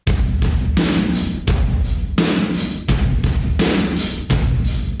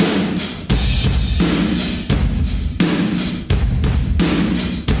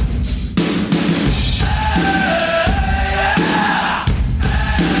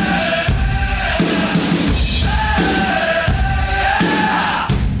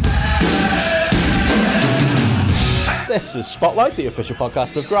This is Spotlight, the official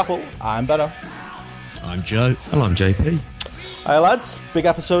podcast of Grapple. I'm Benno. I'm Joe. And I'm JP. Hi lads, big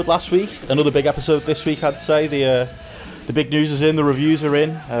episode last week, another big episode this week I'd say. The big news is in, the reviews are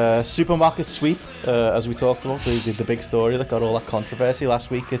in. Supermarket sweep, as we talked about, the big story that got all that controversy last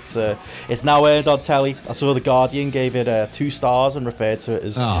week. It's now aired on telly. I saw The Guardian gave it 2 stars and referred to it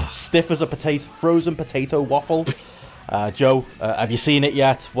as stiff as a frozen potato waffle. Joe, have you seen it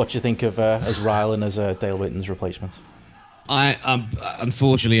yet? What do you think of as Rylan as Dale Whitton's replacement? I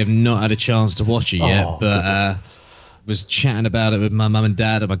unfortunately have not had a chance to watch it yet, but was chatting about it with my mum and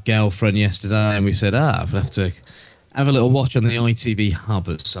dad and my girlfriend yesterday, and we said, I'll have to have a little watch on the ITV hub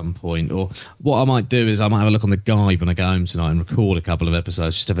at some point. Or what I might do is I might have a look on the guide when I go home tonight and record a couple of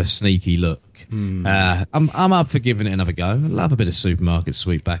episodes, just have a sneaky look. I'm up for giving it another go. I love a bit of Supermarket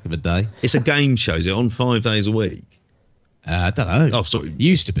Sweep back in the day. It's a game show. Is it on 5 days a week? I don't know. Oh, sorry.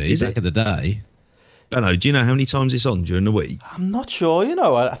 Used to be, Is back in the day. I don't know. Do you know how many times it's on during the week? I'm not sure,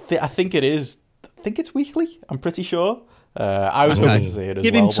 I think it is. I think it's weekly, I'm pretty sure. I was hoping to see it as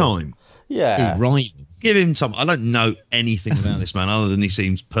Give well. him time. Yeah. Ooh, right. Give him time. I don't know anything about this man other than he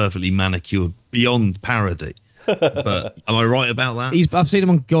seems perfectly manicured beyond parody. But am I right about that? I've seen him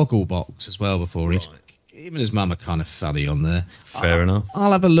on Gogglebox as well before. Right. Him and his mum are kind of funny on there. Fair enough.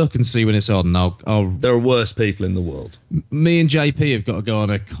 I'll have a look and see when it's on. There are worse people in the world. Me and JP have got to go on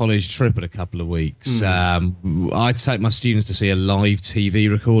a college trip in a couple of weeks. I take my students to see a live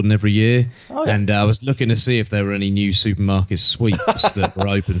TV recording every year, and I was looking to see if there were any new supermarket sweeps that were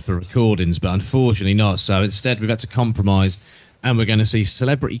open for recordings, but unfortunately not. So instead, we've had to compromise, and we're going to see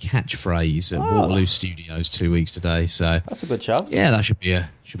Celebrity Catchphrase at Waterloo Studios 2 weeks today. So That's a good shout. yeah, that should be a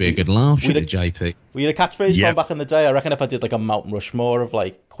good laugh, shouldn't it, JP? We had a catchphrase from back in the day. I reckon if I did like a Mount Rushmore of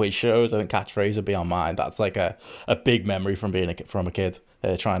like quiz shows, I think catchphrase would be on mine. That's like a big memory from being from a kid,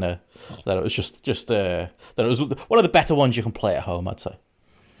 trying to that it was just that it was one of the better ones you can play at home, I'd say.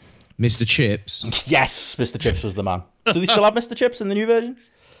 Mr. Chips. Yes, Mr. Chips was the man. Do they still have Mr. Chips in the new version?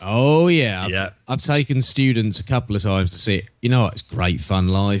 Oh, yeah. Yeah. I've taken students a couple of times to see it. You know what? It's great fun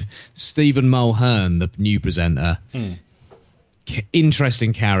live. Stephen Mulhern, the new presenter.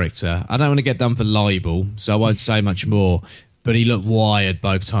 Interesting character. I don't want to get done for libel, so I won't say much more, but he looked wired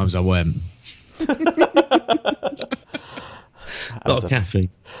both times I went. A lot of caffeine.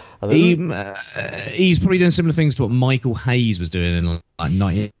 He's probably doing similar things to what Michael Hayes was doing in like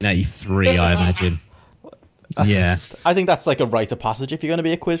 1983, I imagine. Yeah. I think that's like a rite of passage if you're going to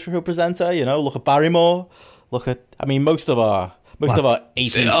be a quiz show presenter. Look at Barrymore. Most of our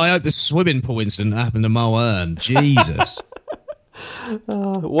 80s. I hope the swimming pool incident happened to Mulhern. Jesus.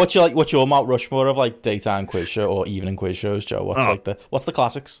 What's your Mount Rushmore of like daytime quiz show or evening quiz shows, Joe? What's the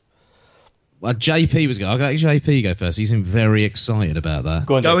classics? Well, JP was going. I'll let JP go first. He seemed very excited about that.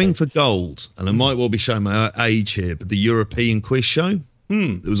 Going for gold, and I might well be showing my age here, but the European quiz show.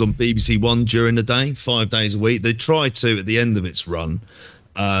 It was on BBC One during the day, 5 days a week. They tried to, at the end of its run,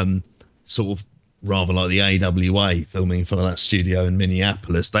 sort of rather like the AWA, filming in front of that studio in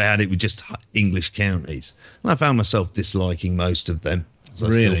Minneapolis. They had it with just English counties. And I found myself disliking most of them, as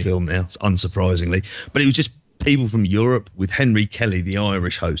I still feel now, unsurprisingly. But it was just people from Europe with Henry Kelly, the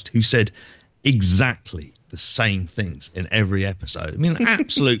Irish host, who said exactly the same things in every episode. I mean, an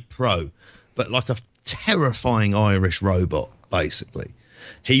absolute pro, but like a terrifying Irish robot, basically.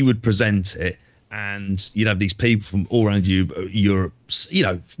 He would present it, and you'd have these people from all around Europe,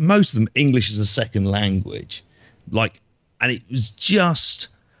 most of them English as a second language. And it was just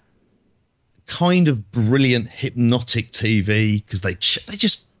kind of brilliant hypnotic TV because they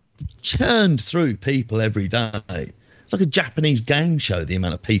just churned through people every day. Like a Japanese game show, the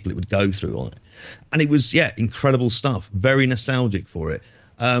amount of people it would go through on it. And it was, incredible stuff. Very nostalgic for it.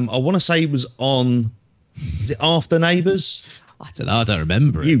 I want to say it was on, is it After Neighbours? I don't know. I don't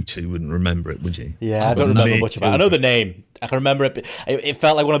remember it. You two wouldn't remember it, would you? Yeah, I don't remember much about it. I know the name. I can remember it. It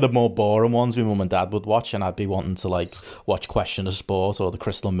felt like one of the more boring ones my mum and dad would watch, and I'd be wanting to like watch Question of Sport or The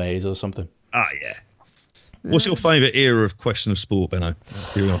Crystal Maze or something. Yeah. What's your favourite era of Question of Sport, Benno?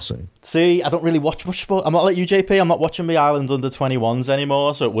 Curiosity. See, I don't really watch much sport. I'm not like you, JP. I'm not watching the Ireland under-21s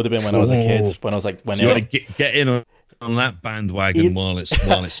anymore, so it would have been when I was a kid. When I was like... You got to get in on that bandwagon while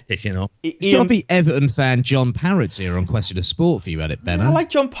it's kicking off. It's got to be Everton fan John Parrott's here on Question of Sport for you, at it, Benno. I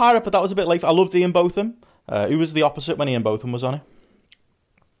like John Parrott, but that was a bit late. I loved Ian Botham. Who was the opposite when Ian Botham was on it?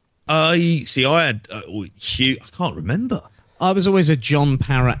 I had Hugh. I can't remember. I was always a John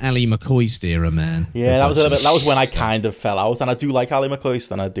Parrott, Ali McCoist era man. Yeah, that was when I kind of fell out, and I do like Ali McCoist,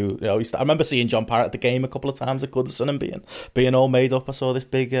 and I do. I remember seeing John Parrott at the game a couple of times at Goodison and being all made up. I saw this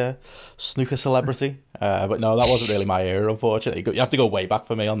big snooker celebrity, but no, that wasn't really my era, unfortunately. You have to go way back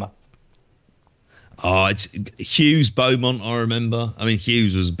for me on that. Oh, it's Hughes Beaumont, I remember. I mean,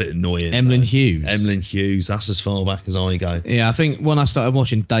 Hughes was a bit annoying. Emlyn Hughes, that's as far back as I go. Yeah, I think when I started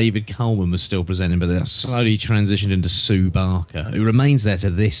watching, David Coleman was still presenting, but then slowly transitioned into Sue Barker, who remains there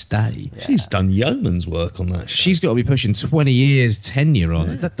to this day. Yeah. She's done yeoman's work on that show. She's got to be pushing 20 years tenure on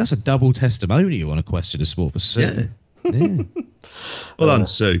it. That's a double testimonial on a question of sport for Sue. Yeah. Well done,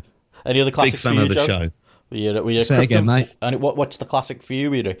 Sue. Any other classics? Big fan of the show. Were you Say again, mate. And what's the classic for you?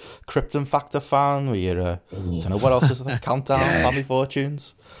 Were you a Krypton Factor fan? Were you I don't know, what else is there? Countdown, Family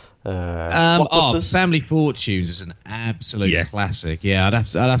Fortunes? Family Fortunes is an absolute classic. Yeah, I'd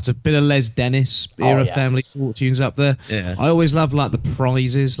have to bit of Les Dennis era Family Fortunes up there. Yeah. I always love like the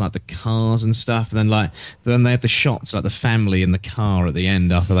prizes, like the cars and stuff, and then they have the shots like the family in the car at the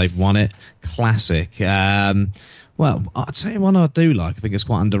end after they've won it. Classic. Well, I'll tell you one I do like. I think it's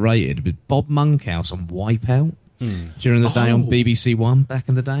quite underrated. But Bob Monkhouse on Wipeout during the day on BBC One back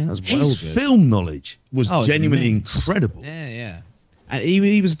in the day. That was well His good. film knowledge was genuinely incredible. Yeah. And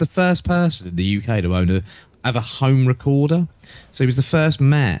he was the first person in the UK to have a home recorder. So he was the first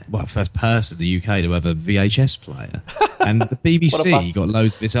person in the UK to have a VHS player. And the BBC got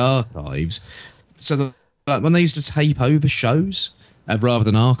loads of its archives. So when they used to tape over shows, rather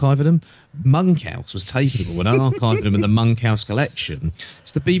than archiving them, Monkhouse was taping them and archiving them in the Monkhouse collection.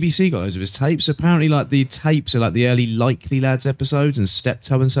 So the BBC got loads of his tapes. So apparently, like the tapes are like the early Likely Lads episodes and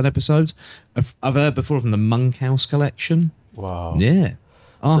Steptoe and Son episodes. I've heard before from the Monkhouse collection. Wow. Yeah.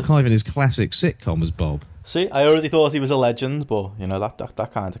 Archiving his classic sitcoms, Bob. See, I already thought he was a legend, but you know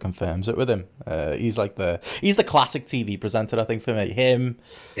that kind of confirms it with him. He's the classic TV presenter, I think, for me. Him.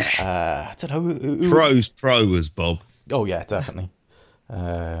 I don't know who Pro was Bob. Oh yeah, definitely.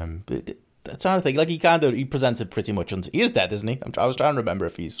 I'm trying to think. Like he presented pretty much until he is dead, isn't he? I was trying to remember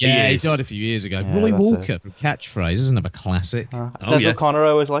if he's. Yeah, he died a few years ago. Yeah, Roy Walker from Catchphrase is another classic. Des O'Connor I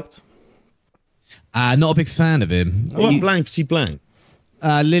always liked. Not a big fan of him. What blank is he blank?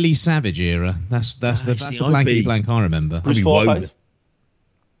 Lily Savage era. That's the blanky blank I remember. Bruce Forsyth.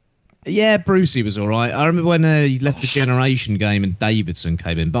 Yeah, Brucey was all right. I remember when he left the Generation game and Davidson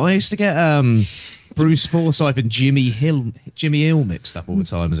came in. But I used to get Bruce Forsyth and Jimmy Hill mixed up all the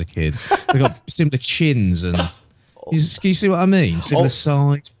time as a kid. They got similar chins and. Can you see what I mean? Similar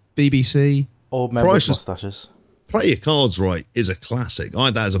size, BBC. Old memory mustaches. Play Your Cards Right is a classic. I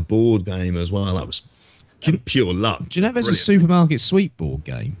had that as a board game as well. That was pure luck. Do you know there's a supermarket sweep board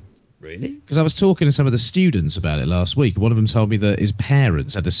game? Really? Because I was talking to some of the students about it last week. One of them told me that his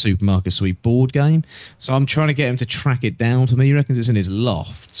parents had a supermarket sweep board game. So I'm trying to get him to track it down for me. He reckons it's in his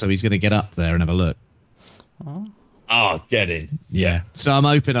loft. So he's going to get up there and have a look. Oh, get in. Yeah. So I'm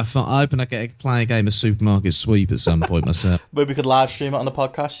hoping I get to play a game of supermarket sweep at some point myself. Maybe we could live stream it on the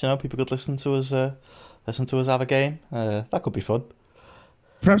podcast. You know, people could listen to us have a game. That could be fun.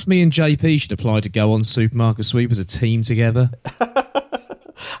 Perhaps me and JP should apply to go on supermarket sweep as a team together.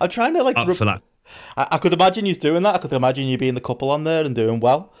 I'm trying to for that. I could imagine you doing that. I could imagine you being the couple on there and doing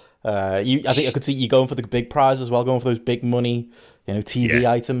well. I think I could see you going for the big prize as well, going for those big money, TV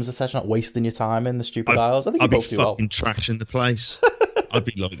items, etc. Not wasting your time in the stupid aisles. I think I'd be both do well. fucking trashing the place. I'd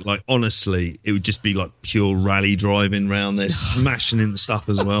be like honestly, it would just be like pure rally driving round there, smashing into stuff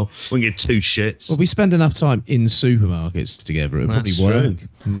as well. Wouldn't get two shits. Well, we spend enough time in supermarkets together. It would probably work.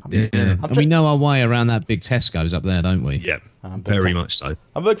 Yeah. And we know our way around that big Tesco's up there, don't we? Yeah, very much so.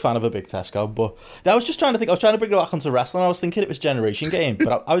 I'm a big fan of a big Tesco, but I was just trying to think. I was trying to bring it back onto wrestling. I was thinking it was Generation Game,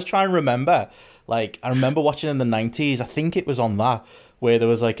 but I was trying to remember. Like, I remember watching in the 90s. I think it was on that where there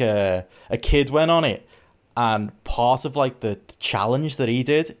was like a kid went on it. And part of like the challenge that he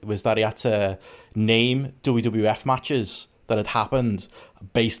did was that he had to name WWF matches that had happened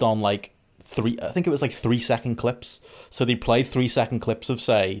based on like 3-second clips. So they'd play 3-second clips of,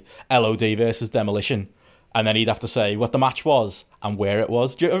 say, LOD versus Demolition. And then he'd have to say what the match was and where it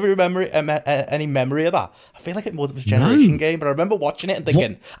was. Do you ever remember any memory of that? I feel like it was Generation Game, but I remember watching it and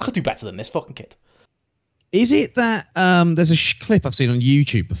thinking, I could do better than this fucking kid. Is it that there's a clip I've seen on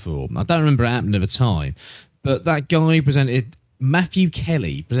YouTube before? I don't remember it happening at the time, but that guy Matthew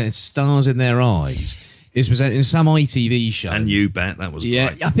Kelly presented Stars in Their Eyes, is presenting some ITV show. And You Bet, that was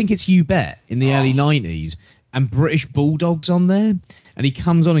great. I think it's You Bet in the early 90s, and British Bulldog's on there, and he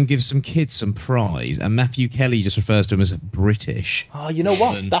comes on and gives some kids some prize, and Matthew Kelly just refers to him as British. Oh, you know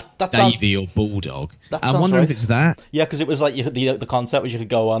what? That Davey or Bulldog. I wonder if it's that. Yeah, because it was like the concept was you could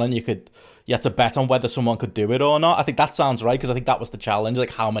go on and you had to bet on whether someone could do it or not. I think that sounds right, because I think that was the challenge,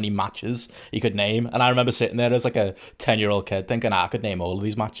 like how many matches you could name. And I remember sitting there as like a 10-year-old kid thinking, I could name all of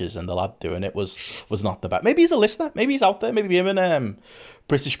these matches, and the lad doing it was not the best. Maybe he's a listener. Maybe he's out there. Maybe him and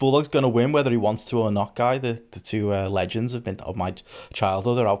British Bulldog's going to win whether he wants to or not, Guy. The two legends of my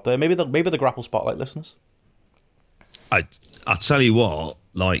childhood are out there. Maybe the Grapple Spotlight listeners. I tell you what,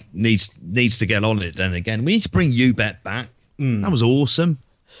 like needs to get on it. Then again, we need to bring UBET back. That was awesome.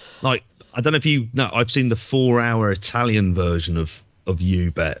 Like, I don't know if you know, I've seen the 4-hour Italian version of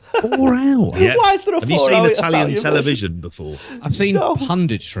UBET. 4 hours? Yeah. Why is there a 4-hour Have you seen Italian version? television before? I've seen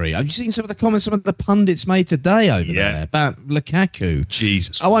punditry. Have you seen some of the comments some of the pundits made today over there about Lukaku?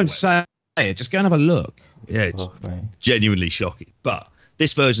 Jesus. I won't say it. Just go and have a look. Yeah, it's genuinely shocking. But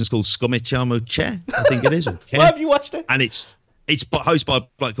this version is called Scomiciamo C'è, I think it is. Or Well, have you watched it? And it's hosted by a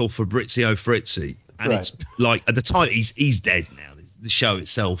bloke called Fabrizio Frizzi. And it's like, at the time, he's dead now. The show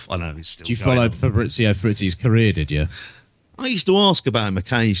itself, I know, is still. Do you follow Fabrizio Frizzi's career, did you? I used to ask about him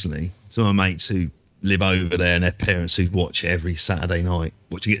occasionally to my mates who live over there and their parents who watch it every Saturday night.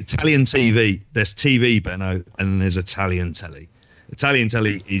 Watching Italian TV, there's TV, Benno, and then there's Italian telly. Italian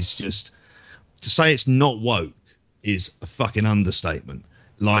telly is just, to say it's not woke is a fucking understatement.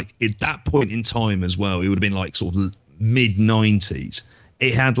 Like, at that point in time as well, it would have been like sort of mid-90s.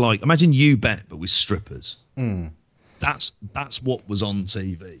 It had like, imagine You Bet, but with strippers. That's what was on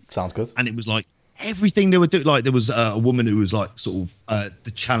TV. Sounds good. And it was like everything they would do. Like, there was a woman who was like sort of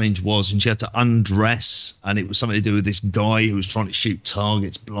the challenge was, and she had to undress, and it was something to do with this guy who was trying to shoot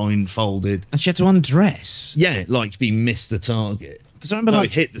targets blindfolded. And she had to undress. Yeah, like if he missed the target. Because I remember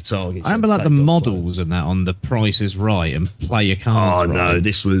hit the target. I remember like the models and that on The Price Is Right and Play Your Cards Right. No,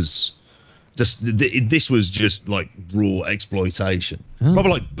 this was just like raw exploitation.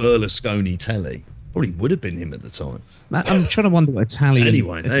 Probably like Berlusconi telly. Probably would have been him at the time. I'm trying to wonder what Italian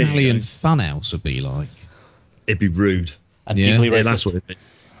Italian Funhouse would be like. It'd be rude. And deeply racist. Yeah, that's what it'd be.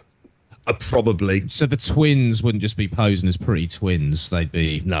 Probably. So the twins wouldn't just be posing as pretty twins; they'd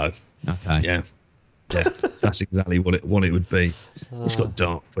be Okay. Yeah, that's exactly what it would be. It's got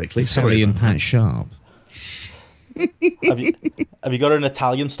dark quickly. Italian Pat Sharp. Have you got an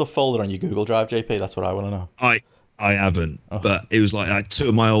Italian stuff folder on your Google Drive, JP? That's what I want to know. I haven't, but it was like two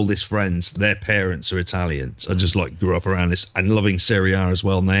of my oldest friends, their parents are Italians. I just like grew up around this and loving Serie A as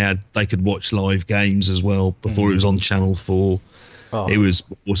well. And they could watch live games as well before it was on Channel 4. It was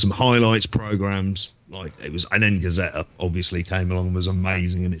some highlights programs. Like it was, and then Gazzetta obviously came along and was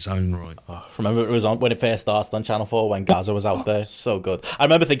amazing in its own right. Remember it was on when it first started on Channel 4 when Gaza was out there. So good. I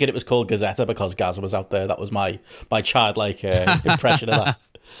remember thinking it was called Gazzetta because Gaza was out there. That was my childlike impression of that.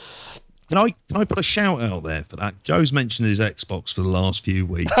 Can I put a shout out there for that? Joe's mentioned his Xbox for the last few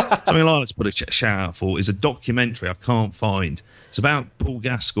weeks. Something I'd like to put a shout out for is a documentary I can't find. It's about Paul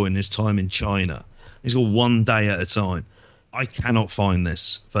Gascoigne and his time in China. He's got one day at a time. I cannot find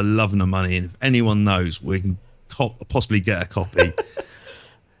this for love nor money. And if anyone knows, we can possibly get a copy.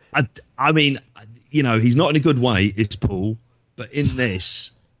 I mean, you know, he's not in a good way, it's Paul. But in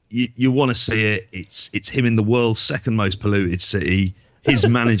this, you want to see it. It's him in the world's second most polluted city. His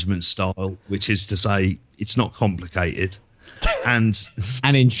management style, which is to say, it's not complicated, and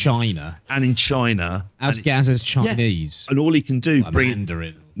in China, as Gaz's Chinese, and all he can do like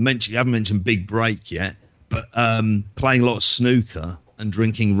Mandarin. You haven't mentioned Big Break yet, but playing a lot of snooker and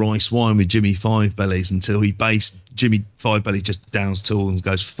drinking rice wine with Jimmy Five Bellies until Jimmy Five Belly just downs two and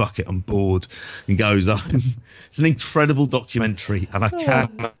goes, "Fuck it, I'm bored," and goes home. It's an incredible documentary, and I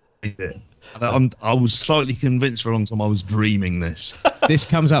can't read it. I was slightly convinced for a long time I was dreaming this. This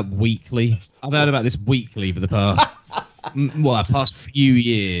comes up weekly. I've heard about this weekly for the past few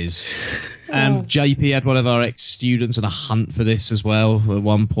years. JP had one of our ex-students on a hunt for this as well at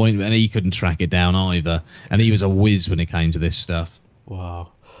one point, and he couldn't track it down either. And he was a whiz when it came to this stuff. Wow.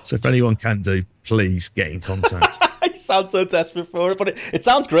 So if anyone can do, please get in contact. I sound so desperate for it, but it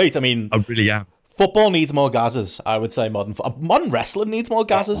sounds great. I mean, I really am. Football needs more Gazas, I would say. Modern wrestling needs more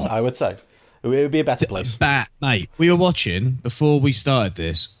Gazas, I would say. It would be a better place. Mate, we were watching, before we started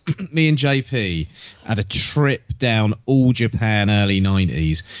this, me and JP had a trip down All Japan early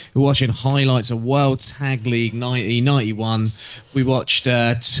 90s. We were watching highlights of World Tag League 1991. We watched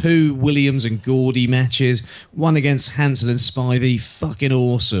 2 Williams and Gordy matches, one against Hansen and Spivey, fucking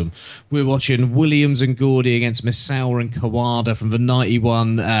awesome. We were watching Williams and Gordy against Misawa and Kawada from the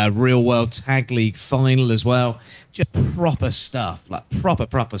 91 Real World Tag League final as well. Just proper stuff, like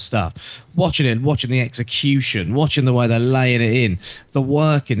proper stuff. Watching it, watching the execution, watching the way they're laying it in, the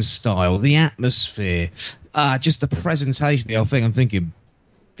working style, the atmosphere, just the presentation, the whole thing. I'm thinking,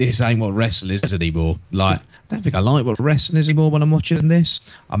 this ain't what wrestling is anymore. Like, I don't think I like what wrestling is anymore when I'm watching this.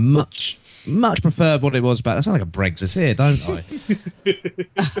 I much prefer what it was back. I sound like a Brexit here, don't I?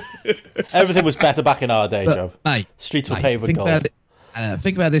 Everything was better back in our day, Joe. Mate, streets were paved with gold.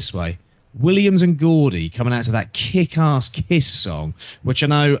 Think about it this way. Williams and Gordy coming out to that kick-ass Kiss song, which I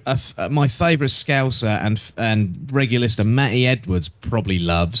know my favourite Scouser and regular listener Matty Edwards probably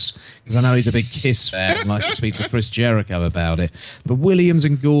loves, because I know he's a big Kiss fan and likes to speak to Chris Jericho about it. But Williams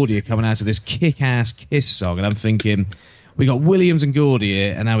and Gordy are coming out to this kick-ass Kiss song, and I'm thinking, we got Williams and Gordy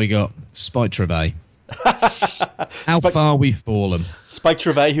here, and now we got Spike Trivet. How far we've fallen. Spike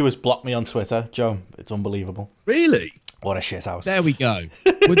Trivet, who has blocked me on Twitter, Joe. It's unbelievable. Really? What a shit house. There we go.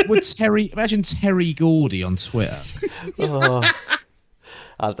 Would Terry imagine Terry Gordy on Twitter?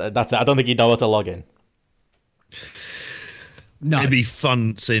 That's it. I don't think he'd know how to log in. No. It'd be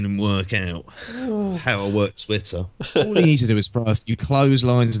fun seeing him work out how I work Twitter. All he needs to do is throw a few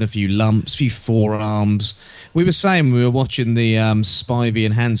clotheslines and a few lumps, a few forearms. We were saying when we were watching the Spivey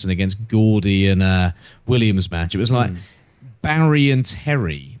and Hansen against Gordy and Williams match, it was like Barry and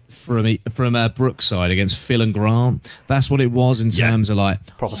Terry from Brookside against Phil and Grant. That's what it was in terms of like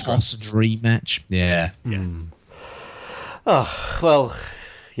proper Hoss dream match. Yeah. Oh, well,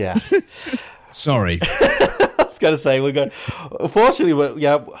 yeah. Sorry. I was going to say, we're going. Unfortunately,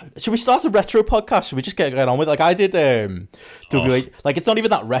 should we start a retro podcast? Should we just get going on with it? Like I did WH, like it's not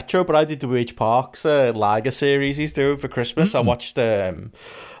even that retro, but I did WH Park's Liger series he's doing for Christmas. I watched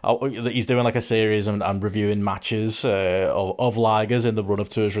he's doing like a series and reviewing matches of Liger's in the run up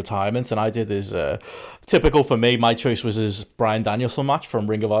to his retirement, and I did his typical for me. My choice was his Bryan Danielson match from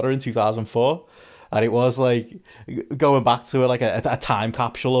Ring of Honor in 2004. And it was like going back to like a time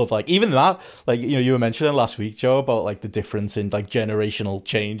capsule of like even that, like, you know, you were mentioning last week, Joe, about like the difference in like generational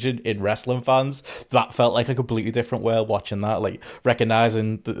change in wrestling fans. That felt like a completely different world watching that, like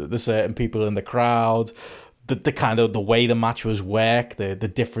recognizing the certain people in the crowd, the kind of the way the match was worked, the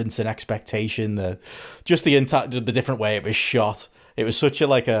difference in expectation, the different way it was shot. It was such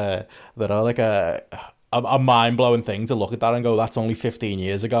a mind-blowing thing to look at that and go, that's only 15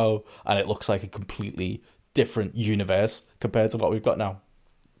 years ago, and it looks like a completely different universe compared to what we've got now.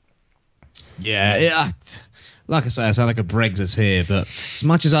 Yeah. Like I say, I sound like a Brexit here, but as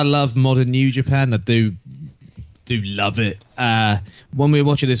much as I love modern New Japan, I do love it. When we were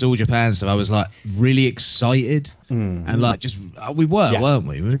watching this All Japan stuff, I was like really excited, and like we weren't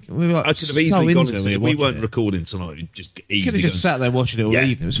we? We were like, I could have easily gone into it. We weren't recording tonight. We'd just easily could have just sat there watching it all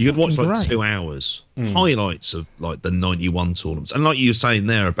evening. It was you could watch like great. 2 hours highlights of like the 91 tournaments, and like you were saying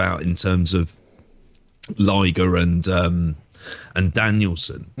there about in terms of Liger and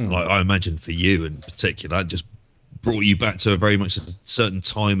Danielson, like I imagine for you in particular, that just brought you back to a very much a certain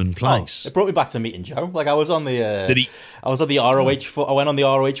time and place. It brought me back to meeting Joe. Like I was on the I was on the ROH. I went on the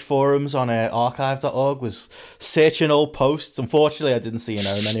ROH forums on archive.org. Was searching old posts. Unfortunately, I didn't see your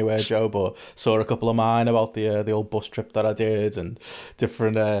name anywhere, Joe, but saw a couple of mine about the old bus trip that I did and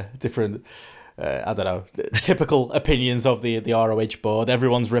different. I don't know, typical opinions of the ROH board.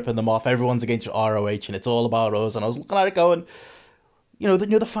 Everyone's ripping them off. Everyone's against ROH, and it's all about us. And I was looking at it going, you know,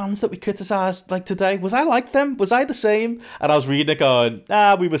 the fans that we criticised like today, was I like them? Was I the same? And I was reading it going,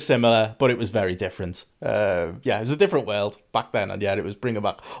 we were similar, but it was very different. It was a different world back then. And it was bringing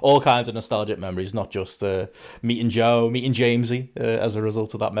back all kinds of nostalgic memories, not just meeting Joe, meeting Jamesy as a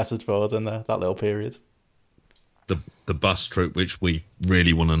result of that message board and that little period. The bus trip, which we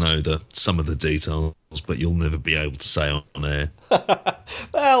really want to know some of the details, but you'll never be able to say on air.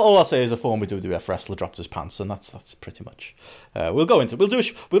 Well, all I'll say is a former WWF wrestler dropped his pants, and that's pretty much. We'll do a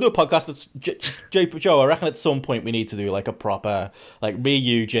podcast that's Joe. I reckon at some point we need to do like a proper like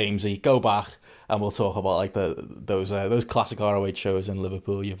you, Jamesy, go back. And we'll talk about like those classic ROH shows in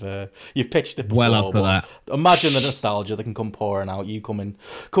Liverpool. You've pitched it before. Well up for that. Imagine the nostalgia that can come pouring out. You come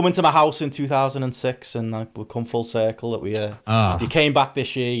into my house in 2006, and we'll come full circle. That you came back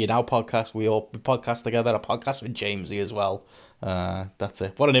this year. You now podcast. We podcast together. A podcast with Jamesy as well. That's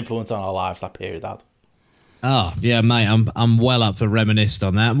it. What an influence on our lives that period had. Oh yeah, mate, I'm well up for reminiscing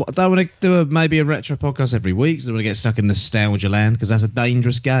on that. I don't want to do maybe a retro podcast every week, because I want to get stuck in nostalgia land, because that's a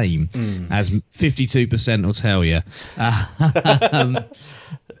dangerous game, as 52% will tell you.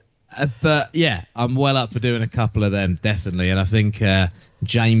 But yeah, I'm well up for doing a couple of them, definitely, and I think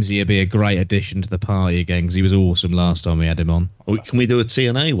Jamesy would be a great addition to the party again, because he was awesome last time we had him on. Can we do a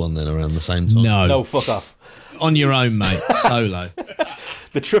TNA one then around the same time? No, fuck off. On your own, mate, solo.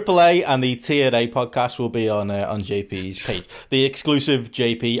 The AAA and the TNA podcast will be on JP's page. The exclusive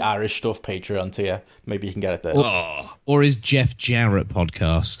JP Irish Stuff Patreon tier. Maybe you can get it there. Or his Jeff Jarrett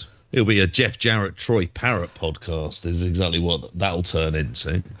podcast. It'll be a Jeff Jarrett Troy Parrott podcast is exactly what that'll turn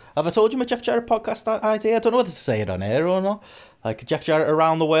into. Have I told you my Jeff Jarrett podcast idea? I don't know whether to say it on air or not. Like Jeff Jarrett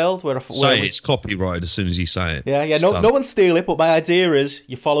around the world. It's copyright as soon as you say it. Yeah. No one steal it. But my idea is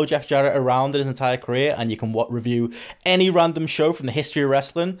you follow Jeff Jarrett around his entire career, and you can review any random show from the history of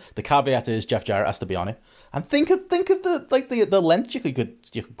wrestling. The caveat is Jeff Jarrett has to be on it. And think of the length you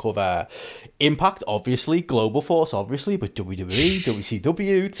could cover. Impact, obviously. Global Force, obviously. But WWE,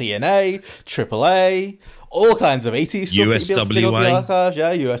 WCW, TNA, AAA, all kinds of 80s stuff.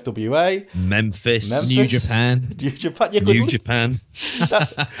 USWA. USWA. Memphis. New Japan. New Japan.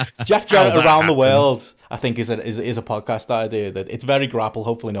 Jeff Jarrett around the world, I think, is a podcast idea. That it's very grapple.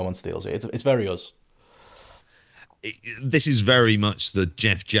 Hopefully no one steals it. It's very us. This is very much the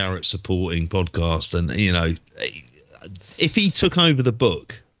Jeff Jarrett supporting podcast, and if he took over the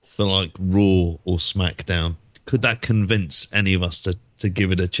book for like Raw or SmackDown, could that convince any of us to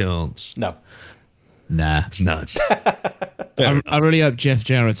give it a chance? No. No. I really hope Jeff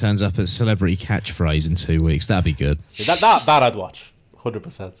Jarrett turns up as celebrity catchphrase in 2 weeks. That'd be good. That I'd watch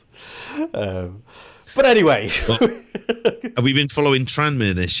 100%. But anyway, have we been following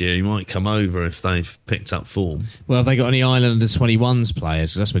Tranmere this year? He might come over if they've picked up form. Well, have they got any Islander 21s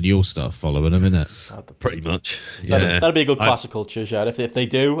players? That's when you'll start following them, isn't it? Pretty much. Yeah. That'd be a good clash of cultures, yeah. If they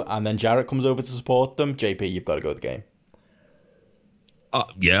do, and then Jarrett comes over to support them, JP, you've got to go to the game.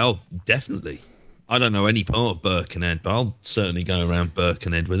 Yeah, definitely. I don't know any part of Birkenhead, but I'll certainly go around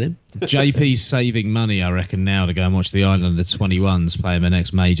Birkenhead with him. JP's saving money, I reckon, now to go and watch the Islander 21s play in the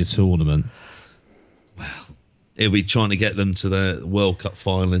next major tournament. Well, he'll be trying to get them to the World Cup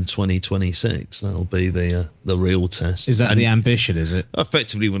final in 2026. That'll be the real test. Is that the ambition, is it?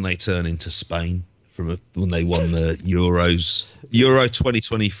 Effectively, when they turn into Spain when they won the Euros. Euro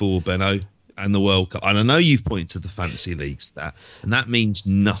 2024, Benno. And the World Cup. And I know you've pointed to the Fantasy League stat, and that means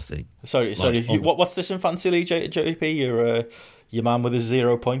nothing. Sorry. What's this in Fantasy League, JP? Your man with his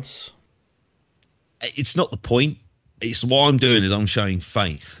 0 points? It's not the point. It's what I'm doing is I'm showing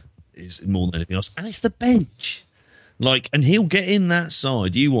faith is more than anything else. And it's the bench. And he'll get in that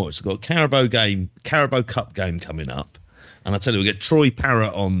side. You watch. They've got a Carabao Cup game coming up. And I tell you, we'll get Troy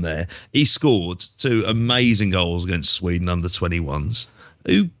Parrott on there. He scored 2 amazing goals against Sweden under 21s.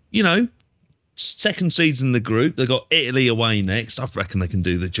 Who, second seeds in the group. They've got Italy away next. I reckon they can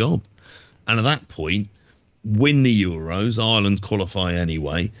do the job. And at that point, win the Euros. Ireland qualify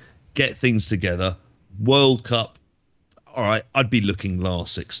anyway. Get things together. World Cup. All right, I'd be looking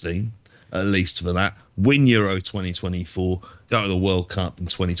last 16, at least for that. Win Euro 2024. Go to the World Cup in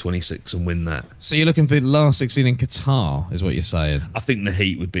 2026 and win that. So you're looking for the last 16 in Qatar, is what you're saying? I think the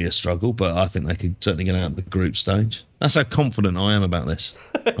Heat would be a struggle, but I think they could certainly get out of the group stage. That's how confident I am about this.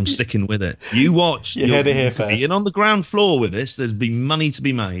 I'm sticking with it. You watch. You heard it here first. You're on the ground floor with this. There's been money to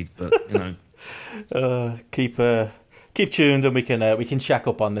be made, but keep tuned, and we can check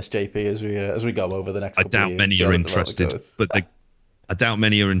up on this, JP, as we go over the next. I doubt many are interested, but they're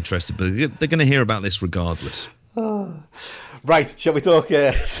going to hear about this regardless. Right, shall we talk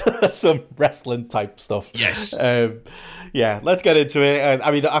some wrestling type stuff? Yes. Yeah, let's get into it.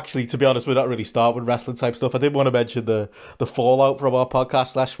 I mean, actually, to be honest, we're not really starting with wrestling type stuff. I did want to mention the fallout from our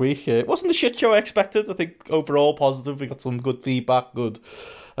podcast last week. It wasn't the shit show I expected. I think overall positive. We got some good feedback,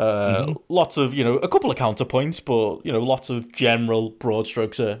 lots of, a couple of counterpoints, but, lots of general broad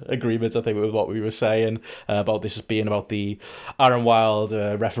strokes agreements, I think, with what we were saying about this being about the Aaron Wilde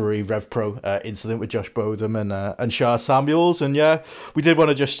referee Rev Pro incident with Josh Bodum and Shah Samuels. And yeah, we did want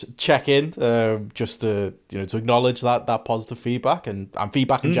to just check in, just to, to acknowledge that positive feedback and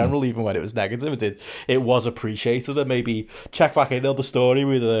feedback in general, even when it was negative. It was appreciated, and maybe check back in on the story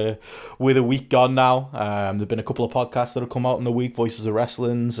with a week gone now. There've been a couple of podcasts that have come out in the week, Voices of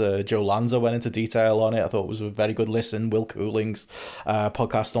Wrestling. Joe Lanza went into detail on it. I thought it was a very good listen. Will Cooling's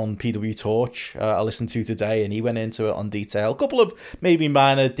podcast on PW Torch I listened to today, and he went into it on detail. A couple of maybe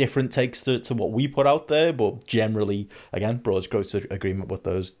minor different takes to what we put out there, but generally, again, broad strokes agreement with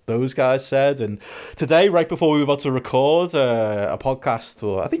those guys said. And today, right before we were about to record a podcast,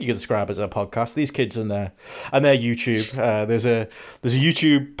 or I think you could describe it as a podcast, these kids and their YouTube. There's a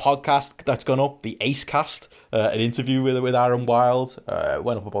YouTube podcast that's gone up, the Ace Cast, an interview with Aaron Wilde.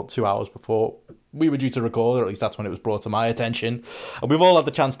 Went up about 2 hours before we were due to record, or at least that's when it was brought to my attention. And we've all had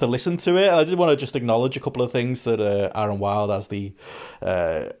the chance to listen to it. And I did want to just acknowledge a couple of things that Aaron Wilde, as the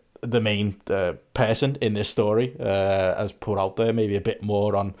main person in this story, has put out there, maybe a bit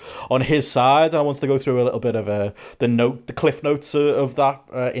more on his side. And I want to go through a little bit of the cliff notes of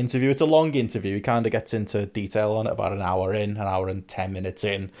that interview. It's a long interview. He kind of gets into detail on it about an hour and 10 minutes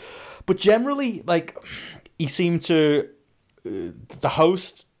in. But generally, he seemed to... the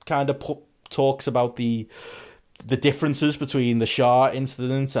host kind of talks about the the differences between the Shah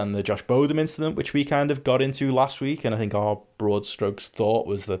incident and the Josh Bodum incident, which we kind of got into last week. And I think our broad strokes thought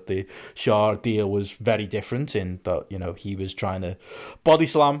was that the Shah deal was very different in that, you know, he was trying to body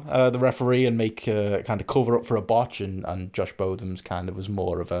slam the referee and make kind of cover up for a botch, and Josh Bodum's kind of was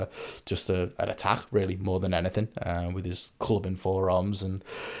more of an attack, really, more than anything, with his clubbing forearms. And,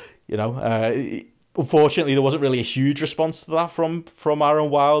 you know, unfortunately, there wasn't really a huge response to that from Aaron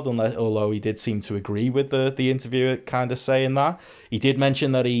Wilde, although he did seem to agree with the interviewer kind of saying that. He did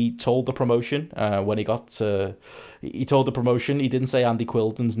mention that he told the promotion when he got to... He told the promotion, he didn't say Andy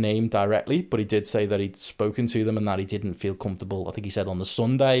Quilden's name directly, but he did say that he'd spoken to them and that he didn't feel comfortable, I think he said on the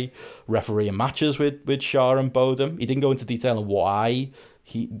Sunday, refereeing matches with Shah and Bodum. He didn't go into detail on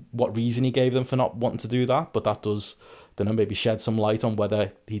what reason he gave them for not wanting to do that, but that does... don't know, maybe shed some light on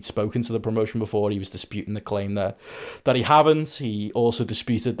whether he'd spoken to the promotion before. He was disputing the claim that he haven't. He also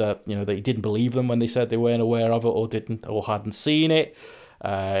disputed that, you know, that he didn't believe them when they said they weren't aware of it or hadn't seen it.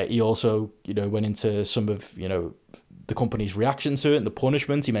 He also, you know, went into some of, you know, the company's reaction to it and the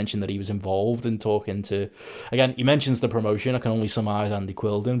punishment. He mentioned that he was involved in talking to, again, he mentions the promotion. I can only surmise Andy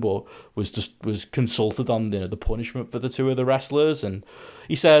Quilden, but was consulted on, you know, the punishment for the two of the wrestlers. And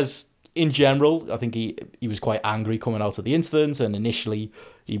he says, in general, I think he was quite angry coming out of the incident, and initially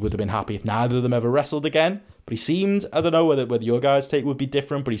he would have been happy if neither of them ever wrestled again. But he seemed, I don't know whether your guys' take would be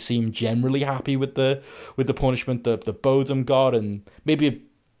different, but he seemed generally happy with the punishment that Bodum got, and maybe,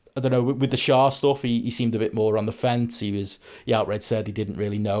 I don't know, with the Shah stuff, he seemed a bit more on the fence. He outright said he didn't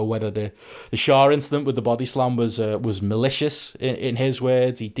really know whether the Shah incident with the body slam was malicious, in his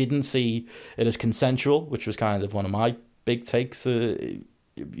words. He didn't see it as consensual, which was kind of one of my big takes.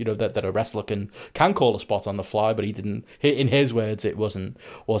 You know, that a wrestler can call a spot on the fly, but he didn't. In his words, it wasn't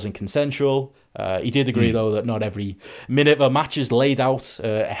consensual. He did agree though that not every minute of a match is laid out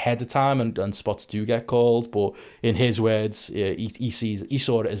ahead of time, and spots do get called. But in his words, he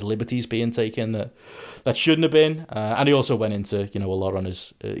saw it as liberties being taken that shouldn't have been. And he also went into, you know, a lot on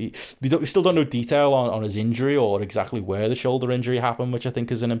his. We still don't know detail on his injury or exactly where the shoulder injury happened, which I think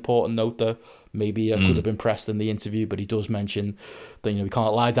is an important note that maybe could have been pressed in the interview. But he does mention that, you know, he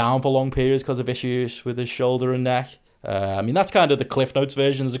can't lie down for long periods because of issues with his shoulder and neck. I mean, that's kind of the Cliff Notes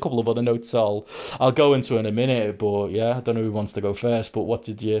version. There's a couple of other notes I'll go into in a minute, but yeah, I don't know who wants to go first. But what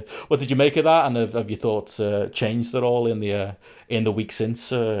did you make of that, and have your thoughts changed at all in the week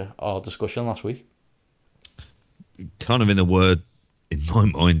since our discussion last week? Kind of in a word, in my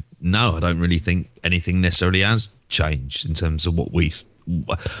mind, no, I don't really think anything necessarily has changed in terms of what we've.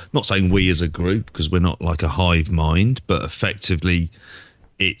 Not saying we as a group, because we're not like a hive mind, but effectively,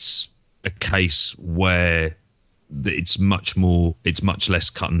 it's a case where it's much less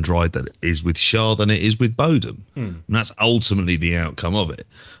cut and dried than it is with Shah than it is with Bodum. And that's ultimately the outcome of it.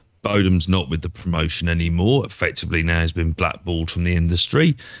 Bodum's not with the promotion anymore. Effectively now has been blackballed from the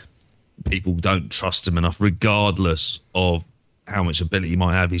industry. People don't trust him enough, regardless of how much ability he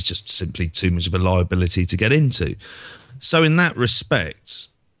might have. He's just simply too much of a liability to get into. So in that respect,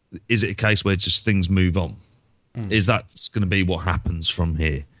 is it a case where just things move on? Is that going to be what happens from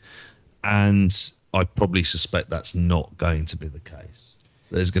here? And I probably suspect that's not going to be the case.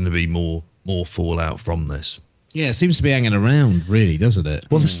 There's going to be more fallout from this. Yeah, it seems to be hanging around, really, doesn't it?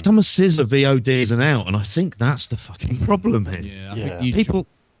 Well, the Summer Scissor VOD isn't out, and I think that's the fucking problem here. Yeah, I think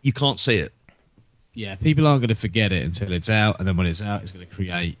you can't see it. Yeah, people aren't going to forget it until it's out, and then when it's out, it's going to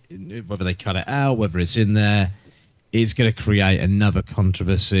create, whether they cut it out, whether it's in there, it's going to create another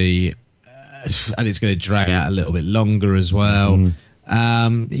controversy, and it's going to drag out a little bit longer as well.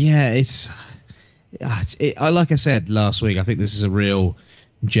 Like I said last week, I think this is a real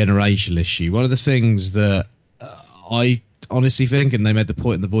generational issue. One of the things that I honestly think, and they made the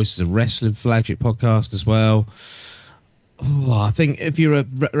point in the Voices of Wrestling flagship podcast as well, I think if you're a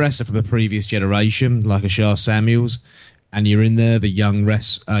wrestler from a previous generation, like a Shah Samuels, and you're in there, the young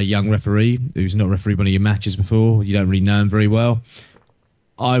referee who's not refereed one of your matches before, you don't really know him very well,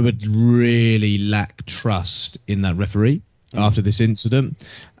 I would really lack trust in that referee after this incident.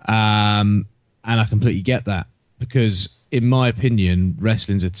 And I completely get that, because in my opinion,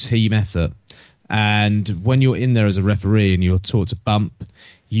 wrestling's a team effort. And when you're in there as a referee and you're taught to bump,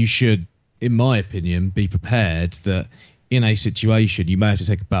 you should, in my opinion, be prepared that in a situation you may have to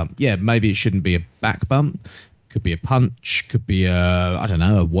take a bump. Yeah, maybe it shouldn't be a back bump. Could be a punch, could be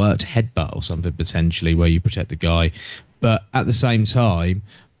a worked headbutt or something potentially where you protect the guy. But at the same time,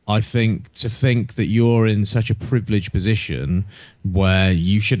 I think that you're in such a privileged position where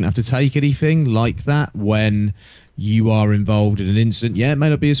you shouldn't have to take anything like that when you are involved in an incident. Yeah, it may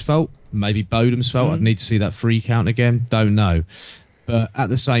not be his fault. Maybe Bodum's fault. I'd need to see that free count again. Don't know. But at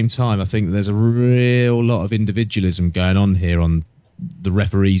the same time, I think there's a real lot of individualism going on here on the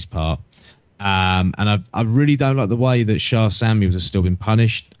referee's part. And I really don't like the way that Shah Samuels has still been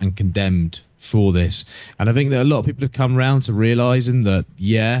punished and condemned for this. And I think that a lot of people have come round to realising that,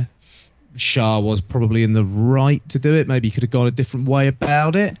 yeah, Shah was probably in the right to do it. Maybe he could have gone a different way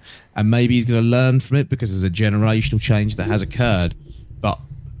about it, and maybe he's going to learn from it because there's a generational change that has occurred. But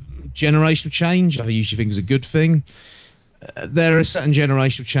generational change, I usually think, is a good thing. There are certain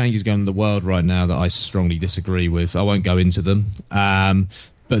generational changes going on in the world right now that I strongly disagree with. I won't go into them,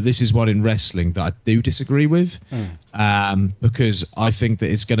 but this is one in wrestling that I do disagree with, because I think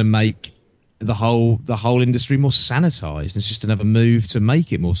that it's going to make the whole industry more sanitized. It's just another move to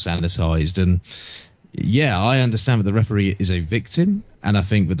make it more sanitized. And yeah, I understand that the referee is a victim, and I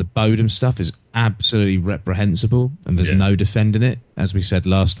think that the Bodum stuff is absolutely reprehensible, and there's no defending it, as we said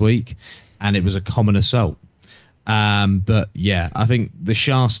last week, and it was a common assault. But yeah, I think the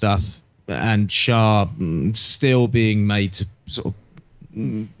Shah stuff and Shah still being made to sort of,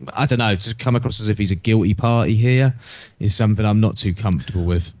 I don't know, to come across as if he's a guilty party here is something I'm not too comfortable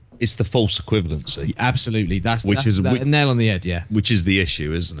with. It's the false equivalency. Absolutely. That's a nail on the head, yeah. Which is the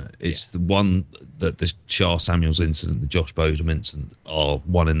issue, isn't it? It's the one that the Shah Samuels incident, the Josh Bodum incident are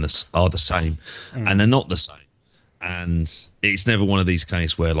the same, and they're not the same. And it's never one of these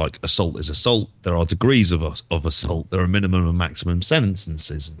cases where, like, assault is assault. There are degrees of assault. There are minimum and maximum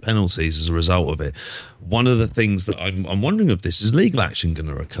sentences and penalties as a result of it. One of the things that I'm wondering if this is legal action going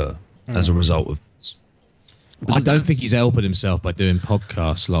to occur as a result of this. I don't think he's helping himself by doing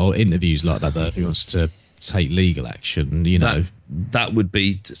podcasts or interviews like that, though, if he wants to take legal action, you know. That would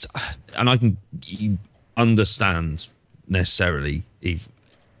be... And I can understand necessarily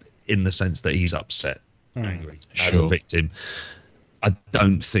in the sense that he's upset, angry as a victim. I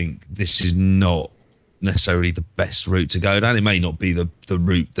don't think this is not necessarily the best route to go down. It may not be the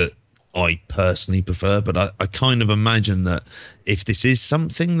route that I personally prefer, but I kind of imagine that if this is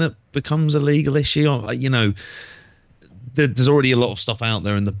something that becomes a legal issue, you know, there's already a lot of stuff out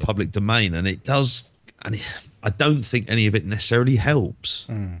there in the public domain, and it does, and I don't think any of it necessarily helps.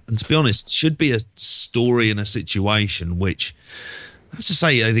 And to be honest, it should be a story in a situation which, I have to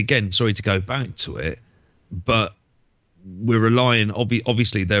say, and again, sorry to go back to it, but we're relying,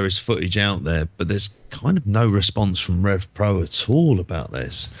 obviously there is footage out there, but there's kind of no response from Rev Pro at all about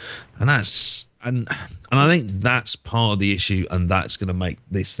this, and I think that's part of the issue, and that's going to make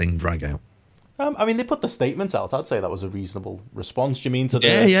this thing drag out. I mean, they put the statements out. I'd say that was a reasonable response. Do you mean to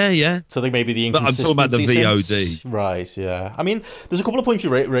the to maybe the inconsistency? But I'm talking about the VOD, right? Yeah. I mean, there's a couple of points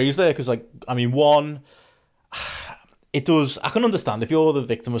you raised there, because, like, I mean, one, it does. I can understand if you're the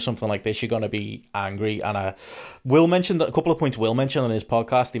victim of something like this, you're going to be angry. And Will mentioned that a couple of points. Will mentioned on his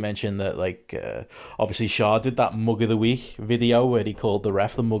podcast, he mentioned that, like, obviously Shah did that Mug of the Week video where he called the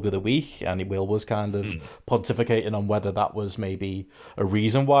ref the Mug of the Week, and Will was kind of pontificating on whether that was maybe a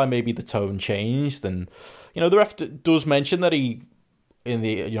reason why maybe the tone changed. And, you know, the ref does mention that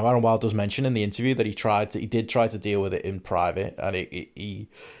Aaron Wilde does mention in the interview that he did try to deal with it in private, and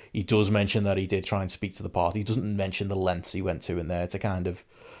he does mention that he did try and speak to the party. He doesn't mention the lengths he went to in there to kind of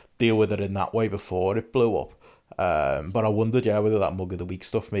deal with it in that way before it blew up. But I wondered, whether that Mug of the Week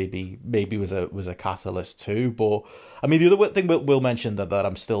stuff maybe was a catalyst too. But I mean, the other thing Will mentioned that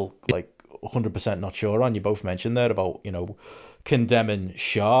I'm still, like, 100% not sure on. You both mentioned there about, you know, condemning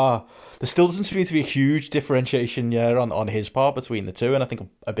Shah. There still doesn't seem to be a huge differentiation on his part between the two, and I think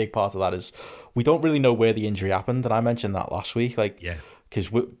a big part of that is we don't really know where the injury happened. And I mentioned that last week, because,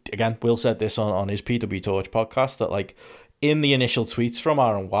 again, Will said this on his PW Torch podcast, that, like, in the initial tweets from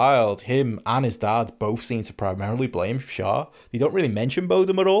Aaron Wilde, him and his dad both seem to primarily blame Shah. They don't really mention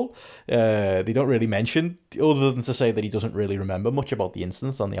Bodum at all. They don't really mention, other than to say that he doesn't really remember much about the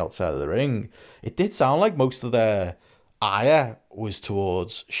incident on the outside of the ring. It did sound like most of their ire was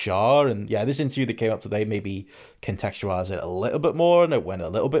towards Shah. And, this interview that came out today maybe contextualised it a little bit more, and it went a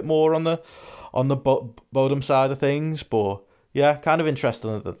little bit more on the Bodum side of things. But, kind of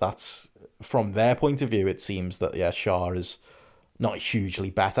interesting that that's, from their point of view, it seems that, Shah is not hugely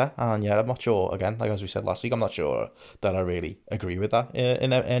better. And, I'm not sure, again, like as we said last week, I'm not sure that I really agree with that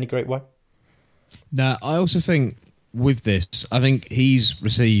in any great way. No, I also think with this, I think he's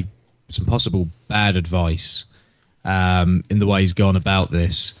received some possible bad advice in the way he's gone about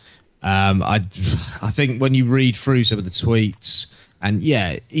this. I think when you read through some of the tweets, and,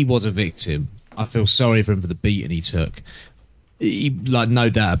 he was a victim. I feel sorry for him for the beating he took. No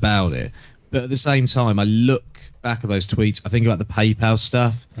doubt about it. But at the same time, I look back at those tweets, I think about the PayPal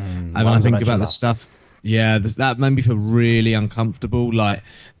stuff, and when I think about the stuff, that made me feel really uncomfortable. Like,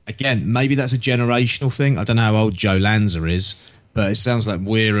 again, maybe that's a generational thing. I don't know how old Joe Lanza is, But it sounds like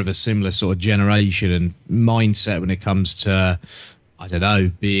we're of a similar sort of generation and mindset when it comes to, I don't know,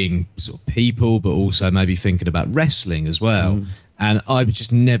 being sort of people, but also maybe thinking about wrestling as well. And I would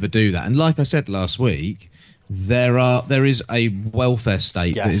just never do that. And like I said last week, there is a welfare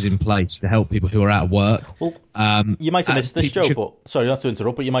state that is in place to help people who are out of work. Well, you might have missed this, Joe, but sorry not to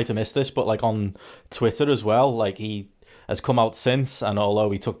interrupt, but you might have missed this, but like on Twitter as well, like he has come out since, and although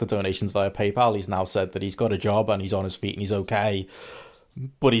he took the donations via PayPal, he's now said that he's got a job and he's on his feet and he's okay.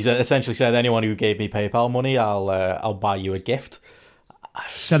 But he's essentially said, anyone who gave me PayPal money, I'll buy you a gift.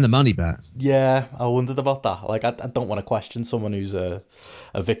 Send the money back. Yeah, I wondered about that. Like, I don't want to question someone who's a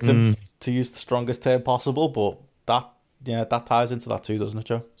victim, to use the strongest term possible, but that ties into that too, doesn't it,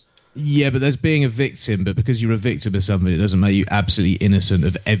 Joe? Yeah, but there's being a victim, but because you're a victim of something, it doesn't make you absolutely innocent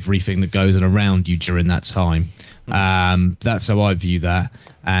of everything that goes on around you during that time. That's how I view that.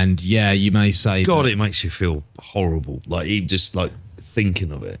 And yeah, you may say, God, it makes you feel horrible. Like, even just like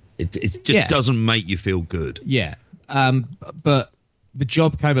thinking of it, it just doesn't make you feel good. Yeah, but the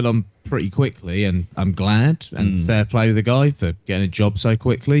job came along pretty quickly, and I'm glad, and fair play to the guy for getting a job so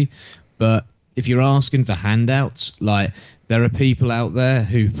quickly. But if you're asking for handouts, like, there are people out there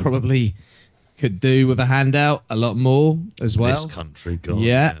who probably could do with a handout a lot more as well. This country, God.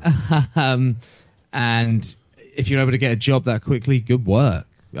 Yeah. And if you're able to get a job that quickly, good work.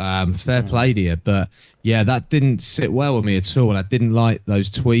 Fair play to you. But yeah, that didn't sit well with me at all, and I didn't like those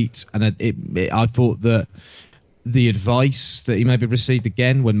tweets. And I thought that the advice that he maybe received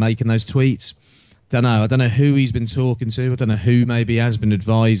again when making those tweets, I don't know who he's been talking to. I don't know who maybe has been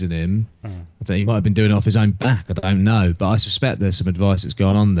advising him. He might have been doing it off his own back. I don't know, but I suspect there's some advice that's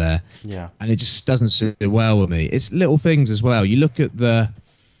gone on there. Yeah, and it just doesn't sit well with me. It's little things as well. You look at the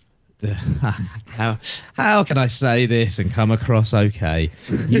how can I say this and come across okay?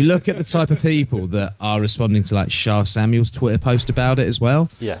 You look at the type of people that are responding to like Shah Samuel's Twitter post about it as well.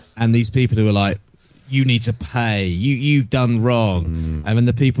 Yeah, and these people who are like, you need to pay, you've done wrong. And then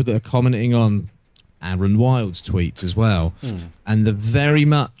the people that are commenting on Aaron Wild's tweets as well. And they're very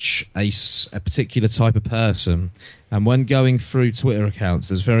much a particular type of person. And when going through Twitter accounts,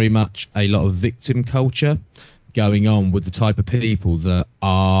 there's very much a lot of victim culture going on with the type of people that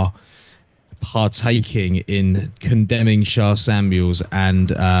are partaking in condemning Shah Samuels and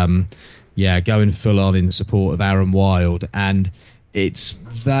going full on in support of Aaron Wild. And it's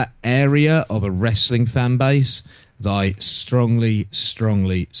that area of a wrestling fan base that I strongly,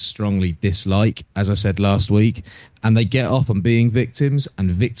 strongly, strongly dislike, as I said last week. And they get off on being victims, and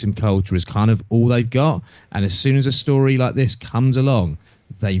victim culture is kind of all they've got. And as soon as a story like this comes along,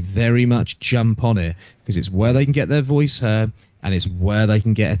 they very much jump on it because it's where they can get their voice heard, and it's where they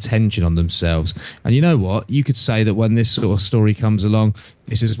can get attention on themselves. And you know what? You could say that when this sort of story comes along,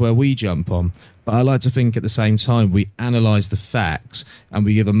 this is where we jump on. But I like to think at the same time we analyse the facts and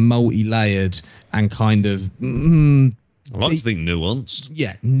we give a multi-layered and kind of... I like to think nuanced.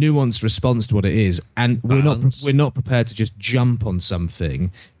 Yeah, nuanced response to what it is. And we're not prepared to just jump on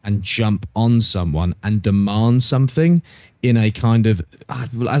something and jump on someone and demand something in a kind of,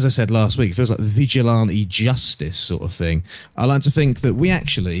 as I said last week, it feels like vigilante justice sort of thing. I like to think that we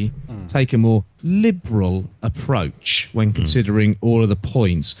actually take a more liberal approach when considering all of the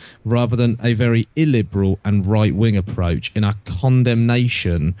points, rather than a very illiberal and right-wing approach in our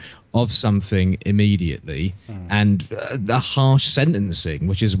condemnation of something immediately and the harsh sentencing,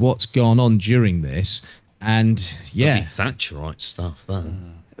 which is what's gone on during this. And Thatcherite stuff, that.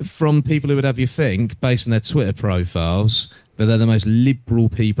 From people who would have you think, based on their Twitter profiles, that they're the most liberal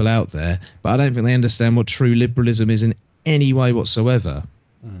people out there. But I don't think they understand what true liberalism is in any way whatsoever.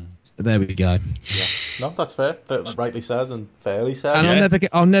 So there we go. Yeah. No, that's fair. Rightly said and fairly said. And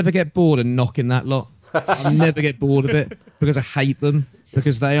I'll never get bored of knocking that lot. I'll never get bored of it because I hate them.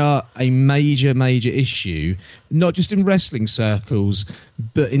 Because they are a major, major issue, not just in wrestling circles,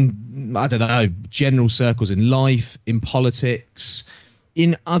 but in, I don't know, general circles in life, in politics,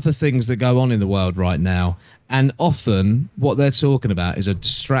 in other things that go on in the world right now. And often what they're talking about is a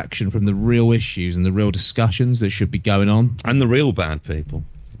distraction from the real issues and the real discussions that should be going on. And the real bad people.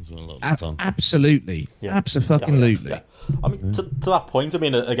 Absolutely. Yeah. Absolutely. Yeah. I mean, to that point, I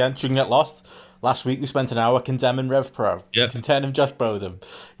mean, again, shouldn't get lost. Last week we spent an hour condemning Rev Pro, condemning Josh Bodum.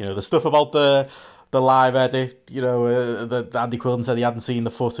 You know, the stuff about the live edit, you know, that Andy Quillen said he hadn't seen the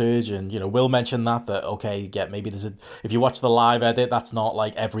footage, and, you know, Will mentioned that okay, yeah, maybe if you watch the live edit, that's not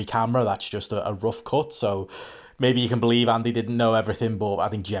like every camera, that's just a rough cut, so maybe you can believe Andy didn't know everything, but I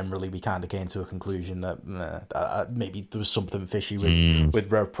think generally we kind of came to a conclusion that maybe there was something fishy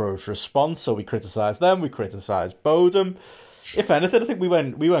with Rev Pro's response, so we criticised them, we criticised Bodum. if anything, I think we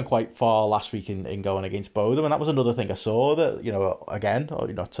went quite far last week in going against Bodum, and that was another thing I saw that, again,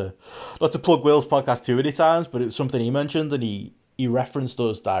 not to plug Will's podcast too many times, but it was something he mentioned, and he referenced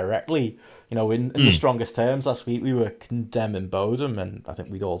us directly. In the strongest terms last week, we were condemning Bodum, and I think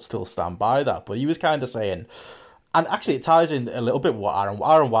we'd all still stand by that. But he was kind of saying, and actually it ties in a little bit with what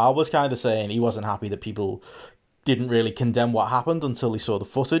Aaron Wild was kind of saying. He wasn't happy that people didn't really condemn what happened until he saw the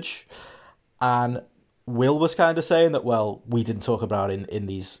footage, and Will was kind of saying that, well, we didn't talk about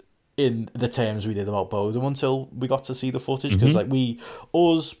in the terms we did about Bodum until we got to see the footage, because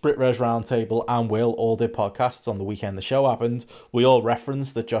us, Brit Res Roundtable, and Will all did podcasts on the weekend the show happened. We all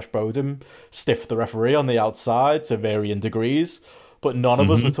referenced that Josh Bodum stiffed the referee on the outside to varying degrees, but none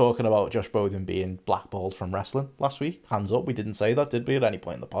of us were talking about Josh Bodum being blackballed from wrestling last week. Hands up, we didn't say that, did we, at any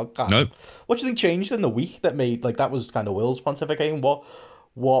point in the podcast? Nope. What do you think changed in the week that made, that was kind of Will's pontificating?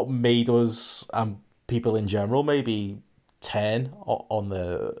 What made us people in general maybe turn on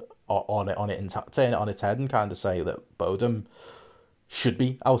its head and kind of say that Bodum should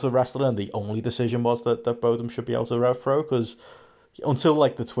be out of wrestling, and the only decision was that Bodum should be out of Rev Pro? Because until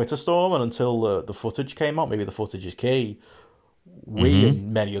the Twitter storm and until the footage came out, maybe the footage is key, we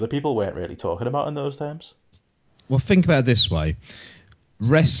and many other people weren't really talking about in those terms. Well, think about it this way.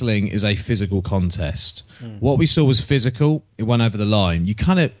 Wrestling is a physical contest. What we saw was physical. It went over the line. I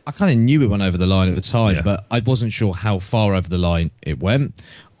kind of knew it went over the line at the time, but I wasn't sure how far over the line it went.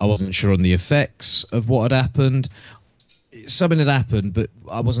 I wasn't sure on the effects of what had happened. Something had happened, but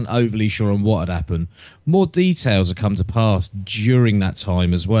I wasn't overly sure on what had happened. More details have come to pass during that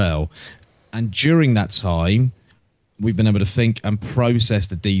time as well. And during that time, we've been able to think and process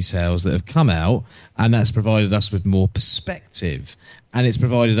the details that have come out, and that's provided us with more perspective, and it's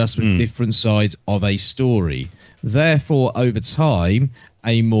provided us with different sides of a story. Therefore, over time,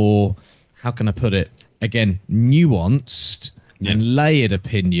 a more, how can I put it, again, nuanced and layered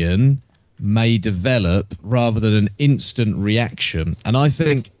opinion may develop rather than an instant reaction. And I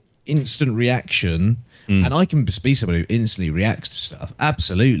think instant reaction, and I can be someone who instantly reacts to stuff.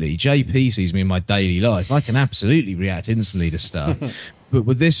 Absolutely. JP sees me in my daily life. I can absolutely react instantly to stuff. But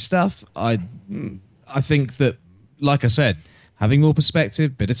with this stuff, I think that, like I said, having more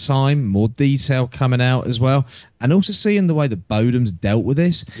perspective, bit of time, more detail coming out as well, and also seeing the way that Bodum's dealt with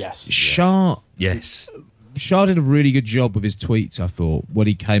this. Yes. Shah did a really good job with his tweets, I thought, when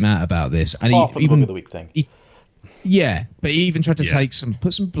he came out about this. And Apart from the week thing. But he even tried to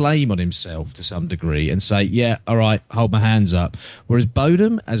put some blame on himself to some degree and say, all right, hold my hands up. Whereas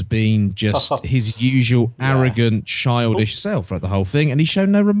Bodum has been just his usual arrogant, childish self throughout the whole thing, and he showed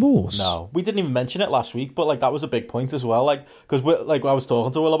no remorse. No, we didn't even mention it last week, but that was a big point as well. Because I was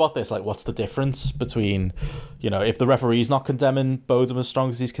talking to Will about this. What's the difference between, if the referee's not condemning Bodum as strong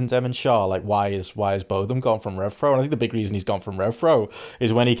as he's condemning Shaw, why is Bodum gone from Rev Pro? And I think the big reason he's gone from Rev Pro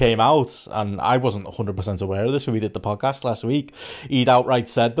is when he came out, and I wasn't 100% aware of this when we did the podcast last week, he'd outright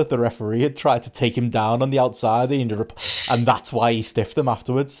said that the referee had tried to take him down on the outside, and that's why he stiffed him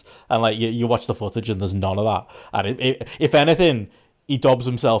afterwards. And you watch the footage and there's none of that. And if anything, he dobs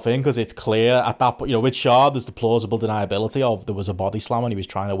himself in, because it's clear at that point, with Shaw, there's the plausible deniability of there was a body slam and he was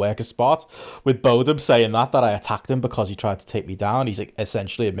trying to work a spot. With Bodum saying that I attacked him because he tried to take me down, he's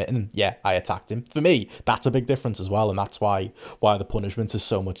essentially admitting, I attacked him. For me, that's a big difference as well, and that's why the punishment is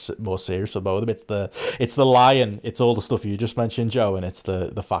so much more serious for Bodum. It's the lying, it's all the stuff you just mentioned, Joe, and it's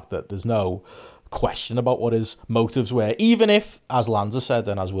the fact that there's no question about what his motives were, even if, as Lanza said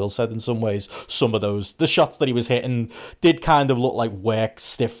and as Will said, in some ways, some of the shots that he was hitting did kind of look like work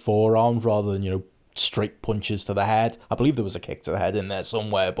stiff forearms rather than straight punches to the head. I believe there was a kick to the head in there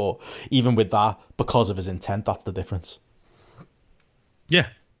somewhere, but even with that, because of his intent, that's the difference. Yeah,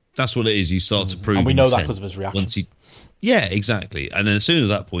 that's what it is. You start to prove, and we know that because of his reaction. Exactly. And then as soon as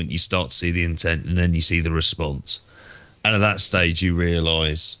that point, you start to see the intent, and then you see the response. And at that stage, you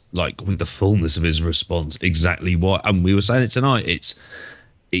realise, with the fullness of his response, exactly what. And we were saying it tonight.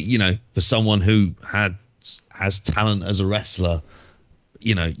 For someone who has talent as a wrestler,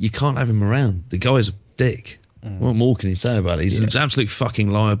 you can't have him around. The guy's a dick. What more can you say about it? He's an absolute fucking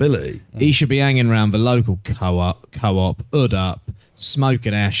liability. He should be hanging around the local co-op, hood up,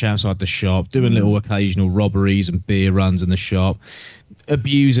 smoking ash outside the shop, doing little occasional robberies and beer runs in the shop,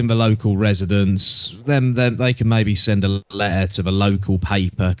 abusing the local residents. Then they can maybe send a letter to the local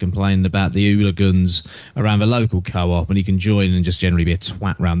paper complaining about the hooligans around the local co-op, and he can join and just generally be a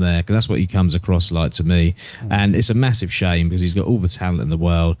twat around there, because that's what he comes across like to me. And it's a massive shame, because he's got all the talent in the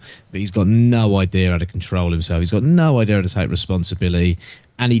world, but he's got no idea how to control himself. He's got no idea how to take responsibility.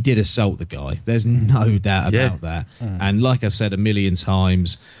 And he did assault the guy. There's no doubt about that. And like I've said a million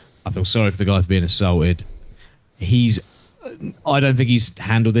times, I feel sorry for the guy for being assaulted. He's I don't think he's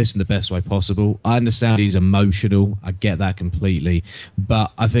handled this in the best way possible. I understand he's emotional. I get that completely.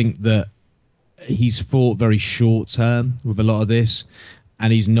 But I think that he's fought very short term with a lot of this,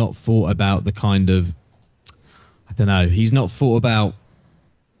 and he's not thought about the kind of, I don't know, he's not thought about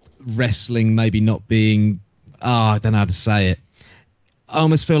wrestling maybe not being, I don't know how to say it. I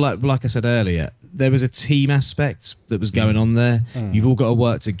almost feel like I said earlier, there was a team aspect that was going on there. You've all got to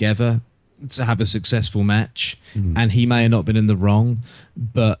work together to have a successful match, and he may have not been in the wrong,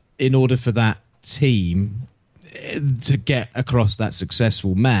 but in order for that team to get across that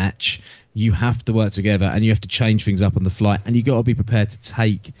successful match, you have to work together and you have to change things up on the fly, and you got to be prepared to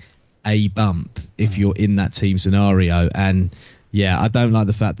take a bump if you're in that team scenario. And yeah, I don't like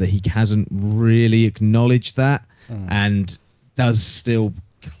the fact that he hasn't really acknowledged that and does still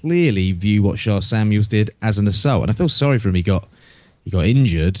clearly view what Sha Samuels did as an assault. And I feel sorry for him. He got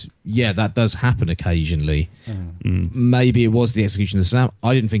injured. Yeah, that does happen occasionally. Maybe it was the execution of the Sam.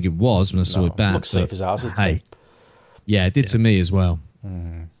 I didn't think it was when I saw it back. Looks safe as houses. Hey, yeah, it did to me as well.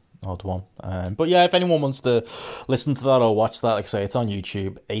 Odd one. But yeah, if anyone wants to listen to that or watch that, like I say, it's on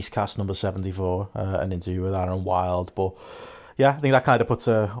YouTube. Acecast number 74, an interview with Aaron Wild. But yeah, I think that kind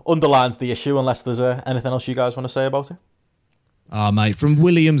of underlines the issue, unless there's anything else you guys want to say about it. Oh, mate, from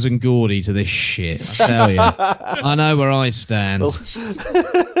Williams and Gordy to this shit, I tell you. I know where I stand.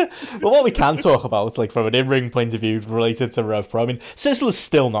 Well, what we can talk about, like from an in-ring point of view related to Rev Pro, I mean, Sizzler's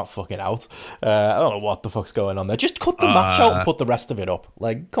still not fucking out. I don't know what the fuck's going on there. Just cut the match out and put the rest of it up.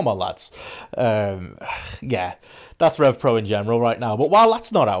 Like, come on, lads. Yeah, that's Rev Pro in general right now. But while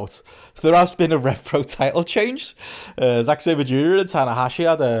that's not out, there has been a Rev Pro title change. Zack Sabre Jr. and Tanahashi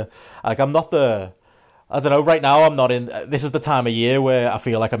had I don't know, right now I'm not in... This is the time of year where I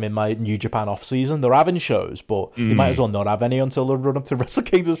feel like I'm in my New Japan off-season. They're having shows, but they might as well not have any until the run-up to Wrestle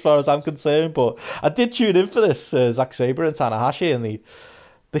Kingdom, as far as I'm concerned. But I did tune in for this, Zack Sabre and Tanahashi, and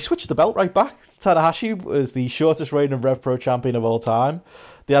they switched the belt right back. Tanahashi was the shortest reigning Rev Pro champion of all time.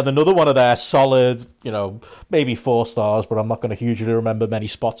 They had another one of their solid, maybe 4 stars, but I'm not going to hugely remember many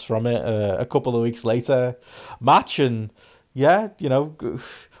spots from it, a couple of weeks later match. And yeah,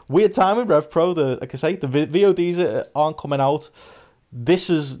 weird time with Rev Pro. Like I say, the VODs aren't coming out. This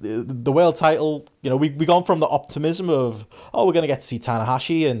is the world title. We've gone from the optimism of, we're going to get to see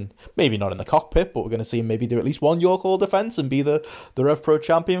Tanahashi, and maybe not in the cockpit, but we're going to see him maybe do at least one York Hall defense and be the Rev Pro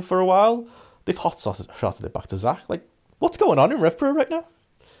champion for a while. They've hot shotted it back to Zack. Like, what's going on in Rev Pro right now?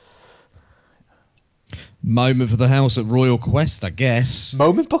 Moment for the house at Royal Quest, I guess.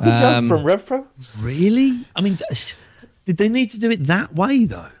 Moment booking job from Rev Pro? Really? I mean, did they need to do it that way,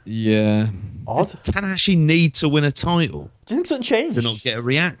 though? Yeah. Odd. Did Tanahashi need to win a title? Do you think something changed? To not get a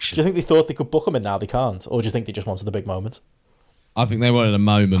reaction? Do you think they thought they could book him and now they can't? Or do you think they just wanted the big moment? I think they wanted a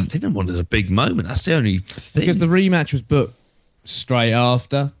moment. They didn't want it a big moment. That's the only thing. Because the rematch was booked straight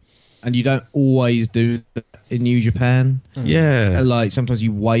after, and you don't always do that in New Japan. Yeah. Like, sometimes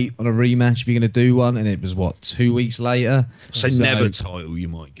you wait on a rematch if you're going to do one, and it was, 2 weeks later? So never title, you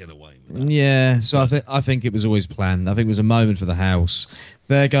might get away with that. Yeah, so I think it was always planned. I think it was a moment for the house.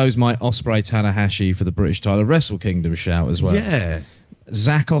 There goes my Ospreay Tanahashi for the British title Wrestle Kingdom shout as well. Yeah.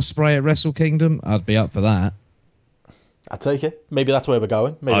 Zack Ospreay at Wrestle Kingdom, I'd be up for that. I'd take it. Maybe that's where we're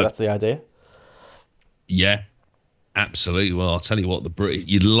going. Maybe that's the idea. Yeah, absolutely. Well, I'll tell you what, the British,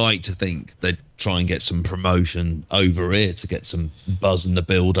 you'd like to think they'd try and get some promotion over here to get some buzz in the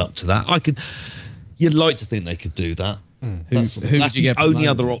build up to that. You'd like to think they could do that. That's would you get the only promoted?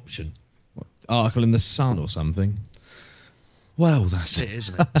 other option. Article in the Sun or something. Well, that's it,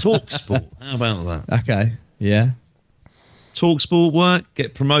 isn't it? TalkSport. How about that? Okay, yeah. TalkSport work,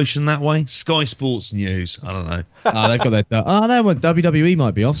 get promotion that way. Sky Sports News. I don't know. They've got their. Oh no, WWE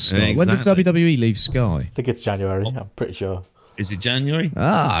might be off Sky. Yeah, When does exactly. WWE leave Sky? I think it's January. I'm pretty sure. Is it January?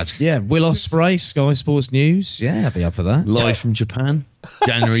 Yeah. Will Ospreay, Sky Sports News. Yeah, I'd be up for that. Live from Japan,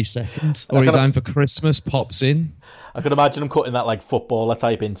 January 2nd. Or he's home for Christmas, pops in. I could imagine him cutting that like footballer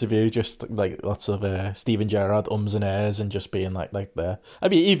type interview, just like lots of Steven Gerrard ums and airs, and just being like there.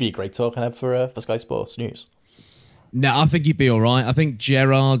 He'd be a great talking head for Sky Sports News. No, I think he'd be all right. I think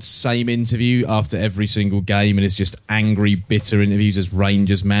Gerrard's same interview after every single game, and it's just angry, bitter interviews as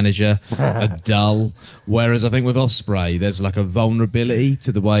Rangers manager are dull. Whereas I think with Ospreay, there's like a vulnerability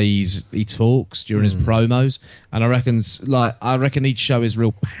to the way he talks during his promos, and I reckon he'd show his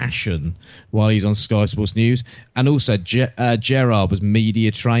real passion while he's on Sky Sports News. And also, Gerrard was media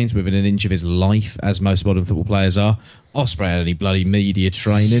trained within an inch of his life, as most modern football players are. Ospreay had any bloody media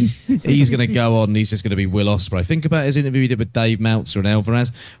training. He's going to go on and he's just going to be Will Ospreay. Think about his interview he did with Dave Meltzer and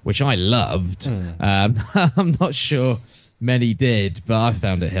Alvarez, which I loved. I'm not sure many did, but I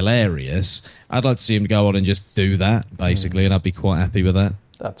found it hilarious. I'd like to see him go on and just do that, basically, and I'd be quite happy with that.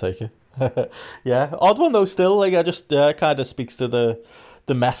 I'd take it. Yeah, odd one though. Still, like, I just kind of speaks to the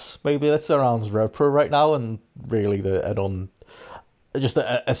mess maybe that surrounds Rev Pro right now, and really we're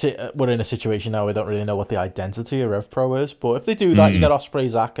in a situation now we don't really know what the identity of Rev Pro is. But if they do that, you get Osprey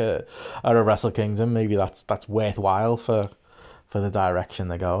Zach at a Wrestle Kingdom. Maybe that's worthwhile for the direction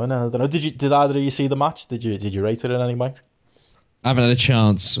they're going. And I don't know. Did either of you see the match? Did you rate it in any way? I haven't had a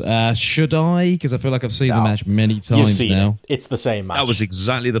chance. Should I? Because I feel like I've seen the match many times now. It's the same match. That was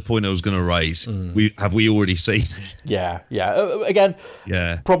exactly the point I was going to raise. Have we already seen it? Yeah. Again,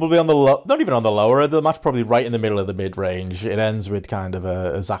 probably on the not even on the lower end of the match, probably right in the middle of the mid range. It ends with kind of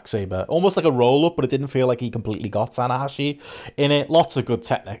a Zack Sabre, almost like a roll up, but it didn't feel like he completely got Tanahashi in it. Lots of good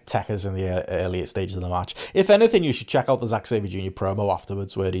techers in the earlier stages of the match. If anything, you should check out the Zack Sabre Jr. promo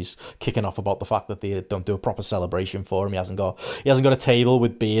afterwards, where he's kicking off about the fact that they don't do a proper celebration for him. He hasn't got a table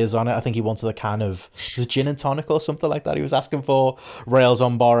with beers on it. I think he wanted a can of gin and tonic or something like that he was asking for. Rails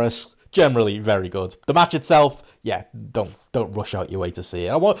on Boris. Generally very good. The match itself, don't rush out your way to see it.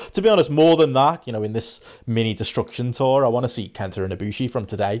 I want, to be honest, more than that, in this mini destruction tour, I want to see Kenta and Ibushi from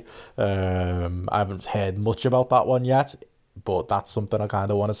today. I haven't heard much about that one yet, but that's something I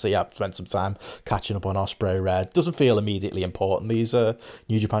kind of want to see. I've spent some time catching up on Osprey Red. Doesn't feel immediately important, these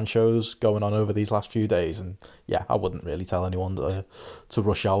New Japan shows going on over these last few days, and I wouldn't really tell anyone to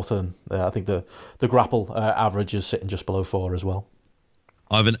rush out. And I think the grapple average is sitting just below 4 as well.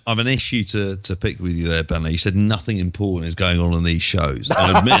 I've an issue to pick with you there, Benny. You said nothing important is going on these shows.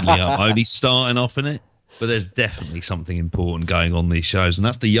 And admittedly, I'm only starting off in it, but there's definitely something important going on these shows, and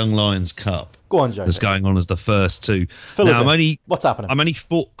that's the Young Lions Cup. Go on, Joe. That's going on as the first two. What's happening? I'm only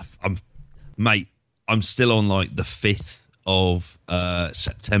I'm still on like the 5th of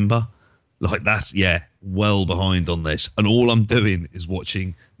September. Like that's well behind on this, and all I'm doing is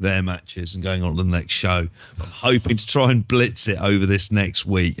watching their matches and going on to the next show. I'm hoping to try and blitz it over this next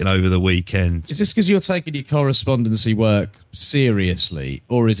week and over the weekend. Is this because you're taking your correspondency work seriously,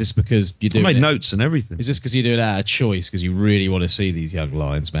 or is this because you're doing I made notes and everything? Is this because you do it out of choice because you really want to see these Young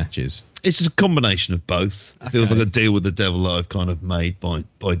Lions matches? It's a combination of both. It feels like a deal with the devil that I've kind of made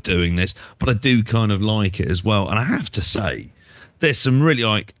by doing this, but I do kind of like it as well. And I have to say, there's some really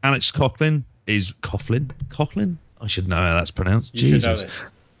like Alex Coughlin. I should know how that's pronounced. You Jesus. Should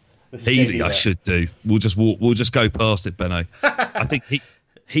know this. I should do. We'll just go past it, Benno. I think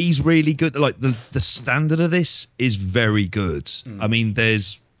he's really good. Like the standard of this is very good. I mean,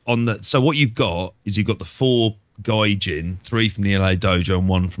 so what you've got is you've got the 4 Gaijin, 3 from the LA Dojo and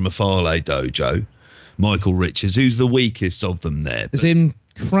 1 from a Fale Dojo. Michael Richards, who's the weakest of them there. Is in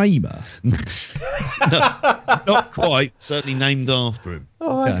Kramer? No, not quite. Certainly named after him.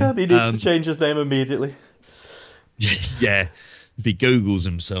 Oh my God, he needs to change his name immediately. Yeah. If he Googles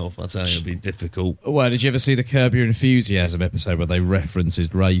himself, I'll tell you it'll be difficult. Well, did you ever see the Curb Your Enthusiasm episode where they reference his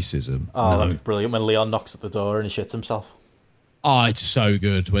racism? Oh, no. That's brilliant. When Leon knocks at the door and he shits himself. Oh, it's so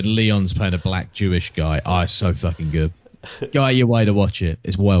good. When Leon's playing a black Jewish guy, it's so fucking good. Go out your way to watch it.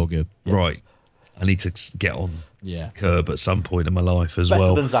 It's well good. Yeah. Right. I need to get on Curb at some point in my life as better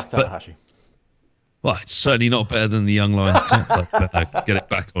well. Better than Zack Tanahashi. Well, it's certainly not better than the Young Lions Cup, to get it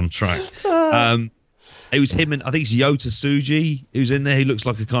back on track. It was him and I think it's Yota Tsuji who's in there. He looks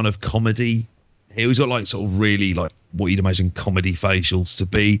like a kind of comedy. He's got like sort of really like what you'd imagine comedy facials to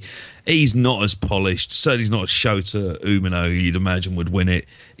be. He's not as polished. Certainly he's not as Shota Umino who you'd imagine would win it.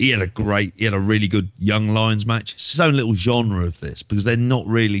 He had a really good Young Lions match. It's his own little genre of this because they're not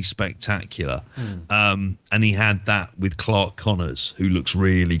really spectacular. And he had that with Clark Connors, who looks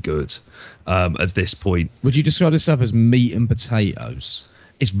really good at this point. Would you describe this stuff as meat and potatoes?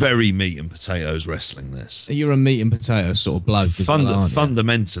 It's very meat and potatoes wrestling, this. You're a meat and potatoes sort of bloke.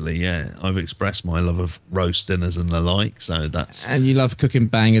 Fundamentally, yeah. I've expressed my love of roast dinners and the like, so that's... And you love cooking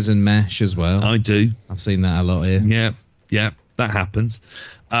bangers and mash as well. I do. I've seen that a lot here. Yeah, that happens.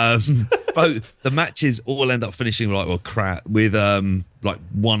 Both the matches all end up finishing crab with like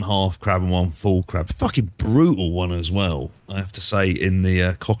 1 half crab and 1 full crab. Fucking brutal one as well, I have to say, in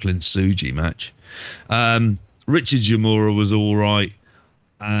the Coughlin Tsuji match. Richard Yamura was all right.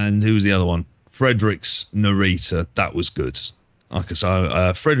 And who was the other one? Fredericks Narita. That was good. Okay,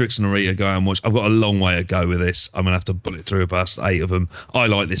 so Fredericks Narita, go and watch. I've got a long way to go with this. I'm going to have to bullet through about 8 of them. I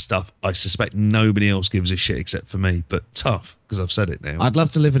like this stuff. I suspect nobody else gives a shit except for me. But tough, because I've said it now. I'd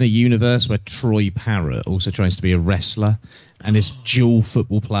love to live in a universe where Troy Parrott also tries to be a wrestler and is dual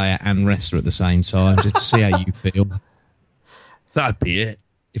football player and wrestler at the same time, just to see how you feel. That'd be it.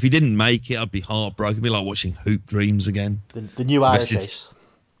 If he didn't make it, I'd be heartbroken. It'd be like watching Hoop Dreams again. The new Irish Ace.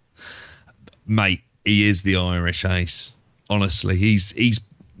 Mate, he is the Irish Ace. Honestly,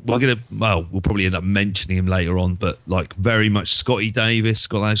 we'll probably end up mentioning him later on, but like very much Scotty Davis,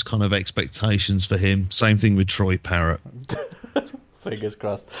 got those kind of expectations for him. Same thing with Troy Parrott. Fingers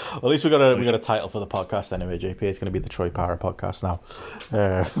crossed. Well, at least we got a title for the podcast anyway, JP. It's going to be the Troy Parrott podcast now.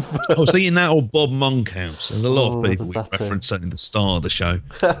 I was thinking that or Bob Monkhouse. There's a lot of people we reference that in the start of the show.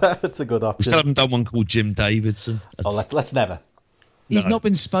 It's a good option. We still haven't done one called Jim Davidson. Oh, let's never. He's not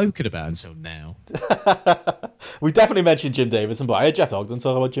been spoken about until now. We definitely mentioned Jim Davidson, but I heard Jeff Ogden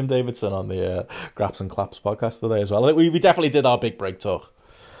talk about Jim Davidson on the Graps and Claps podcast today as well. We definitely did our big break talk.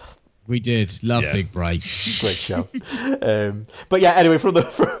 We did. Love Big Break. Great show. But yeah, anyway, from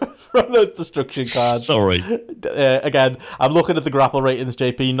those destruction cards. Sorry. Again, I'm looking at the grapple ratings,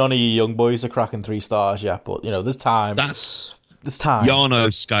 JP. None of you young boys are cracking 3 stars yet, but there's time. There's time.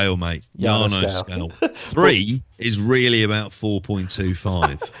 Yano scale, mate. Yano scale. 3 is really about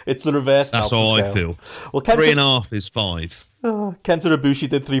 4.25. It's the reverse. That's how I feel. Well, 3.5 is 5. Kenta Ibushi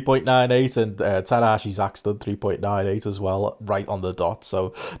did 3.98 and Tanahashi Zack did 3.98 as well, right on the dot.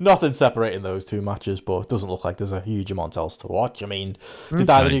 So nothing separating those 2 matches, but it doesn't look like there's a huge amount else to watch. I mean, did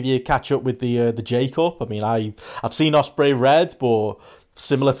either of you catch up with the J Cup? I mean, I've seen Ospreay Red, but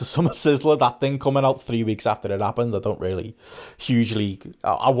similar to Summer Sizzler, that thing coming out 3 weeks after it happened, I don't really hugely...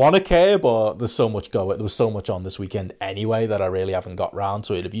 I want to care, but there's so much going. There was so much on this weekend anyway that I really haven't got round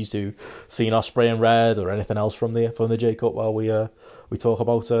to it. Have you two seen Ospreay and Red or anything else from the J Cup while we talk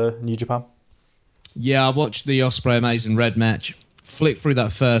about New Japan? Yeah, I watched the Ospreay Amazing Red match, flicked through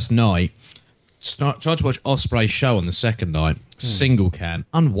that first night, tried to watch Ospreay's show on the second night, single cam,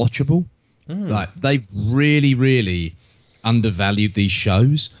 unwatchable. Like, they've really, really undervalued these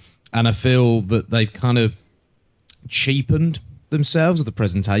shows, and I feel that they've kind of cheapened themselves at the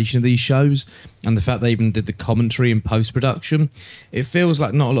presentation of these shows, and the fact they even did the commentary and post-production. It feels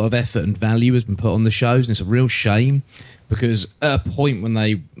like not a lot of effort and value has been put on the shows, and it's a real shame, because at a point when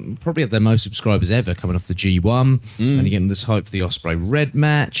they probably had their most subscribers ever coming off the G1 and you're getting this hype for the Ospreay Red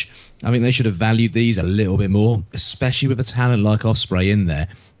match, I think they should have valued these a little bit more, especially with a talent like Ospreay in there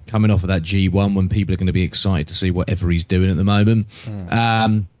coming off of that G1 when people are going to be excited to see whatever he's doing at the moment.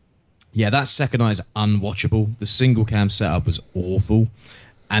 That second night is unwatchable. The single cam setup was awful,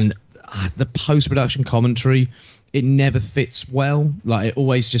 and the post-production commentary, it never fits well. Like, it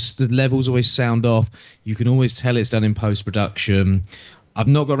always just, the levels always sound off. You can always tell it's done in post-production. I've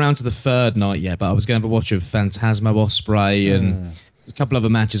not got around to the third night yet, but I was going to have a watch of Phantasmo Ospreay and a couple other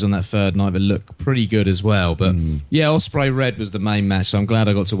matches on that third night that look pretty good as well. But yeah, Ospreay Red was the main match, so I'm glad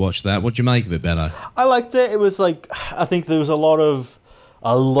I got to watch that. What do you make of it, Benno? I liked it. It was like, I think there was a lot of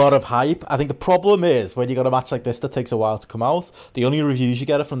hype. I think the problem is when you got a match like this that takes a while to come out, the only reviews you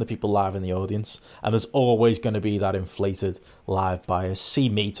get are from the people live in the audience, and there's always going to be that inflated live bias. See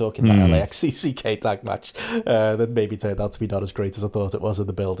me talking that LAX CCK tag match that maybe turned out to be not as great as I thought it was in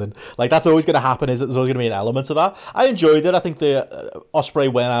the building. Like, that's always going to happen. There's always going to be an element of that. I enjoyed it. I think the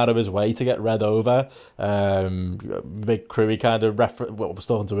Ospreay went out of his way to get Red over. Big Crewy kind of what was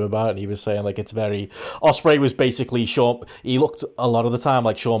talking to him about, and he was saying like it's very Ospreay was basically Shawn. He looked a lot of the time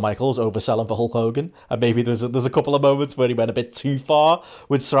like Shawn Michaels overselling for Hulk Hogan, and maybe there's a couple of moments where he went a bit too far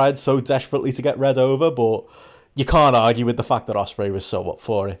with Stride so desperately to get Red over, but you can't argue with the fact that Ospreay was so up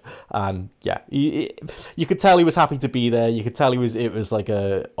for it. And yeah, you could tell he was happy to be there. You could tell it was like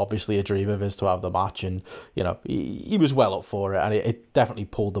obviously a dream of his to have the match, and he was well up for it, and it definitely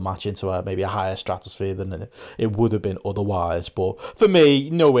pulled the match into maybe a higher stratosphere than it would have been otherwise. But for me,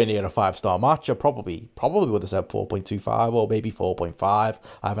 nowhere near a 5-star match. I probably would have said 4.25 or maybe 4.5.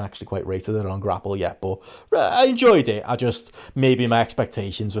 I haven't actually quite rated it on Grapple yet, but I enjoyed it. Maybe my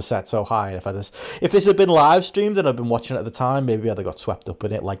expectations were set so high. If this had been live streamed and I've been watching it at the time, maybe I'd have got swept up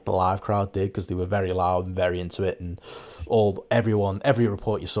in it like the live crowd did, because they were very loud and very into it, and every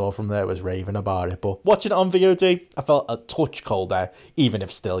report you saw from there was raving about it. But watching it on VOD, I felt a touch colder, even if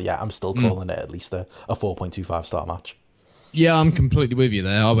I'm still calling it at least a 4.25 star match. Yeah, I'm completely with you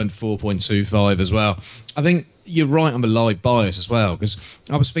there. I went 4.25 as well. I think you're right on the live bias as well, because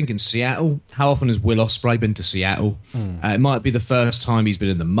I was thinking Seattle. How often has Will Ospreay been to Seattle? It might be the first time he's been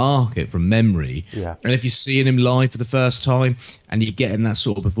in the market from memory. Yeah. And if you're seeing him live for the first time and you're getting that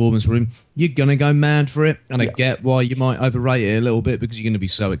sort of performance from him, you're going to go mad for it. And I get why you might overrate it a little bit, because you're going to be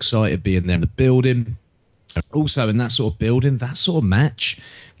so excited being there in the building. Also, in that sort of building, that sort of match,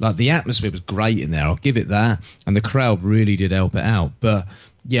 like, the atmosphere was great in there, I'll give it that, and the crowd really did help it out. But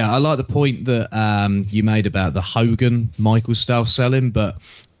yeah, I like the point that you made about the Hogan Michaels style selling, but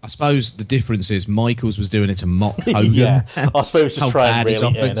I suppose the difference is Michaels was doing it to mock Hogan. Yeah, Ospreay was just trying really his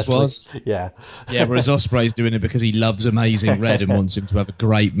offense was. Yeah, whereas Ospreay's doing it because he loves Amazing Red and wants him to have a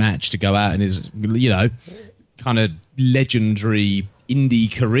great match to go out and kind of legendary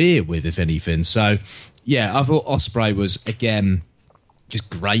indie career with, if anything. So, yeah, I thought Ospreay was, again, just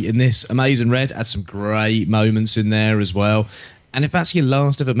great in this. Amazing Red had some great moments in there as well. And if that's your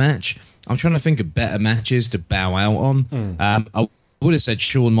last ever match, I'm trying to think of better matches to bow out on. I would have said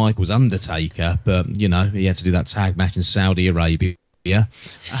Shawn Michaels Undertaker, but, you know, he had to do that tag match in Saudi Arabia. But yeah,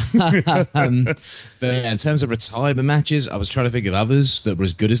 in terms of retirement matches, I was trying to think of others that were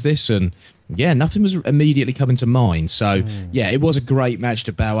as good as this, and yeah, nothing was immediately coming to mind. So yeah, it was a great match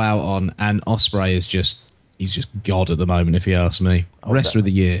to bow out on, and Ospreay is he's just God at the moment, if you ask me. Rest of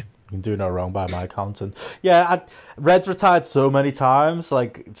the year. You can do no wrong by my account. And yeah, Red's retired so many times.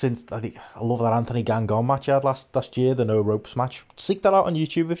 Like, since I love that Anthony Gangon match he had last year, the no ropes match. Seek that out on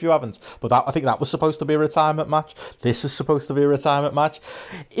YouTube if you haven't. But I think that was supposed to be a retirement match. This is supposed to be a retirement match.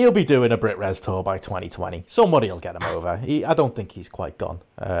 He'll be doing a Brit Res tour by 2020. Somebody will get him over. I don't think he's quite gone.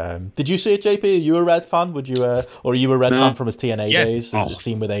 Did you see it, JP? Are you a Red fan? Would you, or are you a Red fan from his TNA days? His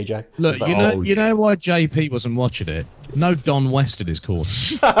team with AJ? Look, you know why JP wasn't watching it? No Don West in his corner.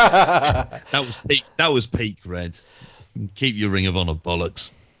 That was peak Red. Keep your Ring of Honor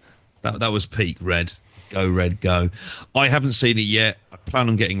bollocks. That was peak Red. Go Red, go. I haven't seen it yet. I plan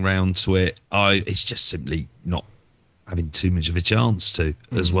on getting round to it. It's just simply not having too much of a chance to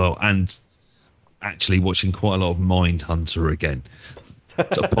as well. And actually watching quite a lot of Mindhunter again.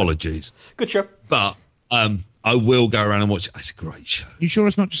 So apologies. Good show. But I will go around and watch it. It's a great show. You sure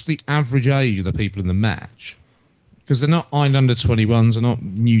it's not just the average age of the people in the match? Because they're not Iron Under 21s, they're not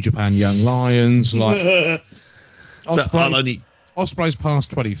New Japan Young Lions. Like Ospreay's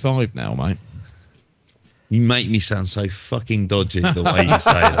past 25 now, mate. You make me sound so fucking dodgy the way you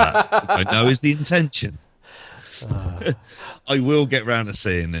say that. I know is the intention. I will get round to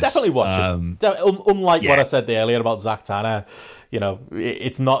seeing this. Definitely watch it. Unlike what I said earlier about Zack Tanner, you know,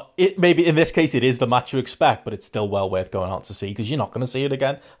 it's not. Maybe in this case it is the match you expect, but it's still well worth going out to see because you're not going to see it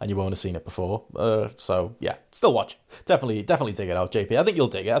again, and you won't have seen it before. So yeah, still watch it. Definitely dig it out, JP. I think you'll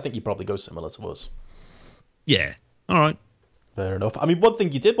dig it. I think you probably go similar to us. Yeah. All right. Fair enough. I mean, one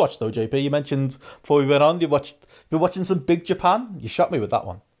thing you did watch though, JP. You mentioned before we went on, you're watching some Big Japan. You shot me with that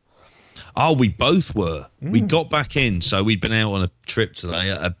one. Oh, we both were. We got back in, so we'd been out on a trip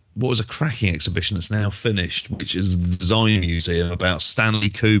today at what was a cracking exhibition that's now finished, which is the Design Museum about Stanley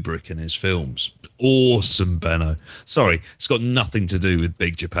Kubrick and his films. Awesome, Benno. Sorry, it's got nothing to do with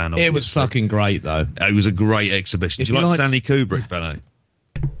Big Japan, obviously. It was fucking great, though. It was a great exhibition. Do you like Stanley Kubrick, Benno?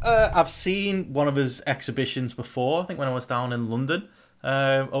 I've seen one of his exhibitions before, I think when I was down in London,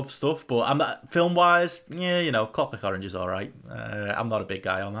 of stuff, but I'm not film-wise, yeah, you know, Clockwork Orange is all right. I'm not a big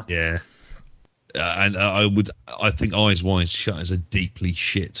guy on that. Yeah. And I think Eyes Wide Shut is a deeply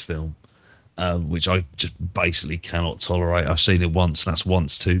shit film, which I just basically cannot tolerate. I've seen it once, and that's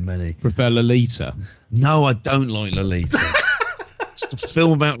once too many. Prefer Lolita? No, I don't like Lolita. It's a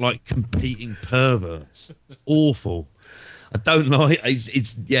film about like competing perverts. It's awful. I don't like.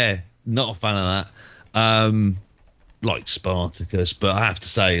 It's not a fan of that. Like Spartacus, but I have to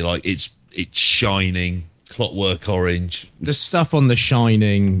say, like it's Shining. Clockwork Orange. The stuff on The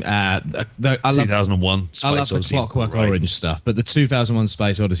Shining. 2001. I love the Clockwork Orange stuff, but the 2001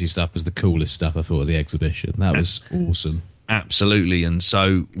 Space Odyssey stuff was the coolest stuff I thought of the exhibition. That was awesome. Absolutely. And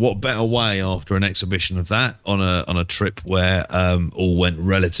so what better way after an exhibition of that on a trip where all went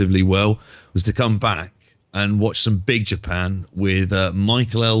relatively well was to come back and watch some Big Japan with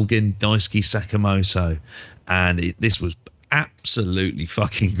Michael Elgin, Daisuke Sakamoto. And this was absolutely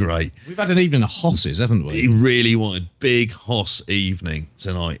fucking great. We've had an evening of hosses, haven't we? It really wanted big hoss evening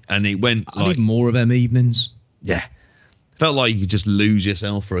tonight, and it went. I need more of them evenings. Yeah, felt like you could just lose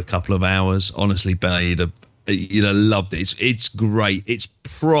yourself for a couple of hours. Honestly, Ben, you'd have loved it. It's great. It's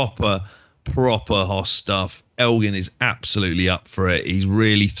proper hoss stuff. Elgin is absolutely up for it. He's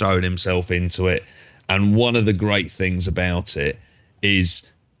really thrown himself into it, and one of the great things about it is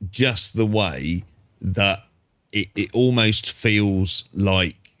just the way that. It almost feels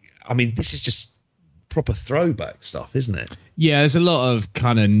like, I mean, this is just proper throwback stuff, isn't it? Yeah, there's a lot of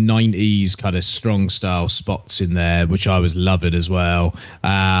kind of 90s kind of strong style spots in there, which I was loving as well.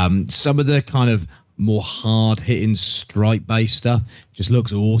 Some of the kind of more hard hitting stripe based stuff just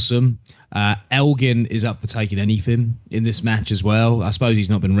looks awesome. Elgin is up for taking anything in this match as well. I suppose he's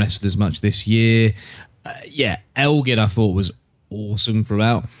not been rested as much this year. Elgin I thought was awesome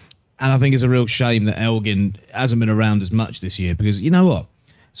throughout. And I think it's a real shame that Elgin hasn't been around as much this year because, you know what?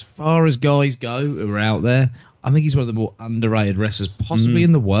 As far as guys go who are out there, I think he's one of the more underrated wrestlers possibly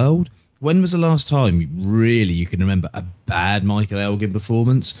in the world. When was the last time you can remember a bad Michael Elgin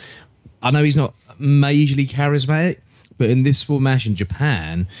performance? I know he's not majorly charismatic, But in this format in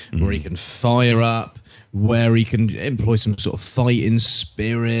Japan, where he can fire up, where he can employ some sort of fighting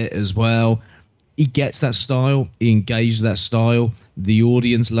spirit as well, he gets that style. He engages that style. The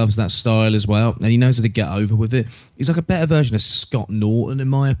audience loves that style as well, and he knows how to get over with it. He's like a better version of Scott Norton, in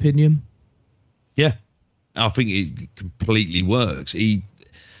my opinion. Yeah, I think it completely works.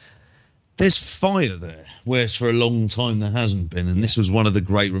 There's fire there, whereas for a long time there hasn't been, and this was one of the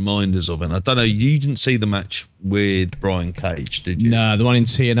great reminders of it. And I don't know, you didn't see the match with Brian Cage, did you? No, the one in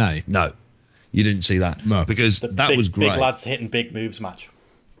TNA. No, you didn't see that. No. Because that was great. Big lads hitting big moves match.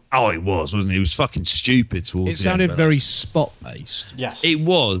 Oh, it wasn't it? It was fucking stupid towards the end. It sounded very spot-based. Yes. It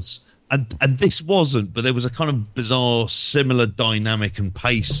was. And this wasn't, but there was a kind of bizarre, similar dynamic and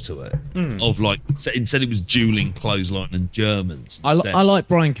pace to it. Of like, instead it was dueling clothesline and Germans. I like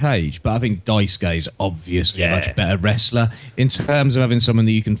Brian Cage, but I think Daisuke is obviously a much better wrestler in terms of having someone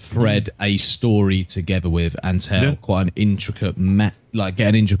that you can thread a story together with and tell quite an intricate get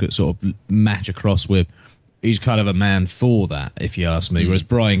an intricate sort of match across with. He's kind of a man for that, if you ask me. Whereas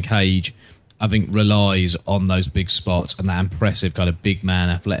Brian Cage, I think, relies on those big spots and that impressive kind of big man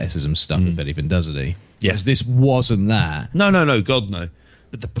athleticism stuff, if anything, doesn't he? Yeah. Whereas this wasn't that. No, God, no.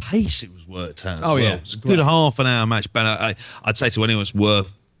 But the pace it was worked out. Yeah. It was a good half an hour match. But I'd say to anyone that's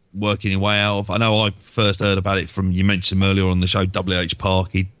worth working your way out of. I know I first heard about it from, you mentioned him earlier on the show, WH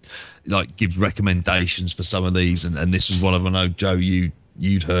Park. He gives recommendations for some of these, and this was one of them. I know, Joe,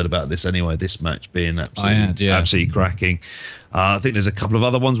 you'd heard about this anyway, this match being absolutely cracking. I think there's a couple of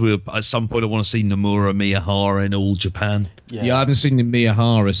other ones. At some point I want to see Nomura Miyahara in All Japan. Yeah, I haven't seen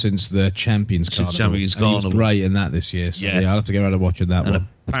Miyahara since the Champions Carnival. He was great in that this year. So I'll have to get around to watching that one.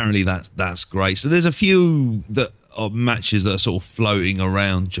 Apparently that's great. So there's a few that are matches that are sort of floating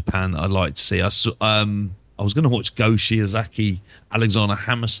around Japan that I'd like to see. I was going to watch Go Shiozaki, Alexander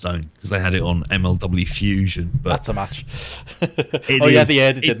Hammerstone, because they had it on MLW Fusion. But that's a match. They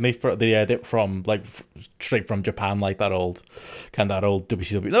aired it, didn't they? They aired it from straight from Japan, like that old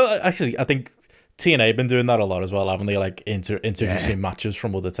WCW. No, actually, I think TNA have been doing that a lot as well, haven't they? Like introducing matches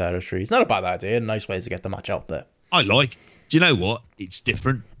from other territories. Not a bad idea. A nice way to get the match out there. Do you know what? It's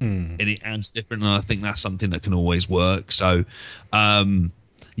different, and it adds different, and I think that's something that can always work. So.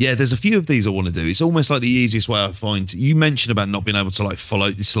 There's a few of these I want to do. It's almost like the easiest way I find. You mentioned about not being able to follow.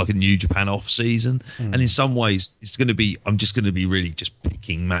 It's like a New Japan off season, and in some ways, it's going to be. I'm just going to be really just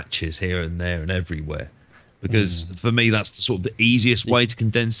picking matches here and there and everywhere, because for me that's the sort of the easiest way to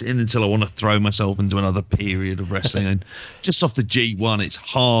condense it in until I want to throw myself into another period of wrestling. And just off the G1, it's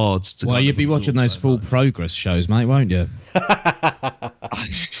hard to. Well, you'll be watching those full progress shows, mate, won't you?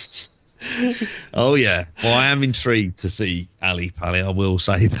 Oh yeah, well I am intrigued to see Ali Pali. I will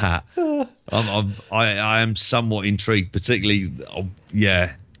say that. I am somewhat intrigued, particularly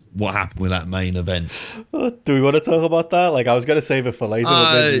what happened with that main event. Do we want to talk about that? I was going to save it for later,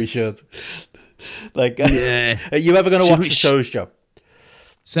 but maybe we should. Are you ever going to watch the shows, Joe?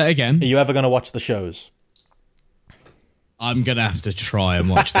 Say it again. Are you ever going to watch the shows? I'm going to have to try and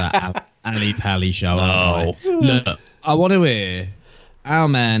watch that Ali Pali show. Look, I want to hear our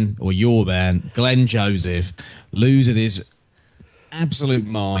man, or your man, Glenn Joseph, losing his absolute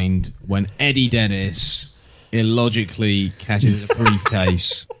mind when Eddie Dennis illogically catches a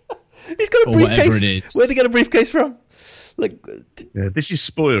briefcase. He's got a briefcase. Whatever it is. Where'd he get a briefcase from? This is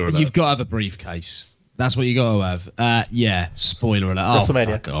spoiler alert. You've got to have a briefcase. That's what you got to have. Spoiler alert.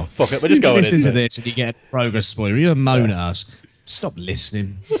 Fuck off. Fuck it, we're just going listen to this and you get a progress spoiler. You're moan at us. Stop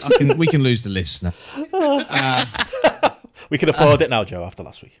listening. We can lose the listener. We can afford it now, Joe, after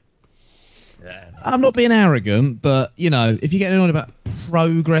last week. I'm not being arrogant, but, if you're getting on about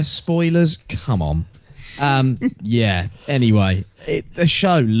progress spoilers, come on. Anyway, the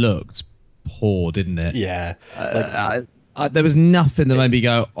show looked poor, didn't it? Yeah. There was nothing that made me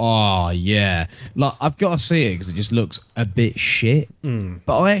go, oh, yeah. I've got to see it because it just looks a bit shit.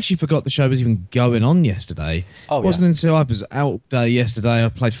 But I actually forgot the show was even going on yesterday. It wasn't until I was out yesterday. I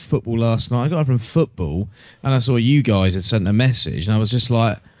played football last night. I got home from football and I saw you guys had sent a message and I was just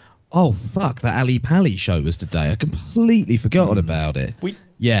like, oh, fuck, that Ali Pali show was today. I completely forgotten about it.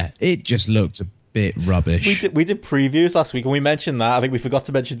 It just looked a bit rubbish. We did previews last week and we mentioned that. I think we forgot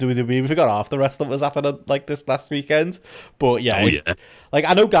to mention WWE. We forgot half the rest that was happening this last weekend. But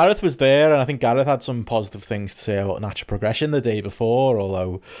I know Gareth was there and I think Gareth had some positive things to say about Natural Progression the day before,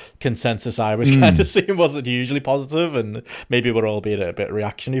 although consensus I was kind of seeing wasn't hugely positive and maybe we're all being a bit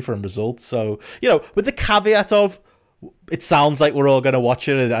reactionary from results. So, with the caveat of it sounds like we're all going to watch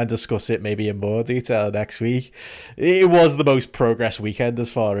it and discuss it maybe in more detail next week. It was the most progress weekend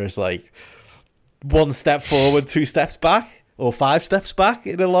as far as one step forward, 2 steps back, or 5 steps back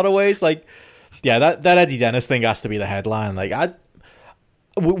in a lot of ways. Yeah, that Eddie Dennis thing has to be the headline. Like,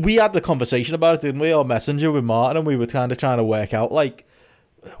 we had the conversation about it, didn't we, on Messenger with Martin, and we were kind of trying to work out, like,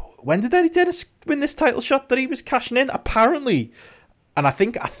 when did Eddie Dennis win this title shot that he was cashing in? Apparently, and I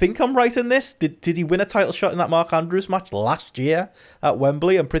think I'm right in this. Did he win a title shot in that Mark Andrews match last year at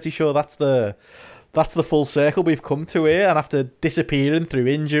Wembley? I'm pretty sure that's the full circle we've come to here. And after disappearing through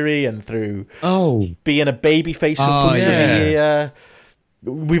injury and through being a babyface for months of the year,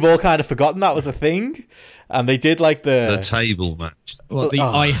 we've all kind of forgotten that was a thing. And they did like the table match. Well,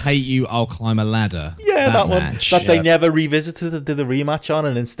 I hate you, I'll climb a ladder. Yeah, that one match, that they never revisited, did a rematch on,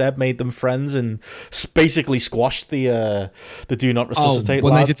 and instead made them friends and basically squashed the do not resuscitate.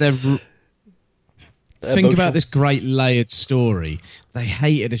 When lads. They did their. Think about this great layered story. They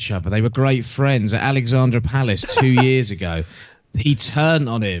hated each other. They were great friends at Alexandra Palace 2 years ago. He turned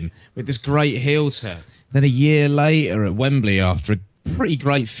on him with this great heel turn. Then a year later at Wembley, after a pretty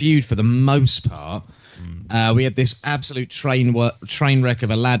great feud for the most part, we had this absolute train wreck of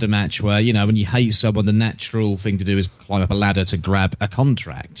a ladder match where, you know, when you hate someone, the natural thing to do is climb up a ladder to grab a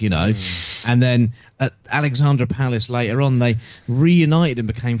contract, you know. And then at Alexandra Palace later on, they reunited and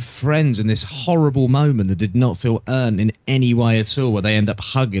became friends in this horrible moment that did not feel earned in any way at all, where they end up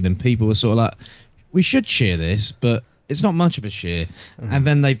hugging and people were sort of like, we should cheer this, but it's not much of a cheer. And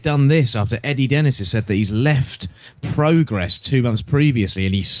then they've done this after Eddie Dennis has said that he's left Progress 2 months previously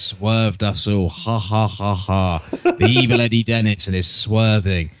and he swerved us all. Ha, ha, ha, ha. The evil Eddie Dennis and his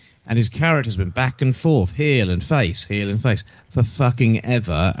swerving. And his character's been back and forth, heel and face, for fucking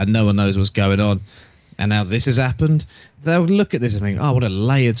ever, and no one knows what's going on. And now this has happened. They'll look at this and think, oh, what a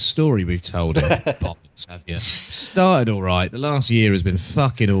layered story we've told him. Bollocks, have you? Started all right. The last year has been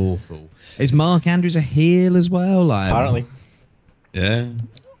fucking awful. Is Mark Andrews a heel as well? Like, apparently. Yeah.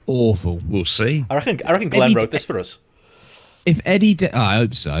 Awful. We'll see. I reckon Glenn wrote this for us. If I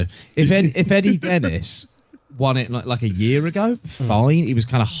hope so. If Eddie Dennis won it like a year ago, fine. He was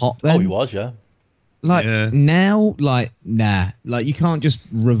kind of hot then. Oh, he was, yeah. Now, nah. Like, you can't just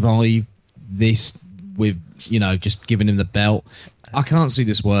revive this with, you know, just giving him the belt. I can't see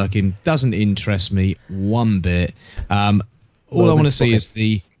this working. Doesn't interest me one bit. All I want to see is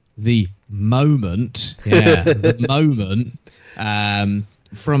the moment,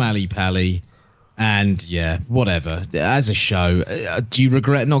 from Ali Pally, and whatever. As a show, do you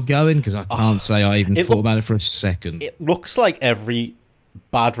regret not going? Because I can't say I even thought about it for a second. It looks like every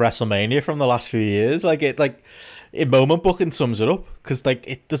bad WrestleMania from the last few years. In moment booking sums it up, because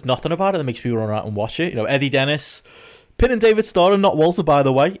there's nothing about it that makes people run out and watch it. You know, Eddie Dennis pinning David Starr, and not Walter, by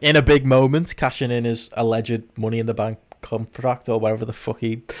the way, in a big moment, cashing in his alleged Money in the Bank contract or whatever the fuck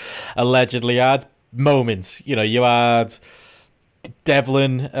he allegedly had. Moments, you know, you had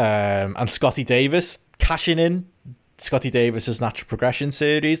Devlin and Scotty Davis cashing in Scotty Davis's Natural Progression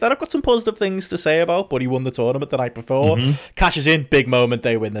series that I've got some positive things to say about, but he won the tournament the night before. Cashes in, big moment,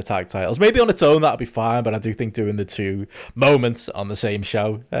 they win the tag titles. Maybe on its own that'll be fine, but I do think doing the two moments on the same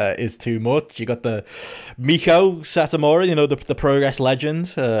show is too much. You got the Miko Satomura, you know, the Progress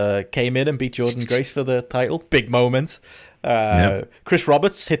legend, came in and beat Jordan Grace for the title. Big moment. Chris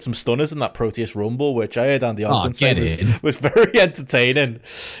Roberts hit some stunners in that Proteus Rumble, which I heard Andy Ogden say was very entertaining.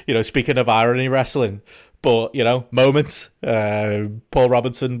 You know, speaking of irony wrestling. But, you know, moments. Paul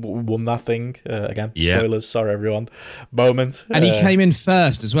Robinson won that thing. Again, spoilers, sorry everyone. Moment. And he came in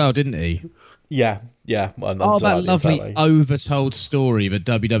first as well, didn't he? Yeah. That lovely overtold story that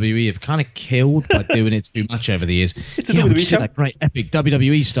WWE have kind of killed by doing it too much over the years. It's a WWE show. That great epic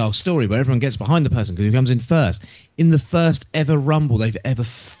WWE style story where everyone gets behind the person because he comes in first. In the first ever Rumble they've ever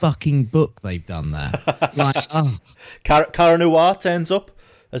fucking booked, they've done that. Cara Noir turns up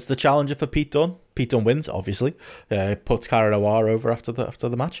as the challenger for Pete Dunne. Pete Dunne wins, obviously. Puts Cara Noir over after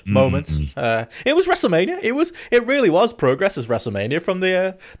the match. Moment. It was WrestleMania. It really was Progress's WrestleMania from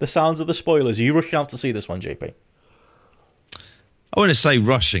the sounds of the spoilers. Are you rushing out to see this one, JP? I want to say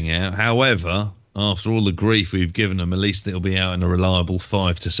rushing out. However, after all the grief we've given them, at least it'll be out in a reliable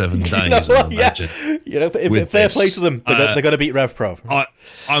 5 to 7 days. You know, fair play to them. They're going to beat Rev Pro.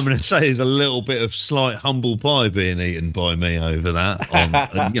 I'm going to say there's a little bit of slight humble pie being eaten by me over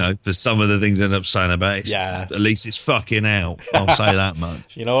that. You know, for some of the things I end up saying about it. At least it's fucking out. I'll say that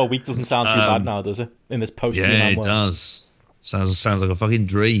much. You know, a week doesn't sound too bad now, does it? In this post-dream world. It does. Sounds like a fucking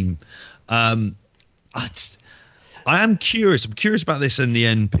dream. I am curious. I'm curious about this in the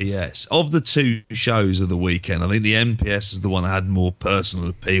NPS. Of the two shows of the weekend, I think the NPS is the one that had more personal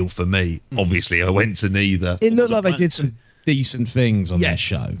appeal for me. Obviously, I went to neither. It looked like they did some decent things on that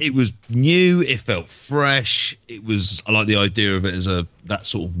show. It was new. It felt fresh. I like the idea of it as that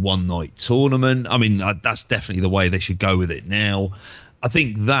sort of one-night tournament. I mean, that's definitely the way they should go with it now. I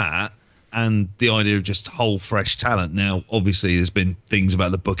think that and the idea of just whole fresh talent. Now, obviously, there's been things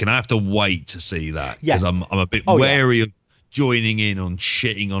about the book, and I have to wait to see that because I'm a bit wary of joining in on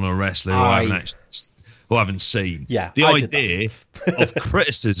shitting on a wrestler who I haven't seen. Yeah, the idea of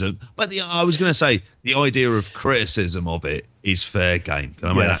criticism, but I was going to say the idea of criticism of it is fair game. Can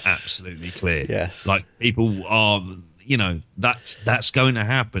I make that absolutely clear? Yes, like people are, that's going to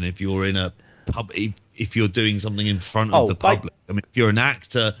happen if you're in a pub, if you're doing something in front of the public. I mean, if you're an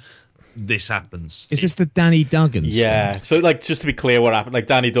actor, this happens. Is this the Danny Duggan stuff? So, like, just to be clear, what happened? Like,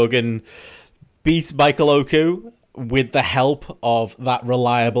 Danny Duggan beat Michael Oku with the help of that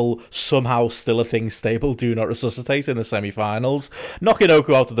reliable, somehow still a thing stable, Do Not Resuscitate in the semi-finals, knocking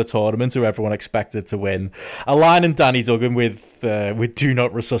Oku out of the tournament, who everyone expected to win. Aligning Danny Duggan with Do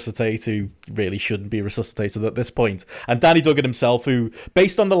Not Resuscitate, who really shouldn't be resuscitated at this point. And Danny Duggan himself, who,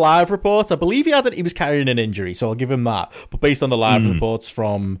 based on the live reports, I believe he was carrying an injury, so I'll give him that. But based on the live reports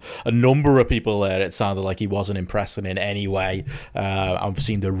from a number of people there, it sounded like he wasn't impressing in any way. I've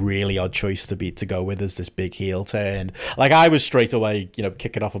seemed a really odd choice to go with as this big heel turn. Like, I was straight away,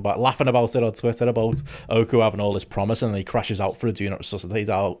 kicking off laughing about it on Twitter about Oku having all this promise, and then he crashes out for a Do Not Resuscitate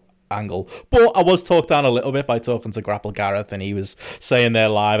angle. But I was talked down a little bit by talking to Grapple Gareth, and he was saying there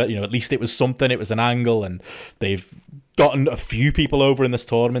live, at least it was something, it was an angle, and they've gotten a few people over in this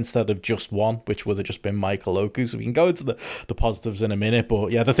tournament instead of just one, which would have just been Michael Oku. So we can go into the positives in a minute.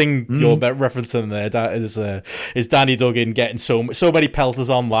 But yeah, the thing you're referencing there is Danny Duggan getting so many pelters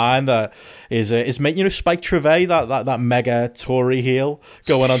online that is making Spike Trivet, that mega Tory heel,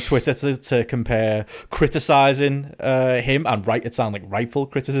 going on Twitter to compare criticising him, and it sounded like rightful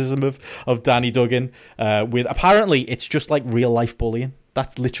criticism of Danny Duggan with apparently it's just like real life bullying.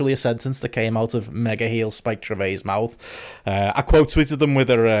 That's literally a sentence that came out of mega heel Spike Trivet's mouth. I quote tweeted them with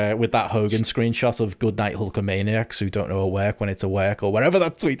that Hogan screenshot of "Goodnight Hulkamaniacs who don't know a work when it's a work," or whatever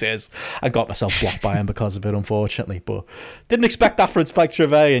that tweet is. I got myself blocked by him because of it, unfortunately. But didn't expect that from Spike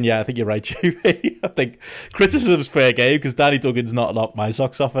Trivet. And yeah, I think you're right, Jimmy. I think criticism's fair game because Danny Duggan's not knocked my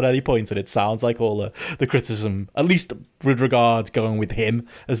socks off at any point, and it sounds like all the criticism, at least with regard going with him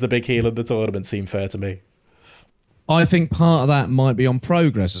as the big heel of the tournament, seemed fair to me. I think part of that might be on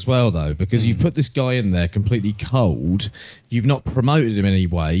Progress as well, though, because you've put this guy in there completely cold. You've not promoted him in any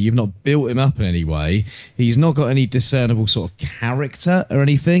way. You've not built him up in any way. He's not got any discernible sort of character or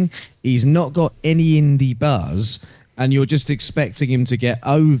anything. He's not got any indie buzz. And you're just expecting him to get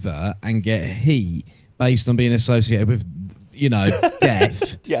over and get heat based on being associated with,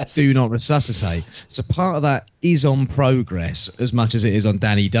 death. Yes. Do Not Resuscitate. So part of that is on Progress as much as it is on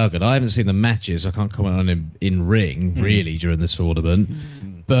Danny Duggan. I haven't seen the matches. I can't comment on him in ring, really, during the tournament.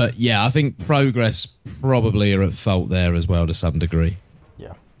 But, yeah, I think Progress probably are at fault there as well to some degree.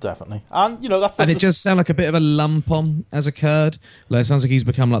 Yeah, definitely. And, that's... And it just sounds like a bit of a lump on has occurred. Like, it sounds like he's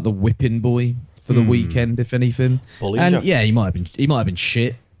become like the whipping boy for the weekend, if anything. And, yeah, he might have been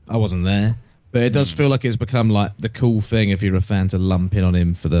shit. I wasn't there. But it does feel like it's become like the cool thing if you're a fan to lump in on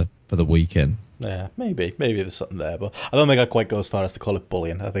him for the weekend. Yeah, maybe there's something there, but I don't think I'd quite go as far as to call it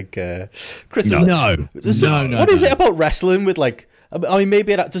bullying. I think Chris. No. What is it about wrestling with like? I mean,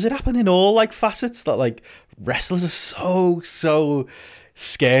 maybe does it happen in all like facets that like wrestlers are so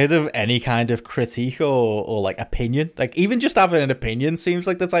scared of any kind of critique or like opinion? Like even just having an opinion seems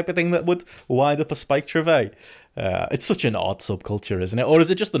like the type of thing that would wind up a Spike Trivet. It's such an odd subculture, isn't it? Or is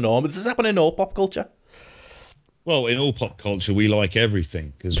it just the norm? Does this happen in all pop culture? Well, in all pop culture, we like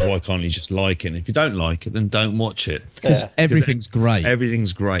everything. Because why can't you just like it? And if you don't like it, then don't watch it. Because everything's great.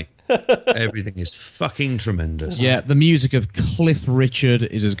 Everything's great. Everything is fucking tremendous. Yeah, the music of Cliff Richard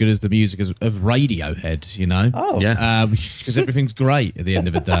is as good as the music of Radiohead, Oh. Yeah. Because everything's great at the end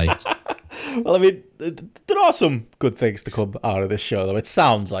of the day. Well, I mean, there are some good things to come out of this show, though. It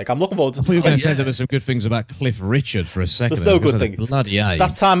sounds like I'm looking forward to. I thought you were going to say there were some good things about Cliff Richard for a second. There's no good thing. Bloody A.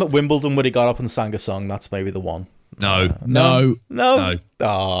 That time at Wimbledon when he got up and sang a song, that's maybe the one. No.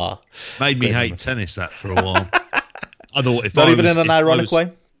 Ah, made me hate tennis that for a while. I thought if not I even was, in an ironic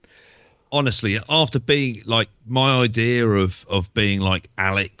way. Honestly, after being like my idea of being like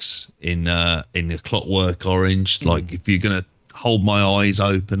Alex in the Clockwork Orange, like if you're gonna hold my eyes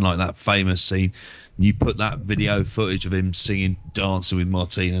open like that famous scene, you put that video footage of him singing Dancing with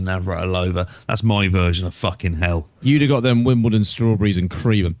Martina Navratilova, that's my version of fucking hell. You'd have got them Wimbledon strawberries and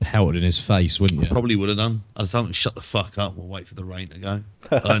cream and pelted in his face, wouldn't you? Probably would have done. I'd tell him shut the fuck up, we'll wait for the rain to go.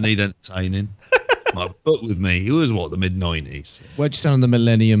 I don't need entertaining. My book with me, it was the mid-90s. Where'd you sound on the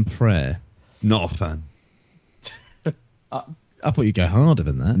Millennium Prayer? Not a fan. I thought you'd go harder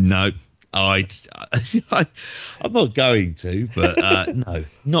than that. No, I'm not going to, but no,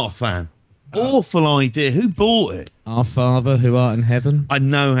 not a fan. awful idea. Who bought it? Our Father who art in heaven. I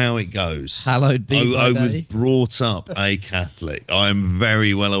know how it goes. Hallowed be thy I was name. brought up a Catholic. I am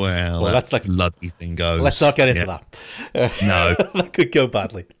very well aware how that bloody thing goes. Let's not get into that. No. That could go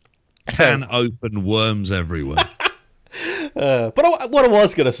badly. Can open worms everywhere. But what I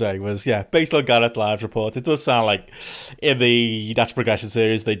was going to say was, based on Gareth Live's report, it does sound like in the Natural Progression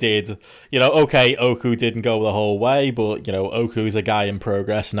series they did, okay, Oku didn't go the whole way, but, Oku's a guy in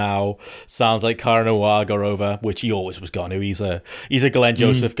progress now. Sounds like Karanoa got over, which he always was going to. He's a Glenn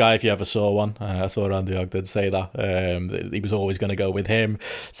Joseph guy, if you ever saw one. I saw Randy Ogg did say that. He was always going to go with him.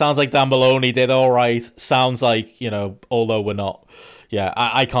 Sounds like Dan Maloney did all right. Sounds like, although we're not... Yeah,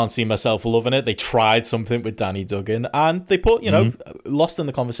 I can't see myself loving it. They tried something with Danny Duggan, and they put, lost in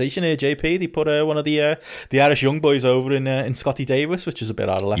the conversation here, JP. They put one of the Irish young boys over in Scotty Davis, which is a bit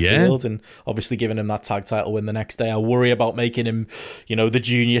out of left field, and obviously giving him that tag title win the next day. I worry about making him, the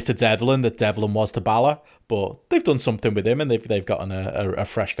junior to Devlin that Devlin was to Balor, but they've done something with him, and they've gotten a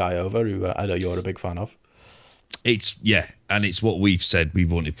fresh guy over who I know you're a big fan of. And it's what we've said we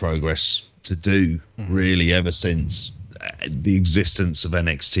wanted Progress to do really ever since. The existence of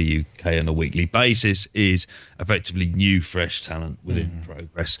NXT UK on a weekly basis is effectively new, fresh talent within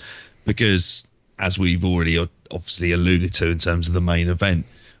Progress, because as we've already obviously alluded to in terms of the main event,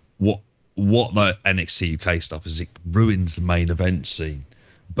 what the NXT UK stuff is, it ruins the main event scene.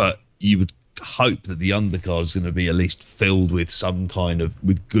 But you would hope that the undercard is going to be at least filled with some kind of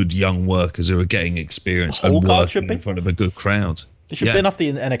with good young workers who are getting experience and working in front of a good crowd. They should bin off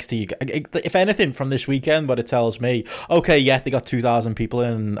the NXT. If anything, from this weekend, what it tells me, they got 2,000 people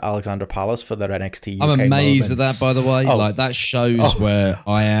in Alexandra Palace for their NXT UK I'm amazed moments. at that, by the way. That shows where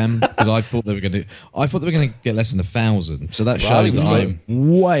I am, because I thought they were going to get less than 1,000. So that shows that I'm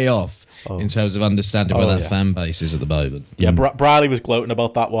way off in terms of understanding where that fan base is at the moment. Yeah, Briley was gloating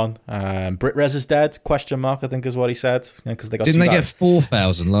about that one. Britt Rez is dead? ? I think is what he said. Because they got Didn't they get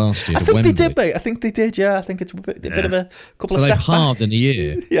 4,000 last year? I think they did, mate. I think they did. Yeah, I think it's a bit of a couple of steps back. So they've halved in a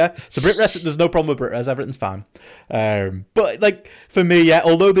year. Yeah. So Britt Rez, there's no problem with Britt Rez. Everything's fine. But for me,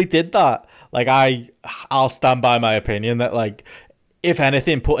 although they did that, I'll stand by my opinion that if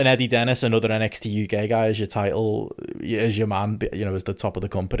anything, putting Eddie Dennis, another NXT UK guy, as your title, as your man, as the top of the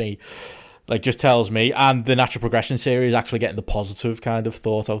company, just tells me, and the Natural Progression series actually getting the positive kind of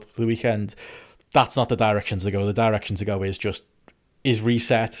thought out of the weekend, that's not the direction to go. The direction to go is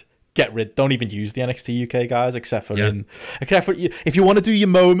reset, get rid, don't even use the NXT UK guys, except for if you want to do your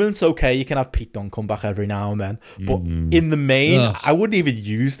moments, okay, you can have Pete Dunne come back every now and then, but in the main, I wouldn't even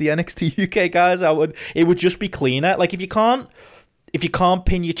use the NXT UK guys. It would just be cleaner. If you can't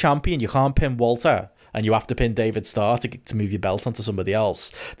pin your champion, you can't pin Walter, and you have to pin David Starr to move your belt onto somebody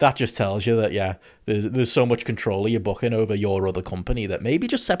else, that just tells you that, there's so much control of your booking over your other company that maybe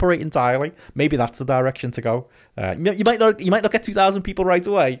just separate entirely. Maybe that's the direction to go. You might not get 2,000 people right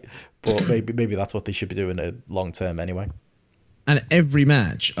away, but maybe that's what they should be doing long term anyway. And every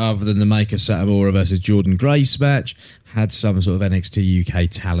match, other than the Maika Satomura versus Jordan Grace match, had some sort of NXT UK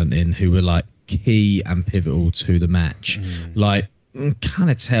talent in who were key and pivotal to the match. Kind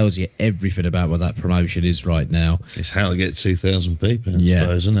of tells you everything about what that promotion is right now. It's how to get 2,000 people, I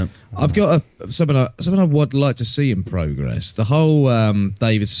suppose, isn't it? I've got something I would like to see in Progress. The whole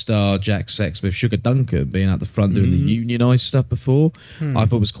David Starr, Jack Sexsmith, Sugar Duncan being at the front doing the unionised stuff before, I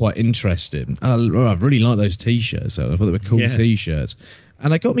thought was quite interesting. I really like those T-shirts. I thought they were cool T-shirts.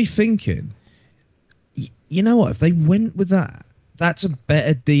 And it got me thinking, you know what, if they went with that, that's a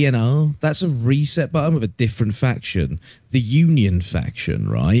better DNR. That's a reset button with a different faction. The Union faction,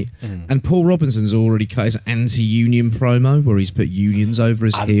 right? And Paul Robinson's already cut his anti-union promo where he's put unions over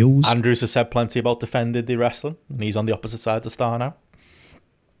his heels. Andrews has said plenty about defended the wrestling, and he's on the opposite side of the star now.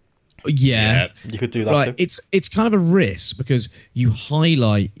 Yeah. You could do that too. It's kind of a risk because you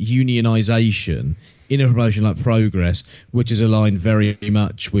highlight unionization in a promotion like Progress, which is aligned very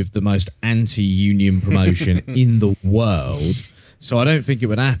much with the most anti-union promotion in the world. So I don't think it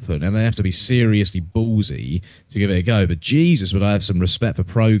would happen, and they have to be seriously ballsy to give it a go. But Jesus, would I have some respect for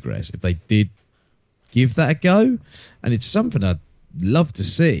Progress if they did give that a go? And it's something I'd love to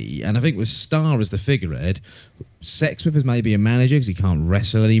see. And I think with Starr as the figurehead, Sexsmith is maybe a manager because he can't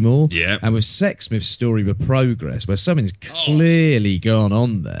wrestle anymore. Yeah. And with Sexsmith's story with Progress, where something's clearly gone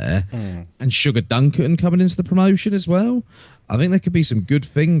on there, and Sugar Duncan coming into the promotion as well, I think there could be some good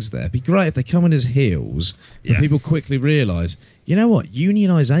things there. It'd be great if they come in as heels and people quickly realise, you know what,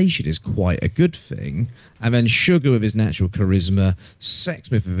 unionisation is quite a good thing. And then Sugar with his natural charisma,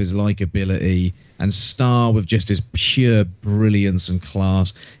 Sexsmith with his likeability, and Starr with just his pure brilliance and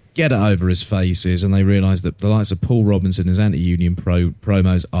class get it over his faces, and they realise that the likes of Paul Robinson, his anti-union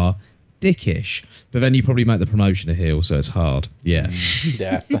promos are dickish, but then you probably make the promotion a heel, so it's hard. Yeah.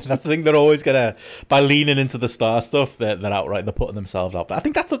 Yeah, that's the thing. They're always gonna, by leaning into the star stuff, they're putting themselves out there. I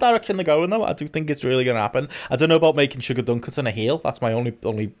think that's the direction they're going, though. I do think it's really gonna happen. I don't know about making Sugar Dunkerton a heel. That's my only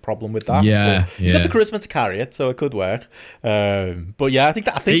problem with that. Yeah, he's got the charisma to carry it, so it could work. But yeah, I think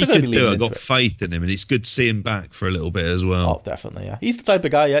they're going to be leaning into it. I've got faith in him, and it's good to see him back for a little bit as well. Oh, definitely. Yeah, he's the type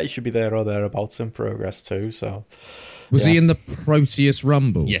of guy. Yeah, he should be there or thereabouts in Progress too. So. Was he in the Proteus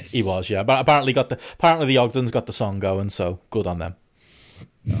Rumble? Yes, he was. Yeah, but apparently the Ogdens got the song going, so good on them.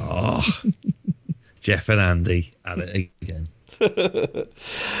 Oh, Jeff and Andy at it again.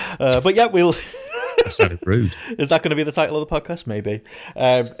 But yeah, we'll. That sounded rude. Is that going to be the title of the podcast? Maybe.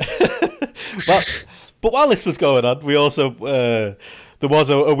 But while this was going on, we also there was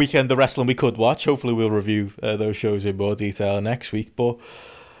a weekend of wrestling we could watch. Hopefully, we'll review those shows in more detail next week. But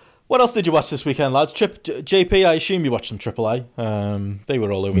what else did you watch this weekend, lads? JP, I assume you watched some AAA. They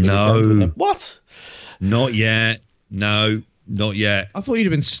were all over the weekend with them. What? Not yet. No, not yet. I thought you'd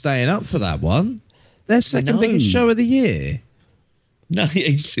have been staying up for that one. Their second biggest show of the year. No,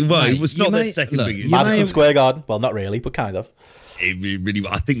 it was not their second biggest. Madison Square Garden. Well, not really, but kind of. It really,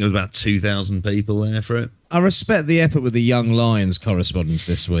 I think there was about 2,000 people there for it. I respect the effort with the Young Lions correspondence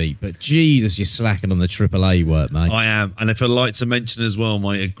this week, but Jesus, you're slacking on the AAA work, mate. I am. And if I'd like to mention as well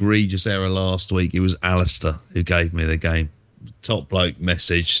my egregious error last week, it was Alistair who gave me the game. Top bloke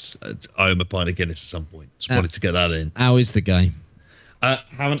messaged, I owe him a pint of Guinness at some point. Just wanted to get that in. How is the game?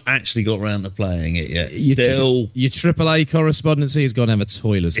 Haven't actually got around to playing it yet. Your AAA correspondency has gone over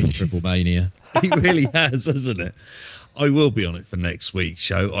toilets for Triple Mania. It really has, hasn't it? I will be on it for next week's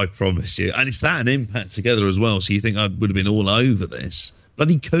show, I promise you. And it's that and Impact together as well, so you think I would have been all over this.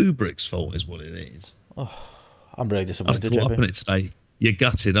 Bloody Kubrick's fault is what it is. Oh, I'm really disappointed. I've caught up on it today. You're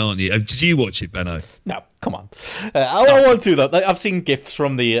gutted, aren't you? Did you watch it, Benno? No, come on. I want to, though. I've seen gifs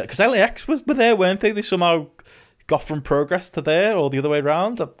from the... Because LAX were there, weren't they? They somehow got from Progress to there, or the other way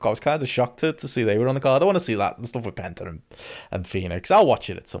around. I was kind of shocked to see they were on the card. I want to see that, the stuff with Penta and Phoenix. I'll watch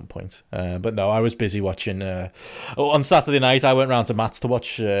it at some point. But no, I was busy watching... on Saturday night, I went round to Matt's to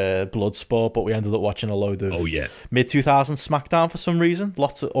watch Bloodsport, but we ended up watching a load of mid-2000s SmackDown for some reason.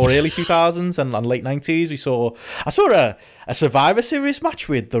 Or early 2000s and late 90s. I saw a Survivor Series match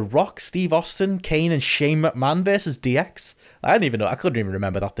with The Rock, Steve Austin, Kane and Shane McMahon versus DX. I couldn't even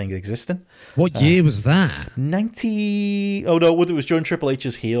remember that thing existing. What year was that? 90... Oh, no, it was during Triple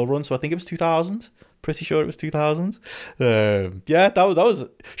H's heel run, so I think it was 2000. Pretty sure it was 2000. Yeah, that was...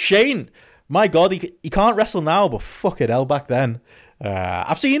 Shane, my God, he can't wrestle now, but fucking hell, back then.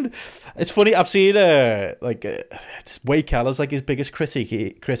 I've seen... It's funny, I've seen Wade Keller's like his biggest critic.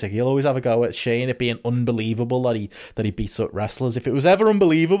 He'll always have a go at Shane, it being unbelievable that he beats up wrestlers. If it was ever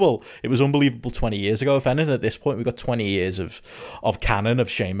unbelievable, it was unbelievable 20 years ago. If anything, at this point, we've got 20 years of canon of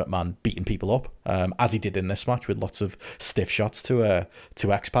Shane McMahon beating people up, as he did in this match with lots of stiff shots to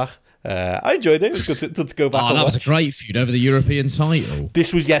X-Pac. I enjoyed it. It was good to go back. That was a great feud over the European title.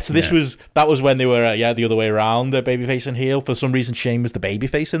 That was when they were the other way around, the babyface and heel. For some reason, Shane was the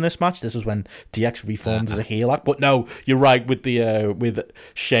babyface in this match. This was when DX reformed as a heel act. But no, you're right with the with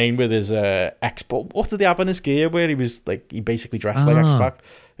Shane with his X. But what did they have on his gear where he was like he basically dressed like X-Pac?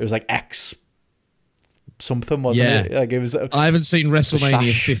 It was like X something, wasn't it? Like it was. I haven't seen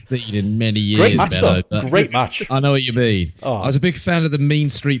WrestleMania 15 in many years. Great match, though. Great match. I know what you mean. I was a big fan of the Mean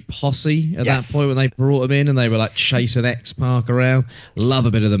Street Posse at that point when they brought him in and they were like chasing X-Pac around. Love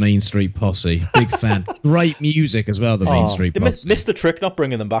a bit of the Mean Street Posse. Big fan. Great music as well, the Mean Street Posse. Missed the trick not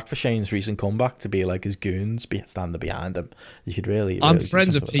bringing them back for Shane's recent comeback to be like his goons, standing behind him. You could really I'm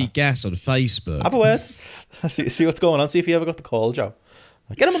friends with Pete Gass on Facebook. Have a word. See what's going on. See if he ever got the call, Joe.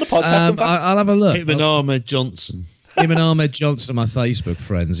 Get him on the podcast. I'll have a look. Him and Ahmed Johnson. Him and Ahmed Johnson are my Facebook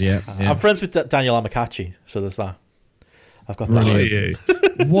friends, yeah. I'm friends with Daniel Amakachi, so there's that. I've got that.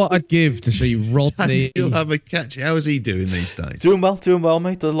 What I'd give to see Rodney. Daniel Amakachi, how is he doing these days? Doing well,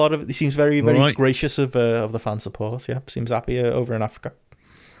 mate. He seems very, very gracious of the fan support. Yeah, seems happy over in Africa.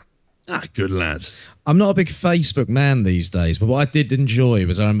 Good lad. I'm not a big Facebook man these days, but what I did enjoy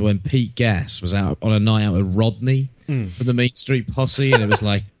was I remember when Pete Gass was out on a night out with Rodney from the Mean Street Posse, and it was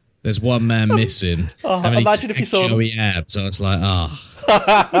like, there's one man missing. Imagine if you saw Joey Abs. I was like,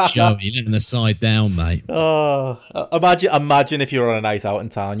 Joey, letting the side down, mate. Imagine if you were on a night out in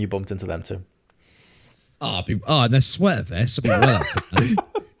town, you bumped into them too. And their sweater vests. I'd be well up.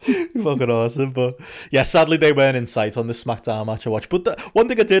 Fucking awesome. But yeah, sadly they weren't in sight on this SmackDown match I watched. But one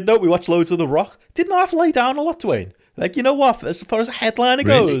thing I did note, we watched loads of The Rock. Didn't have to lay down a lot, Dwayne. Like, you know what? As far as a headliner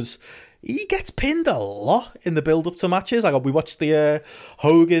goes, he gets pinned a lot in the build-up to matches. Like, we watched the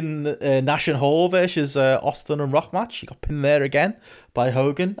Hogan, Nash and Hall versus Austin and Rock match. He got pinned there again by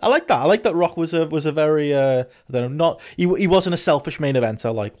Hogan. I like that. I like that Rock was a very I don't know, he wasn't a selfish main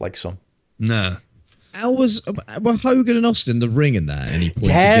eventer like some. No. How were Hogan and Austin in the ring in that at any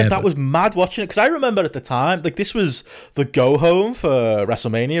point? Yeah, together? that was mad watching it, because I remember at the time, like, this was the go home for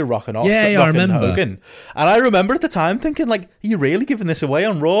WrestleMania, Rock and Austin, yeah, Rock I remember. and Hogan, and I remember at the time thinking, like, are you really giving this away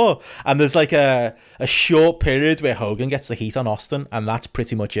on Raw? And there's like a short period where Hogan gets the heat on Austin, and that's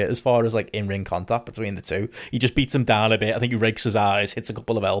pretty much it as far as like in-ring contact between the two. He just beats him down a bit. I think he rigs his eyes, hits a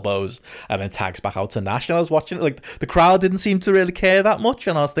couple of elbows, and then tags back out to Nash. And I was watching it, like, the crowd didn't seem to really care that much,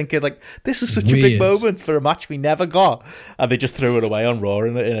 and I was thinking, like, this is such a big moment for a match we never got, and they just threw it away on Raw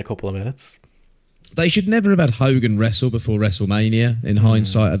in a couple of minutes. They should never have had Hogan wrestle before WrestleMania, in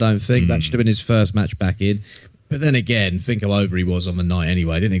hindsight, I don't think. That should have been his first match back in. But then again, think how over he was on the night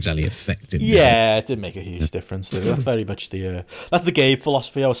anyway. It didn't exactly affect him. Yeah, it did make a huge difference. That's very much that's the Gabe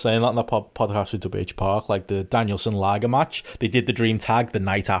philosophy. I was saying that in the podcast with WH Park. Like the Danielson Lager match, they did the Dream Tag the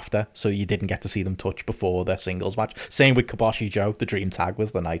night after, so you didn't get to see them touch before their singles match. Same with Kiboshi Joe. The Dream Tag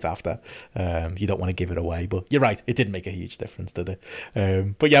was the night after. You don't want to give it away, but you're right. It did make a huge difference, did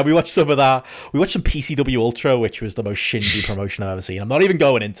it? But yeah, we watched some of that. We watched some PCW Ultra, which was the most shindy promotion I've ever seen. I'm not even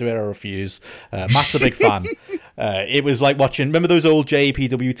going into it. I refuse. Matt's a big fan. It was like watching. Remember those old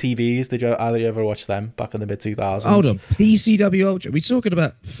JPW TVs? Did you either ever watch them back in the mid 2000s? Hold on, PCW Ultra. We talking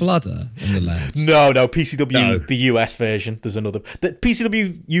about Fludder and the lads? No, PCW the US version. There's another. The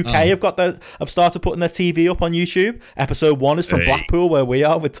PCW UK have started putting their TV up on YouTube. Episode 1 is from Blackpool, where we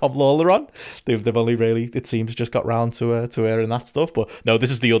are, with Tom Lawler on. They've only really, it seems, just got round to airing that stuff. But no,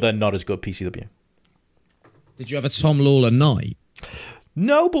 this is the other not as good PCW. Did you have a Tom Lawler night?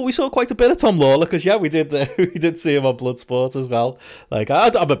 No, but we saw quite a bit of Tom Lawler, because we did see him on Bloodsport as well. Like,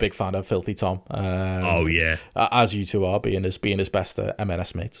 I'm a big fan of Filthy Tom. Oh yeah, as you two are, being his best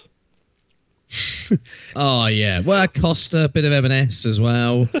MNS mates. Oh yeah, well, Costa, a bit of M&S as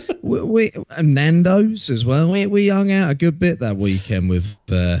well. we and Nando's as well. We hung out a good bit that weekend with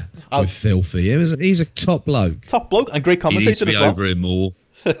Filthy. He's a top bloke, and great commentator. He needs to be as well. over him more.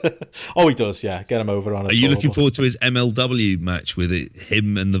 Oh, he does, yeah. Get him over on. Are you looking forward to his MLW match with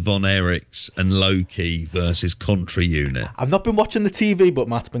him and the Von Erichs and Loki versus Country Unit? I've not been watching the TV, but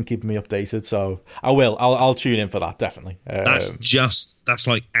Matt's been keeping me updated, so I will. I'll tune in for that, definitely. That's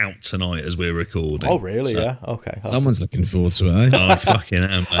like out tonight as we're recording. Oh, really? So, yeah. Okay. Someone's looking forward to it. Oh, fucking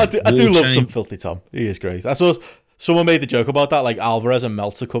hell, I do love some Filthy Tom. He is great. I saw someone made the joke about that, like Alvarez and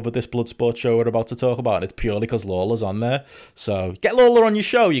Meltzer covered this Bloodsport show we're about to talk about, and it's purely because Lawler's on there. So get Lawler on your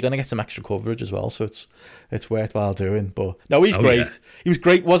show, you're going to get some extra coverage as well, so it's worthwhile doing. But no, he's great. Yeah. He was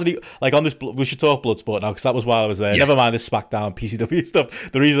great, wasn't he? Like, on this, we should talk Bloodsport now, because that was while I was there. Yeah. Never mind this SmackDown PCW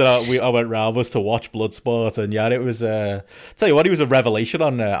stuff. The reason I went round was to watch Bloodsport, and yeah, it was tell you what, he was a revelation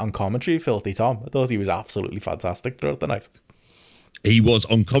on commentary, Filthy Tom. I thought he was absolutely fantastic throughout the night. He was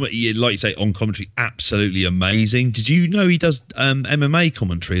on commentary, like you say, on commentary, absolutely amazing. Did you know he does MMA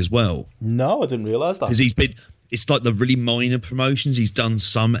commentary as well? No, I didn't realise that. Because it's like the really minor promotions. He's done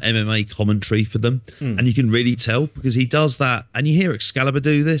some MMA commentary for them, and you can really tell because he does that. And you hear Excalibur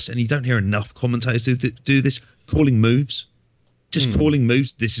do this, and you don't hear enough commentators do this, calling moves. Just calling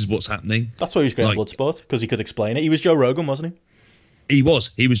moves. This is what's happening. That's why he was great at Bloodsport, because he could explain it. He was Joe Rogan, wasn't he? He was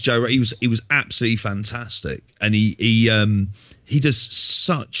Joe. He was absolutely fantastic, and he does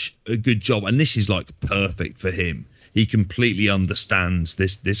such a good job. And this is like perfect for him. He completely understands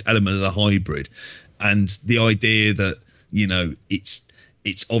this element of the hybrid, and the idea that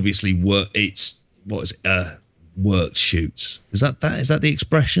it's obviously work. It's work shoots. Is that the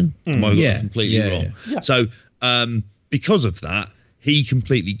expression? Am I completely wrong? Yeah. So because of that, he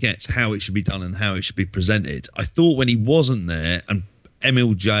completely gets how it should be done and how it should be presented. I thought when he wasn't there, and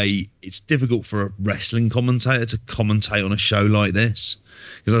MLJ, it's difficult for a wrestling commentator to commentate on a show like this,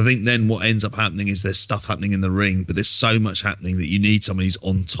 because I think then what ends up happening is there's stuff happening in the ring, but there's so much happening that you need someone who's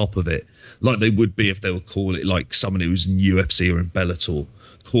on top of it, like they would be if they were calling it, like someone who's in UFC or in Bellator,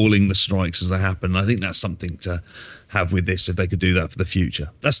 calling the strikes as they happen. And I think that's something to have with this, if they could do that for the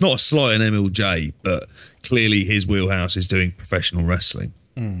future. That's not a slight on MLJ, but clearly his wheelhouse is doing professional wrestling.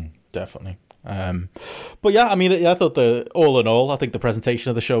 Definitely. But yeah, I mean, I thought all in all, I think the presentation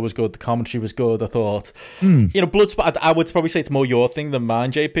of the show was good. The commentary was good. I thought, Bloodsport, I would probably say it's more your thing than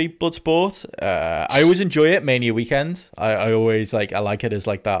mine, JP, Bloodsport. I always enjoy it, Mania weekend. I always I like it as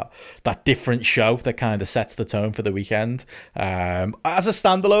like that different show that kind of sets the tone for the weekend. As a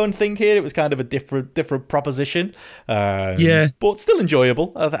standalone thing here, it was kind of a different proposition. But still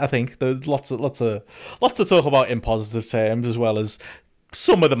enjoyable. I think there's lots to talk about in positive terms, as well as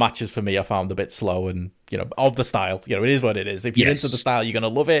some of the matches for me I found a bit slow and, of the style. It is what it is. If you're into the style, you're going to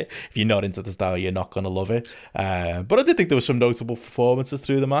love it. If you're not into the style, you're not going to love it. But I did think there were some notable performances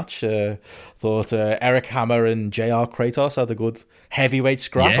through the match. Thought Eric Hammer and JR Kratos had a good heavyweight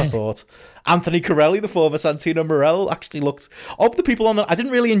scrap. I thought Anthony Corelli, the former Santino Morel, actually looked... Of the people on the... I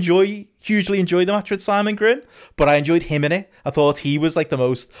didn't really hugely enjoy the match with Simon Grin, but I enjoyed him in it. I thought he was like the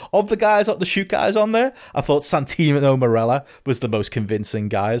most... Of the guys, the shoot guys on there, I thought Santino Morella was the most convincing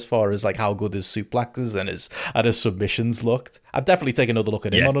guy as far as like how good his suplexes and his submissions looked. I'd definitely take another look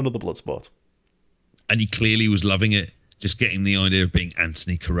at him on another Bloodsport. And he clearly was loving it. Just getting the idea of being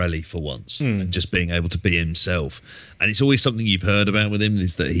Anthony Corelli for once and just being able to be himself. And it's always something you've heard about with him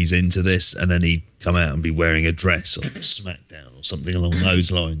is that he's into this, and then he'd come out and be wearing a dress or SmackDown or something along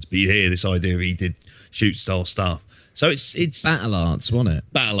those lines. But you hear this idea he did shoot style stuff. So it's Battle Arts, wasn't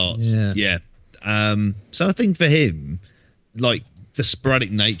it? Battle Arts, yeah. So I think for him, like the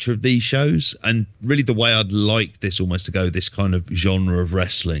sporadic nature of these shows, and really the way I'd like this almost to go, this kind of genre of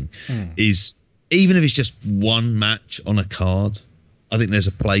wrestling, is... Even if it's just one match on a card, I think there's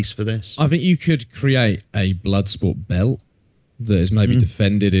a place for this. I think you could create a Bloodsport belt that is maybe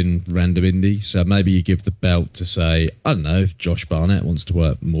defended in random indies. So maybe you give the belt to, say, I don't know, if Josh Barnett wants to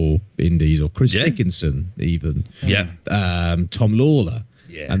work more indies, or Chris Dickinson even. Tom Lawler.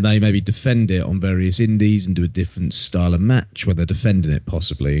 Yeah. And they maybe defend it on various indies and do a different style of match where they're defending it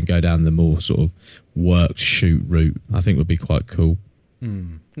possibly and go down the more sort of worked shoot route. I think would be quite cool.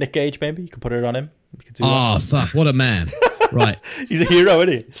 Nick Gage, maybe you could put it on him. Fuck! What a man! Right, he's a hero,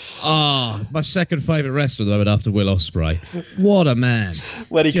 isn't he? My second favourite wrestler though, after Will Ospreay. What a man!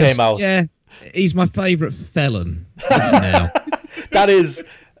 When he came out, he's my favourite felon right now. That is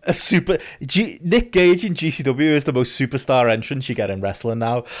a super... Nick Gage in GCW is the most superstar entrance you get in wrestling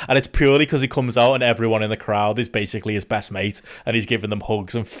now, and it's purely because he comes out and everyone in the crowd is basically his best mate, and he's giving them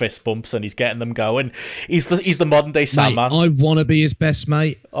hugs and fist bumps and he's getting them going. He's the modern day Sandman. I want to be his best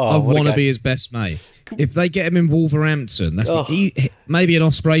mate. I want to be his best mate. If they get him in Wolverhampton, that's maybe an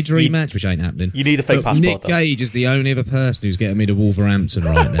Ospreay dream match, which ain't happening. You need a fake passport. Nick Gage is the only other person who's getting me to Wolverhampton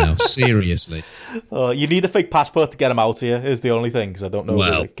right now. Seriously. You need a fake passport to get him out here, is the only thing, because I don't know.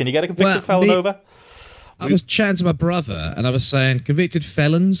 Well, can you get a convicted felon over? I was chatting to my brother, and I was saying, convicted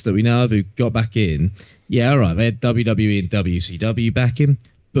felons that we know of who got back in, all right, they had WWE and WCW back in,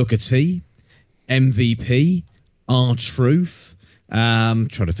 Booker T, MVP, R-Truth, trying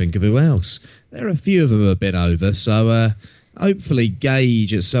to think of who else. There are a few of them who have been over, so hopefully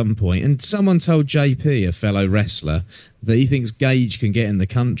Gage at some point. And someone told JP, a fellow wrestler, that he thinks Gage can get in the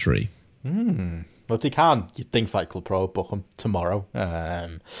country. Well, if he can, you'd think Fight Club Pro book him tomorrow.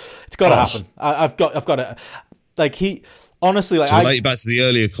 It's got to happen. I've got to... Like, he... Honestly, like... To relate back to the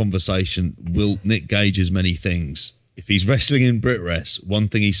earlier conversation, will Nick Gage is many things. If he's wrestling in BritWres, one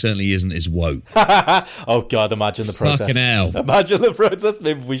thing he certainly isn't is woke. Oh, God, imagine the protest. Fucking hell. Imagine the protest.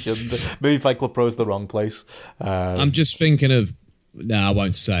 Maybe we shouldn't. Maybe Fight Club Pro's the wrong place. I'm just thinking of... No, I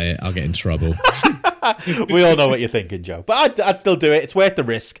won't say it. I'll get in trouble. We all know what you're thinking, Joe. But I'd still do it. It's worth the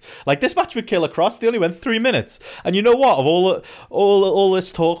risk. Like, this match with Killer Cross, they only went 3 minutes. And you know what? Of all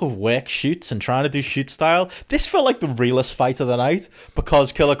this talk of work shoots and trying to do shoot style, this felt like the realest fight of the night,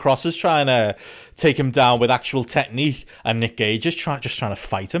 because Killer Cross is trying to take him down with actual technique, and Nick Gage is trying to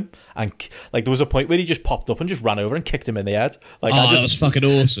fight him. And like, there was a point where he just popped up and just ran over and kicked him in the head. Like, that was fucking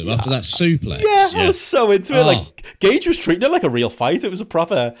awesome after that suplex. Yeah, I was so into it. Like, Gage was treating it like a real fight. It was a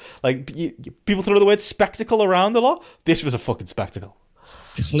proper, like, people throw the word spectacle around a lot. This was a fucking spectacle.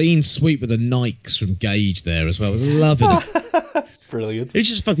 Clean sweep with the Nikes from Gage there as well. I was loving it. Brilliant. It's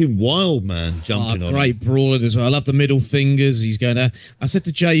just fucking wild, man, jumping on. Great brawling as well. I love the middle fingers. He's going to... I said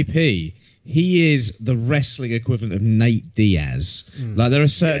to JP... He is the wrestling equivalent of Nate Diaz. Like, there are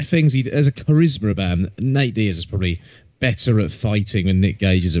certain things, there's a charisma about him. Nate Diaz is probably better at fighting than Nick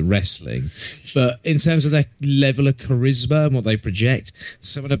Gage is at wrestling. But in terms of their level of charisma and what they project,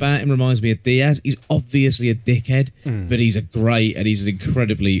 something about him reminds me of Diaz. He's obviously a dickhead, but he's he's an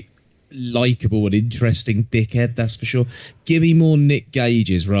incredibly likeable and interesting dickhead, that's for sure. Give me more Nick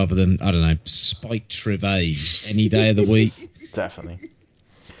Gages rather than, I don't know, Spike Trivet any day of the week. Definitely.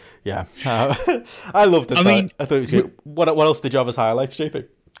 Yeah, I loved it. I mean, I thought it was good. What else did you have as highlights, JP?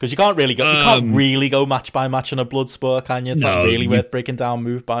 Because you can't really go match by match in a Bloodsport, can you? It's not really worth breaking down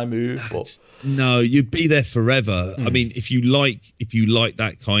move by move. But no, you'd be there forever. I mean, if you like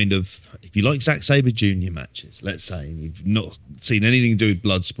that kind of, if you like Zack Sabre Jr. matches, let's say, and you've not seen anything to do with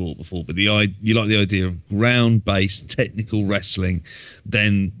Bloodsport before, but you like the idea of ground-based technical wrestling,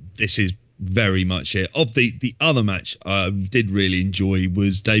 then this is very much it. Of the other match I did really enjoy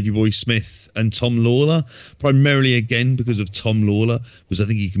was Davey Boy Smith and Tom Lawler, primarily again because of Tom Lawler, because I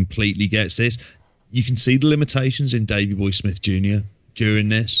think he completely gets this. You can see the limitations in Davey Boy Smith Jr. during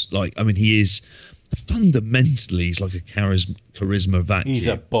this. Like, I mean, he is fundamentally, he's like a charisma vacuum. He's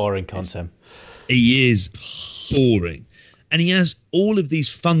a boring content. He is boring. And he has all of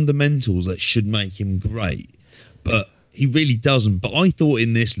these fundamentals that should make him great, but he really doesn't. But I thought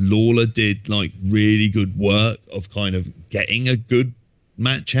in this, Lawler did like really good work of kind of getting a good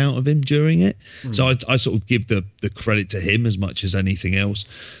match out of him during it. So I sort of give the credit to him as much as anything else.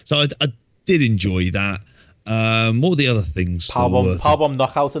 So I did enjoy that. What were the other things? Powerbomb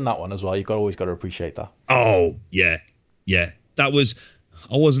knockout in that one as well. You've always got to appreciate that. Oh yeah. That was.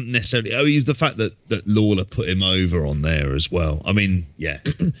 I wasn't necessarily. Oh, it's the fact that Lawler put him over on there as well. I mean, yeah.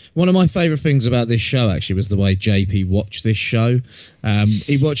 One of my favourite things about this show actually was the way JP watched this show.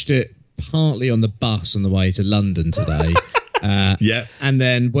 He watched it partly on the bus on the way to London today. Yeah. And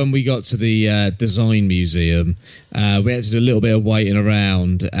then when we got to the Design Museum, we had to do a little bit of waiting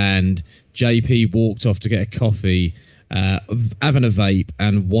around, and JP walked off to get a coffee, having a vape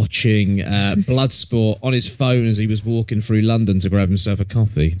and watching Bloodsport on his phone as he was walking through London to grab himself a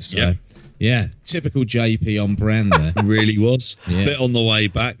coffee. So, yeah, typical JP on brand there. It really was. Yeah. A bit on the way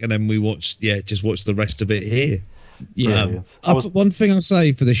back, and then we watched the rest of it here. Yeah. One thing I'll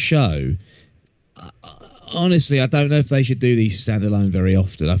say for the show, honestly, I don't know if they should do these standalone very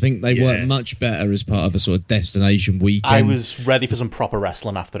often. I think they work much better as part of a sort of destination weekend. I was ready for some proper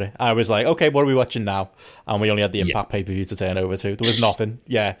wrestling after it. I was like, okay, what are we watching now? And we only had the Impact pay-per-view to turn over to. There was nothing.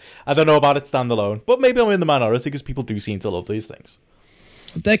 Yeah. I don't know about it standalone, but maybe I'm in the minority because people do seem to love these things.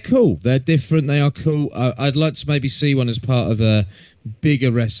 They're cool. They're different. They are cool. I'd like to maybe see one as part of a bigger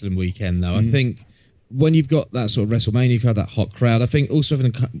wrestling weekend, though. I think when you've got that sort of WrestleMania crowd, that hot crowd, I think also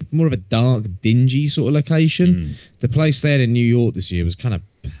having more of a dark, dingy sort of location. The place they had in New York this year was kind of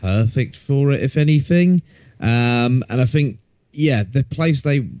perfect for it, if anything. And I think, the place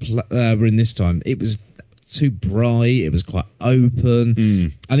they were in this time, it was too bright. It was quite open.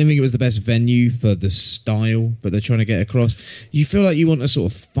 I didn't think it was the best venue for the style that they're trying to get across. You feel like you want a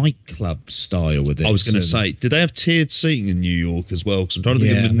sort of Fight Club style with it. I was going to say, did they have tiered seating in New York as well? Because I'm trying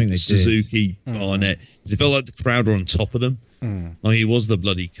to think of Suzuki, Barnett. It felt like the crowd were on top of them. I mean, he was the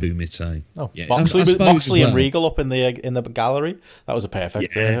bloody Kumite. Oh, yeah. Moxley and Regal up in the gallery. That was a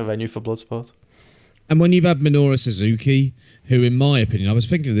perfect venue for Bloodsport. And when you've had Minoru Suzuki, who, in my opinion, I was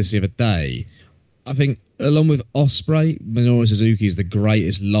thinking of this the other day, I think, along with Ospreay, Minoru Suzuki is the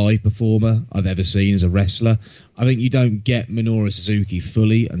greatest live performer I've ever seen as a wrestler. I think you don't get Minoru Suzuki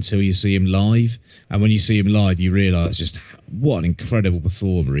fully until you see him live. And when you see him live, you realise just what an incredible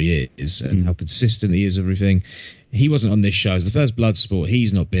performer he is and how consistent he is, everything. He wasn't on this show. It's the first Bloodsport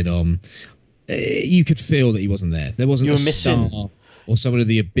he's not been on. You could feel that he wasn't there. There wasn't a star or someone of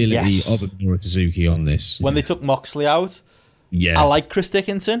the ability of Minoru Suzuki on this. When they took Moxley out, I like Chris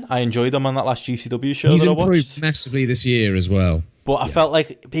Dickinson. I enjoyed him on that last GCW show He's that I watched. He's improved massively this year as well. But I felt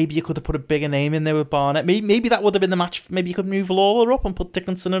like maybe you could have put a bigger name in there with Barnett. Maybe that would have been the match. Maybe you could move Lawler up and put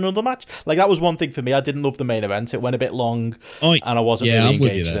Dickinson in another match. Like, that was one thing for me. I didn't love the main event. It went a bit long, and I wasn't really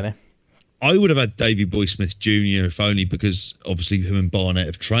engaged in it. I would have had Davey Boy Smith Jr. if only because obviously him and Barnett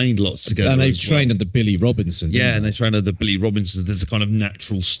have trained lots together. And they've trained under Billy Robinson. Yeah, and they trained under Billy Robinson. There's a kind of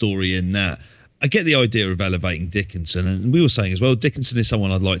natural story in that. I get the idea of elevating Dickinson, and we were saying as well, Dickinson is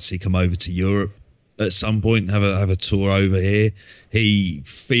someone I'd like to see come over to Europe at some point and have a tour over here. He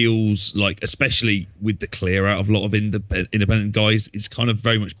feels like, especially with the clear out of a lot of independent guys, it's kind of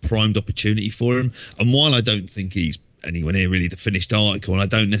very much primed opportunity for him. And while I don't think he's anywhere near really the finished article, and I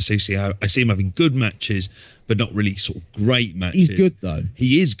don't necessarily see him having good matches, but not really sort of great matches. He's good though.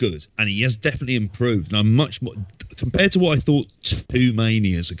 He is good, and he has definitely improved. And I'm much more compared to what I thought 2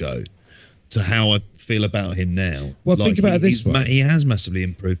 Manias ago to how I feel about him now. Well, think about it this way. He has massively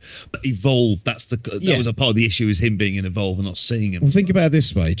improved, but evolved. That was a part of the issue, is him being in Evolve and not seeing him. Well, think about it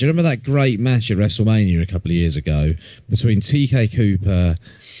this way. Do you remember that great match at WrestleMania a couple of years ago between TK Cooper,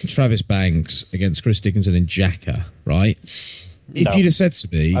 Travis Banks against Chris Dickinson and Jacka, right? If you'd have said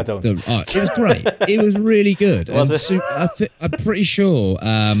to me, I don't. It was great. It was really good. I'm pretty sure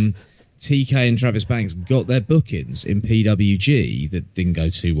TK and Travis Banks got their bookings in PWG that didn't go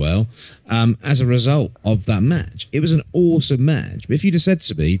too well as a result of that match. It was an awesome match. But if you'd have said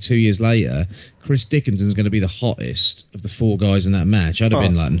to me 2 years later, Chris Dickinson's going to be the hottest of the 4 guys in that match, I'd have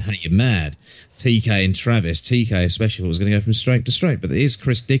been like, hey, you're mad. TK and Travis, TK especially, was going to go from strength to strength. But it is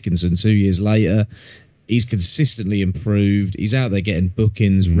Chris Dickinson 2 years later. He's consistently improved. He's out there getting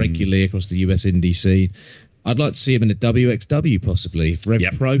bookings regularly across the US indie scene. I'd like to see him in a WXW possibly. If Rev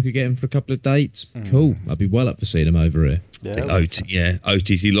Pro could get him for a couple of dates, cool. I'd be well up for seeing him over here.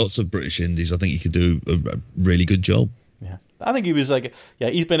 OTT, lots of British indies. I think he could do a really good job. Yeah, I think he was like,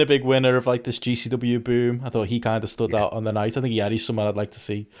 he's been a big winner of like this GCW boom. I thought he kind of stood out on the night. I think he's someone I'd like to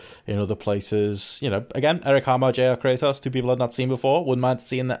see in other places. You know, again, Eric Hammer, JR Kratos, two people I'd not seen before. Wouldn't mind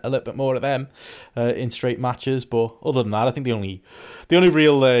seeing a little bit more of them in straight matches. But other than that, I think the only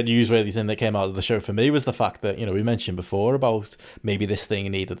real newsworthy thing that came out of the show for me was the fact that, you know, we mentioned before about maybe this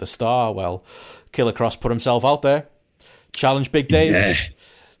thing needed a star. Well, Killer Cross put himself out there, challenged Big Dave. Yeah.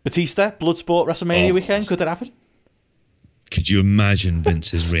 Batista, Bloodsport, WrestleMania weekend. Could that happen? Could you imagine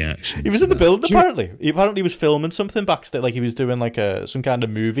Vince's reaction? He was in the building, apparently. He apparently was filming something backstage, like he was doing like some kind of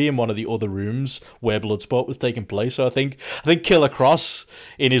movie in one of the other rooms where Bloodsport was taking place. So I think Killer Cross,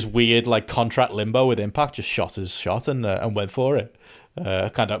 in his weird like contract limbo with Impact, just shot his shot and went for it.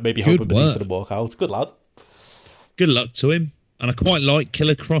 Kind of maybe hoping Batista to walk out. Good lad. Good luck to him. And I quite like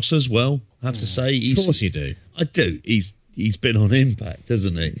Killer Cross as well, I have to say. Of course you do. I do. He's been on Impact,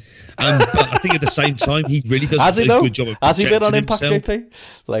 hasn't he? But I think at the same time, he really does a good job of Has he been on Impact, himself. JP?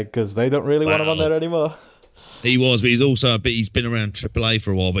 Like, because they don't really want him on there anymore. He was, but he's been around AAA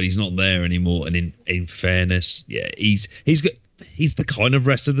for a while, but he's not there anymore. And in fairness, he's the kind of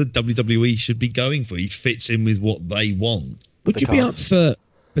wrestler that WWE should be going for. He fits in with what they want. Would you be up for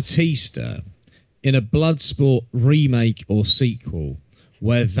Batista in a Bloodsport remake or sequel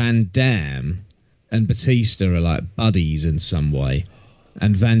where Van Dam and Batista are like buddies in some way,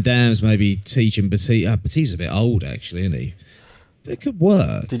 and Van Dam's maybe teaching Batista? Batista's a bit old, actually, isn't he? But it could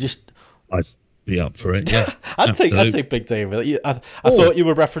work. I'd be up for it. Yeah, I'd take Big Dave. I thought you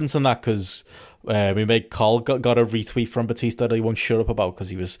were referencing that because we made Cole got a retweet from Batista that he won't shut up about because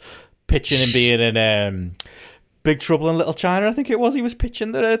he was pitching and being in Big Trouble in Little China, I think it was. He was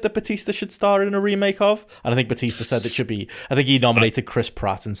pitching that Batista should star in a remake of, and I think Batista said it should be. I think he nominated Chris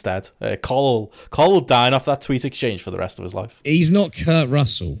Pratt instead. Cole will dine off that tweet exchange for the rest of his life. He's not Kurt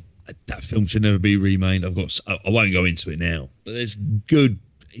Russell. That film should never be remade. I won't go into it now, but there's good.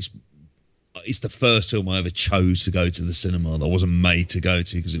 It's the first film I ever chose to go to the cinema that I wasn't made to go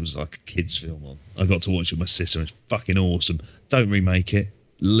to because it was like a kids' film. I got to watch it with my sister. It's fucking awesome. Don't remake it.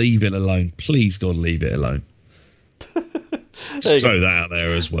 Leave it alone. Please, God, leave it alone. Throw that out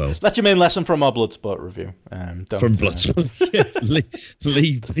there as well. That's your main lesson from our Bloodsport review. From Bloodsport.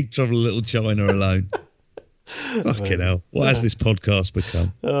 Leave Big Trouble in Little China alone. Fucking hell. What has this podcast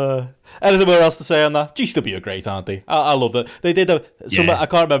become? Anything more else to say on that? GCW are great, aren't they? I love that. They did I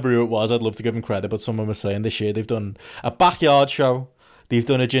can't remember who it was. I'd love to give them credit, but someone was saying this year they've done a backyard show, they've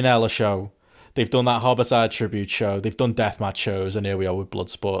done a Janela show, they've done that Homicide tribute show, they've done deathmatch shows, and here we are with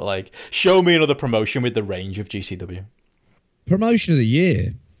Bloodsport. Like, show me another promotion with the range of GCW. Promotion of the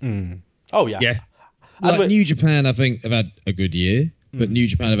year. Oh, yeah. Yeah. Like New Japan, I think, have had a good year, but New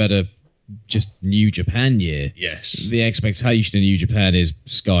Japan have had a just New Japan year. Yes. The expectation in New Japan is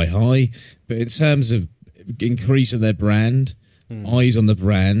sky high, but in terms of increasing their brand, eyes on the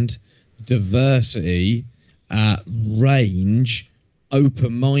brand, diversity, range,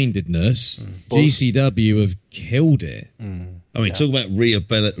 open-mindedness, GCW have killed it. I mean, talk about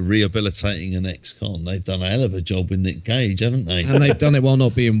rehabilitating an ex-con. They've done a hell of a job with Nick Gage, haven't they? And they've done it while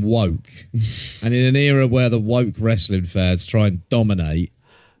not being woke. And in an era where the woke wrestling fans try and dominate,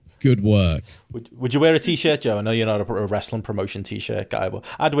 good work. Would you wear a t-shirt, Joe? I know you're not a wrestling promotion t-shirt guy, but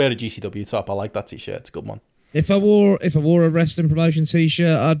I'd wear a GCW top. I like that t-shirt. It's a good one. If I wore a wrestling promotion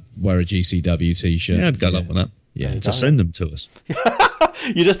t-shirt, I'd wear a GCW t-shirt. Yeah, I'd go along with that. Yeah, just send them to us.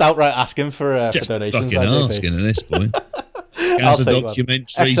 You're just outright asking for donations. Fucking asking at this point. Gaza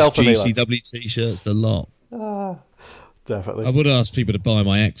documentaries, GCW t-shirts, the lot. Definitely. I would ask people to buy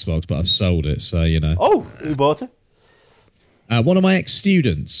my Xbox, but I've sold it, so you know. Oh, who bought it? One of my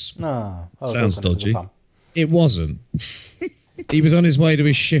ex-students. Sounds dodgy. It wasn't. He was on his way to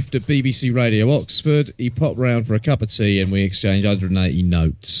his shift at BBC Radio Oxford. He popped round for a cup of tea and we exchanged 180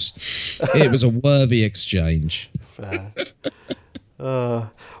 notes. It was a worthy exchange.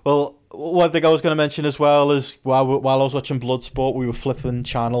 Well, one thing I was going to mention as well is while I was watching Bloodsport, we were flipping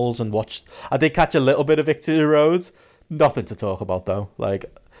channels and watched. I did catch a little bit of Victory Road. Nothing to talk about though.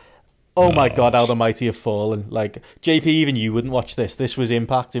 Like, oh my God, how the mighty have fallen. Like, JP, even you wouldn't watch this. This was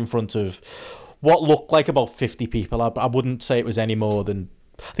Impact in front of what looked like about 50 people. I wouldn't say it was any more than,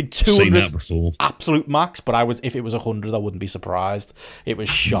 I think 200 absolute max, but if it was 100, I wouldn't be surprised. It was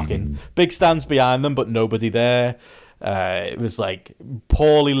shocking. Big stands behind them, but nobody there. It was like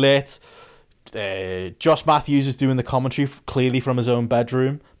poorly lit. Josh Matthews is doing the commentary clearly from his own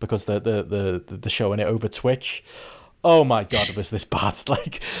bedroom because they're showing it over Twitch. Oh my god, it was this bad.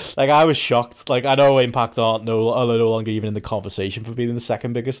 Like I was shocked. Like, I know Impact are no longer even in the conversation for being the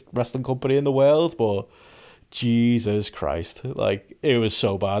second biggest wrestling company in the world, but Jesus Christ, like, it was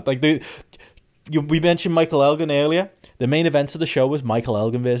so bad. Like, we mentioned Michael Elgin earlier. The main event of the show was Michael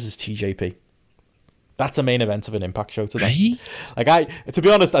Elgin versus TJP. That's a main event of an Impact show today. Right? Like, to be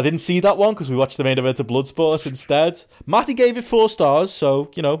honest, I didn't see that one because we watched the main event of Bloodsport instead. Matty gave it 4 stars,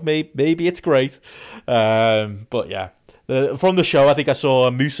 so, you know, maybe it's great. But yeah, from the show, I think I saw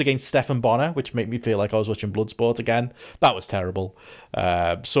Moose against Stephen Bonner, which made me feel like I was watching Bloodsport again. That was terrible.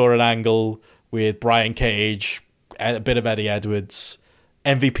 Saw an angle with Brian Cage, a bit of Eddie Edwards.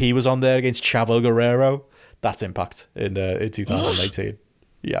 MVP was on there against Chavo Guerrero. That's Impact in 2018.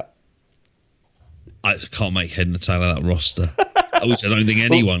 Yeah. I can't make head and tail of that roster. Which I don't think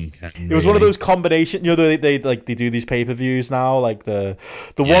anyone can. It was one of those combinations. You know, they do these pay-per-views now, like the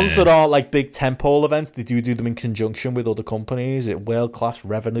ones that are like big tentpole events. They do them in conjunction with other companies. World Class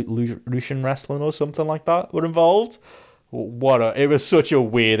Revolution Wrestling or something like that were involved. It was such a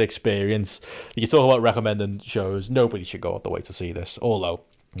weird experience. You talk about recommending shows. Nobody should go out the way to see this. Although,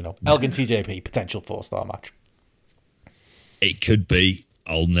 you know, Elgin TJP, potential 4-star match. It could be.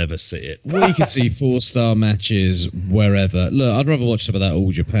 I'll never see it. We could see 4-star matches wherever. Look, I'd rather watch some of that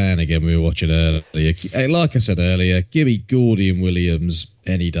All Japan again we were watching earlier. Like I said earlier, give me Gordy and Williams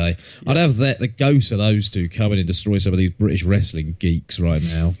any day. Yes. I'd have the ghost of those two come in and destroy some of these British wrestling geeks right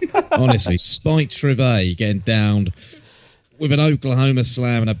now. Honestly, Spike Trivet getting downed with an Oklahoma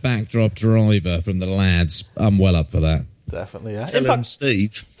slam and a backdrop driver from the lads. I'm well up for that. Definitely, yeah. Tell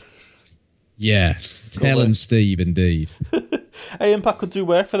Steve. Yeah, Tell Steve, indeed. Hey, Impact could do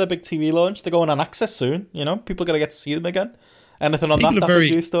work for their big TV launch. They're going on Access soon. You know, people are going to get to see them again. Anything on that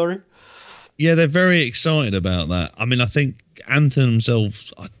big news story? Yeah, they're very excited about that. I mean, I think Anthem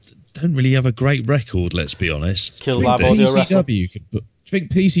themselves don't really have a great record, let's be honest. Kill Lab Audio Wrestle. Do you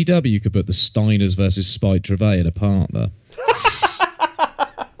think PCW could put the Steiners versus Spike Trivet in a partner?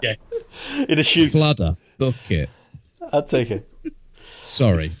 Yeah. In a shoot. Fludder. Book it. I'd take it.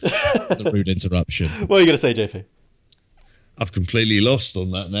 Sorry. The rude interruption. What are you going to say, JP? I've completely lost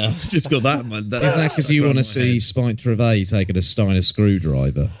on that now. It's just got that, man. Is that because you want to see Spike Trivet taking a Steiner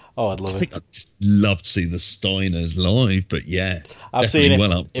screwdriver? Oh, I'd love it. I think I'd just love to see the Steiners live, but yeah. I've seen it.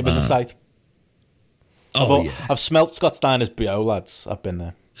 Well, it was a sight. I've smelt Scott Steiner's BO, lads. I've been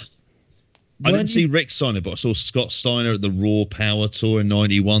there. I didn't see Rick Steiner, but I saw Scott Steiner at the Raw Power Tour in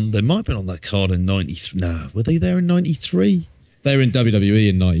 91. They might have been on that card in 93. No, were they there in 93? They were in WWE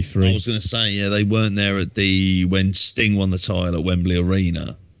in 93. I was going to say, yeah, they weren't there when Sting won the title at Wembley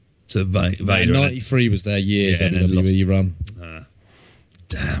Arena to Vader. 93 was their year, WWE run.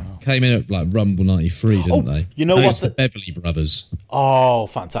 Damn. Came in at like Rumble 93, didn't they? You know what? The Beverly Brothers. Oh,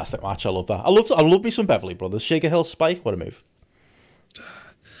 fantastic match. I love that. I love me some Beverly Brothers. Shaker Hill Spike, what a move.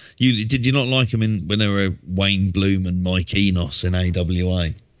 Did you not like them when they were Wayne Bloom and Mike Enos in AWA?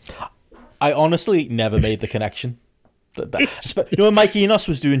 I honestly never made the connection. You know, when Mike Enos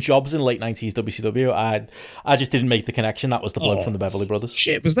was doing jobs in late 90s WCW, I just didn't make the connection. That was the bloke from the Beverly Brothers.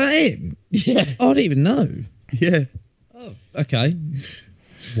 Shit, was that him? Yeah. I didn't even know. Yeah. Oh, okay.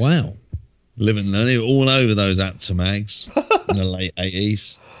 Wow. Living and learning all over those Aptomags in the late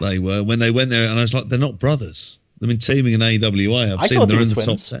 80s. They were. When they went there, and I was like, they're not brothers. They've been teaming in AWA. I've seen them. They're in the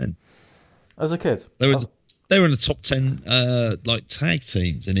twins. top 10. As a kid? They were in the top 10 like tag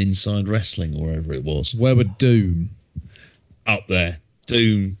teams in Inside Wrestling or wherever it was. Where were Doom? Up there.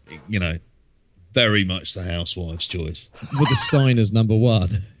 Doom, you know, very much the housewife's choice. With the Steiners number 1.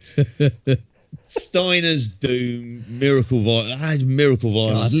 Steiners, Doom, Miracle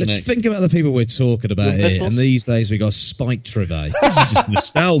Violence. Let's think about the people we're talking about here. And these days we got Spike Trivet. This is just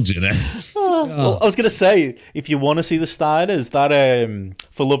nostalgia now. Well, I was going to say, if you want to see the Steiners, that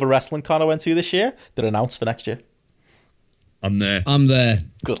For Love of Wrestling con I went to this year, they're announced for next year. I'm there.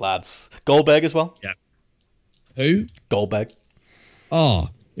 Good lads. Goldberg as well. Yeah. Who? Goldberg. Oh,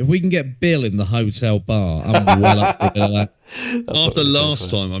 if we can get Bill in the hotel bar, I'm well up for that. After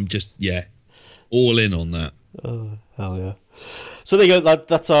last time, I'm just, all in on that. Oh, hell yeah. So there you go.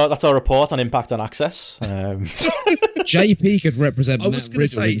 That's our report on Impact on Access. JP could represent Matt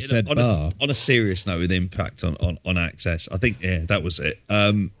Riddle in said bar. On a serious note with Impact on Access, I think, that was it.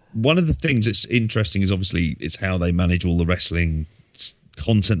 One of the things that's interesting is obviously it's how they manage all the wrestling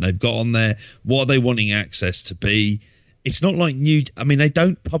content they've got on there. What are they wanting Access to be? It's not like they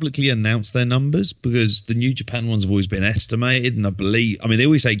don't publicly announce their numbers because the New Japan ones have always been estimated, and they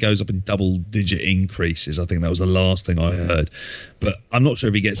always say it goes up in double-digit increases. I think that was the last thing I heard. But I'm not sure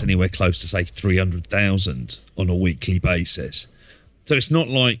if he gets anywhere close to, say, 300,000 on a weekly basis. So it's not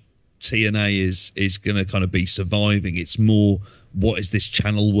like TNA is going to kind of be surviving. It's more, what is this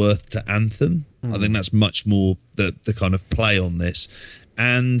channel worth to Anthem? I think that's much more the kind of play on this.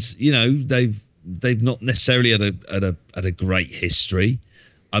 And they've not necessarily had a great history.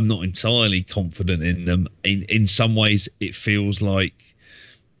 I'm not entirely confident in them. In some ways, it feels like,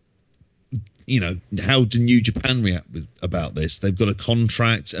 how do New Japan react about this? They've got a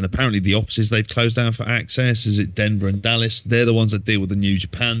contract, and apparently the offices they've closed down for access is it Denver and Dallas. They're the ones that deal with the New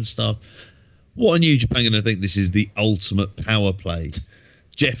Japan stuff. What are New Japan going to think this is the ultimate power play?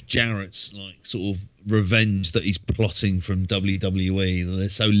 Jeff Jarrett's sort of revenge that he's plotting from WWE. They're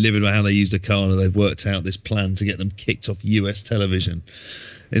so livid about how they used Okada. They've worked out this plan to get them kicked off US television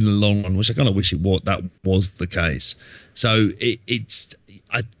in the long run, which I kind of wish that was the case. So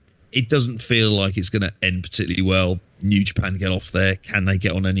it doesn't feel like it's going to end particularly well. New Japan get off there. Can they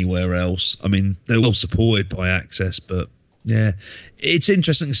get on anywhere else? I mean, they're well supported by Access, but yeah, it's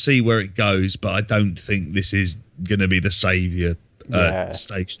interesting to see where it goes. But I don't think this is going to be the saviour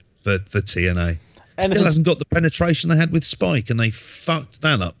station for TNA. And still hasn't got the penetration they had with Spike, and they fucked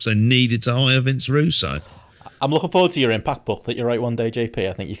that up. So needed to hire Vince Russo. I'm looking forward to your Impact book that you write one day, JP.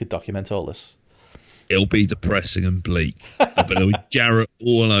 I think you could document all this. It'll be depressing and bleak, but there'll be Jarrett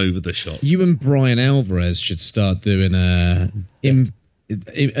all over the shop. You and Brian Alvarez should start doing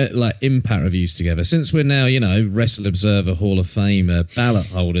like Impact reviews together. Since we're now, Wrestle Observer Hall of Fame ballot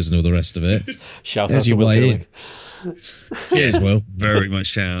holders and all the rest of it. Shout out to Will Cooling. Cheers, Will. Very much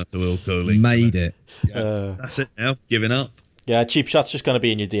shout out to Will Cooling. Made it. Yeah, that's it now. Giving up. Yeah, Cheap Shot's just going to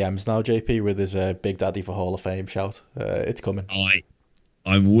be in your DMs now, JP, with his Big Daddy for Hall of Fame shout. It's coming.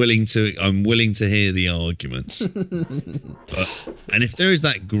 I'm willing to hear the arguments. And if there is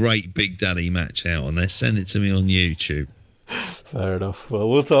that great Big Daddy match out on there, send it to me on YouTube. Fair enough. Well,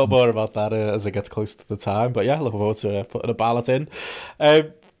 we'll talk more about that as it gets close to the time. But yeah, looking forward to putting a ballot in.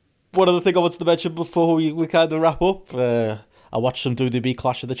 One other thing I wanted to mention before we kind of wrap up. I watched some WWE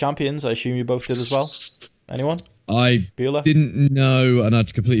Clash of the Champions. I assume you both did as well. Anyone? I Bueller? Didn't know, and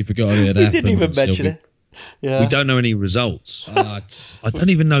I'd completely forgotten it. You didn't even mention it. Yeah. We don't know any results. I don't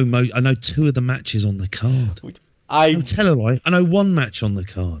even know. I know 2 of the matches on the card. No, tell a lie. I know 1 match on the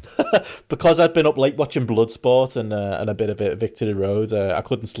card. Because I'd been up late watching Bloodsport and a bit of Victory Road. I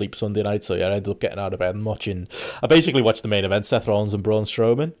couldn't sleep Sunday night, so I ended up getting out of bed and watching. I basically watched the main event: Seth Rollins and Braun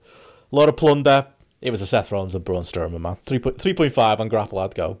Strowman. A lot of plunder. It was a Seth Rollins and Braun Strowman, man. 3.5 on Grapple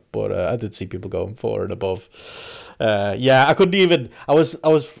I'd go, but I did see people going 4 and above. I couldn't even. I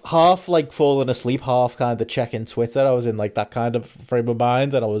was half falling asleep, half kind of checking Twitter. I was in that kind of frame of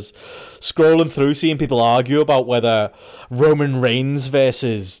mind, and I was scrolling through, seeing people argue about whether Roman Reigns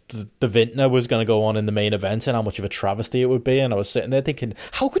versus the Vintner was going to go on in the main event and how much of a travesty it would be. And I was sitting there thinking,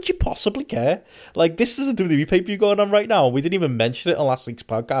 how could you possibly care? This is a WWE pay-per-view going on right now. We didn't even mention it on last week's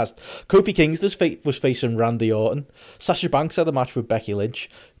podcast. Kofi Kingston was facing Randy Orton. Sasha Banks had a match with Becky Lynch.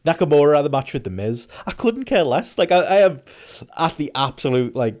 Nakamura had a match with The Miz. I couldn't care less. I am at the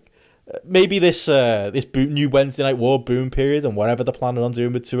absolute, maybe this new Wednesday Night War boom period and whatever they're planning on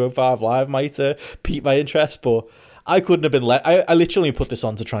doing with 205 Live might pique my interest, but I couldn't have been I literally put this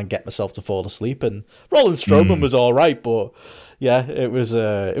on to try and get myself to fall asleep, and Rollins Strowman was all right, but yeah, it was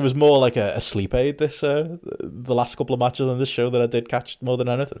more like a sleep aid, the last couple of matches on this show that I did catch more than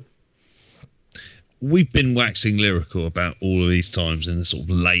anything. We've been waxing lyrical about all of these times in the sort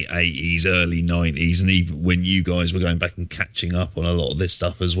of late 80s, early 90s, and even when you guys were going back and catching up on a lot of this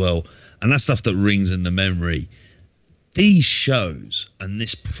stuff as well. And that's stuff that rings in the memory. These shows and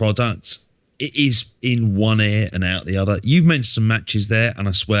this product, it is in one ear and out the other. You've mentioned some matches there, and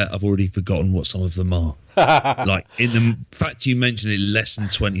I swear I've already forgotten what some of them are. In the fact you mentioned it less than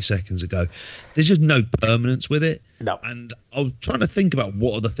 20 seconds ago, there's just no permanence with it. No. And I was trying to think about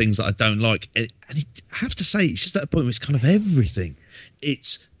what are the things that I don't like, and I have to say, it's just at a point where it's kind of everything.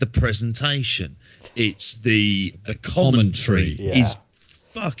 It's the presentation, it's the commentary is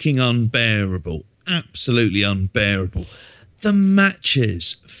fucking unbearable, absolutely unbearable. The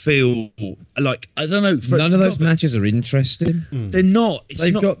matches feel like, I don't know. None of those matches are interesting. They're not.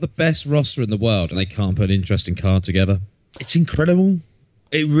 They've got the best roster in the world, and they can't put an interesting card together. It's incredible.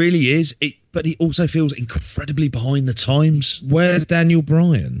 It really is. But it also feels incredibly behind the times. Where's Daniel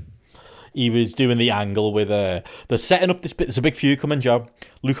Bryan? He was doing the angle with they're setting up this bit. There's a big feud coming, Joe.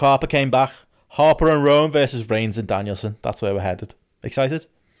 Luke Harper came back. Harper and Rowan versus Reigns and Danielson. That's where we're headed. Excited?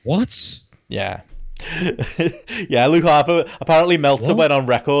 What? Yeah. Yeah, Luke Harper. Apparently, Meltzer went on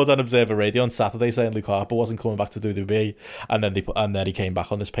record on Observer Radio on Saturday saying Luke Harper wasn't coming back to WWE, and then he came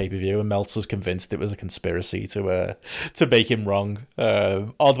back on this pay-per-view, and Meltzer's convinced it was a conspiracy to make him wrong.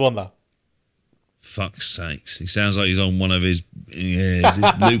 Odd one, that. Fuck's sakes. He sounds like he's on one of his... is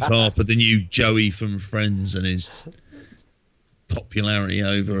this Luke Harper, the new Joey from Friends, and his popularity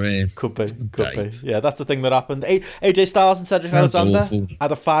over here? Could be. Yeah, that's the thing that happened. AJ Styles and Cedric Alexander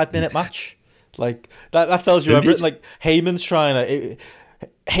had a 5-minute match. Like, that tells you everything. Like, Heyman's trying to...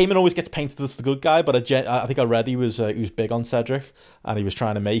 Heyman always gets painted as the good guy, but I think I read he was big on Cedric, and he was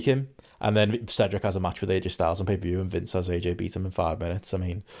trying to make him. And then Cedric has a match with AJ Styles on pay-per-view, and Vince has AJ beat him in 5 minutes. I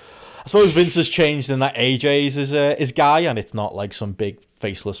mean, I suppose Vince has changed in that AJ is his guy, and it's not like some big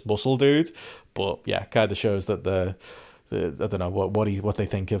faceless muscle dude. But yeah, kind of shows that the I don't know what they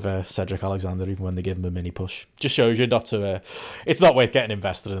think of Cedric Alexander, even when they give him a mini push. Just shows you not to. It's not worth getting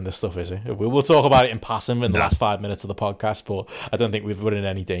invested in this stuff, is it? We'll talk about it in passing in the last 5 minutes of the podcast, but I don't think we're in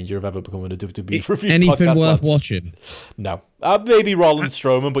any danger of ever becoming a WWE review. Anything podcast, worth watching? No, maybe Rollins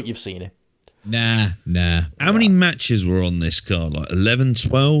Strowman, but you've seen it. Nah. How many matches were on this card? Like 11,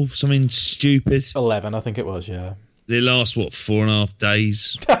 12? Something stupid? 11, I think it was, yeah. They last, 4.5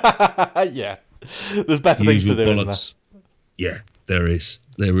 days? Yeah. There's better things to do, isn't there? Yeah, there is.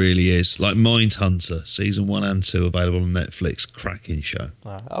 There really is. Like Mindhunter, season 1 and 2 available on Netflix. Cracking show.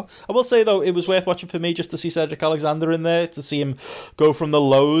 I will say, though, it was worth watching for me just to see Cedric Alexander in there, to see him go from the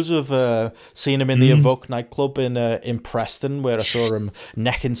lows of seeing him in the Evoke nightclub in Preston, where I saw him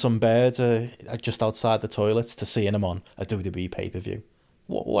necking some birds just outside the toilets, to seeing him on a WWE pay-per-view.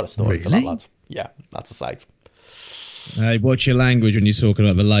 What a story for that lad. Yeah, that's a sight. Hey, watch your language when you're talking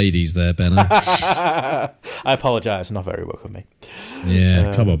about the ladies there, Ben. I apologise, not very welcome me.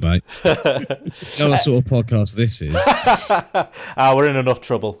 Yeah, come on, mate. You know what sort of podcast this is? We're in enough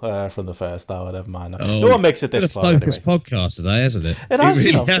trouble from the first hour, never mind. No one makes it this far. It's a focused podcast today, hasn't it? It has,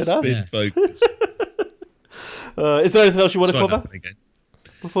 really has been focused. Is there anything else you want to cover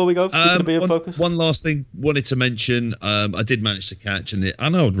before we go? Speaking of being focused. One last thing wanted to mention, I did manage to catch, and I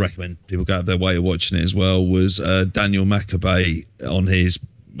know I'd recommend people go out of their way of watching it as well, was Daniel Maccabee on his,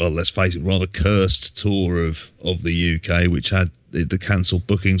 well, let's face it, rather cursed tour of the UK, which had the cancelled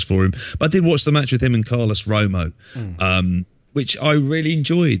bookings for him. But I did watch the match with him and Carlos Romo, which I really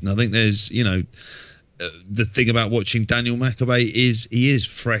enjoyed. And I think there's, the thing about watching Daniel Maccabee is he is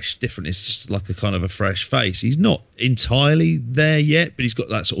fresh, different. It's just like a kind of a fresh face. He's not entirely there yet, but he's got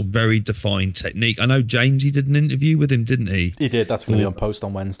that sort of very defined technique. I know Jamesy did an interview with him, didn't he? He did. That's going to be on post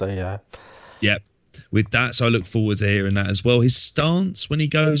on Wednesday, yeah. Yep. With that, so I look forward to hearing that as well. His stance when he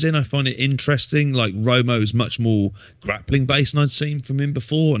goes in, I find it interesting. Like Romo is much more grappling based than I'd seen from him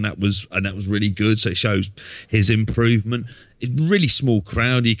before, and that was really good. So it shows his improvement. It's a really small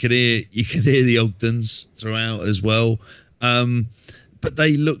crowd. You could hear the Ogdens throughout as well. But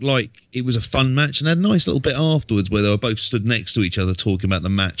they looked like it was a fun match, and they had a nice little bit afterwards where they were both stood next to each other talking about the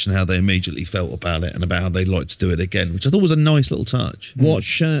match and how they immediately felt about it and about how they'd like to do it again, which I thought was a nice little touch. What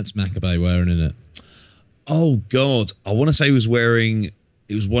shirt's Maccabee wearing in it? Oh, God. I want to say he was wearing...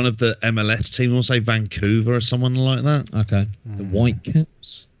 It was one of the MLS teams. I want to say Vancouver or someone like that. Okay. The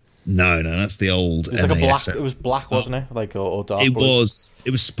Whitecaps? No, that's the old. It was like a black. It was black, wasn't it? Like or dark. It was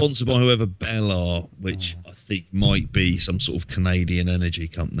sponsored by whoever Bell are, which I think might be some sort of Canadian energy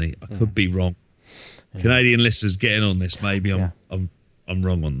company. I could be wrong. Yeah. Canadian listeners getting on this. Maybe I'm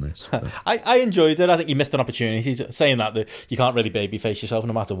wrong on this. I enjoyed it. I think you missed an opportunity. Saying that you can't really babyface yourself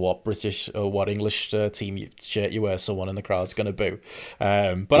no matter what British or what English team shirt you wear, someone in the crowd's going to boo.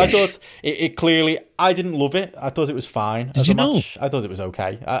 But I thought it clearly... I didn't love it. I thought it was fine. Did you know? I thought it was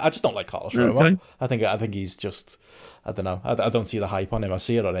okay. I just don't like Carlos Romo. Okay. I think he's just... I don't know. I don't see the hype on him. I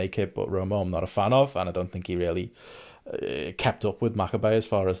see it on A-Kid, but Romo I'm not a fan of, and I don't think he really... kept up with Maccabee as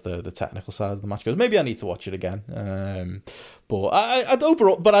far as the technical side of the match goes. Maybe I need to watch it again. But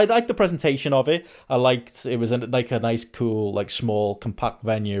I liked the presentation of it. I liked it was a nice, cool, like small, compact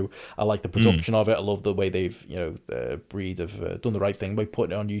venue. I like the production of it. I love the way they've Breed have done the right thing by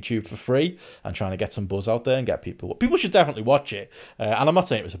putting it on YouTube for free and trying to get some buzz out there and get people. People should definitely watch it. And I'm not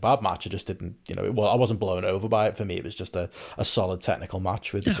saying it was a bad match. I just didn't, I wasn't blown over by it. For me, it was just a solid technical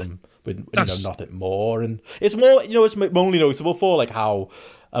match with nothing more. And it's more, it's only notable for like how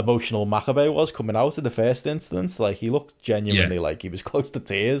emotional Maccabee was coming out in the first instance. Like he looked genuinely like he was close to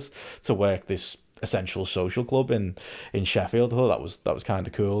tears to work this essential social club in Sheffield. I thought that was kind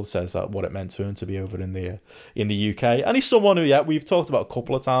of cool. It says that what it meant to him to be over in the UK. And he's someone who we've talked about a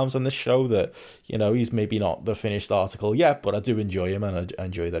couple of times on this show that he's maybe not the finished article yet, but I do enjoy him and I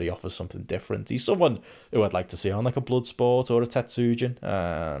enjoy that he offers something different. He's someone who I'd like to see on like a Bloodsport or a Tetsujin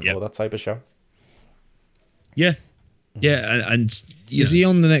or that type of show. Yeah. And is he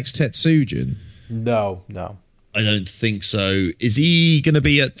on the next Tetsujin? No. I don't think so. Is he going to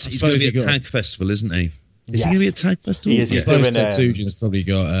be at? He's going to be at Tag Festival, isn't he? Is he going to be at Tag Festival? He is. He's doing. doing. Tetsuji's probably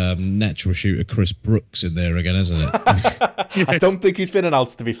got natural shooter Chris Brooks in there again, hasn't it? I don't think he's been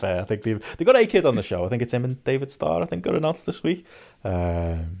announced. To be fair, I think they got a kid on the show. I think it's him and David Starr. I think got announced this week.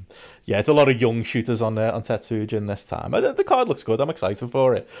 Yeah, it's a lot of young shooters on Tetsujin this time. The card looks good. I'm excited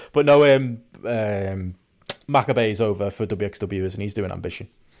for it. But no, Maccabee's over for WXW, and he's doing Ambition.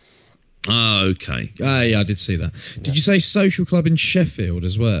 Oh, okay. Yeah, I did see that. Did you say Social Club in Sheffield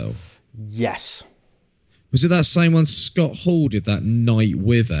as well? Yes. Was it that same one Scott Hall did that night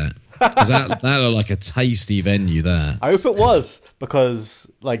with at? Because that looked like a tasty venue there. I hope it was, because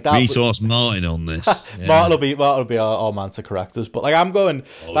like that. We need to ask Martin on this. Yeah. Martin will be our man to correct us. But like I'm going,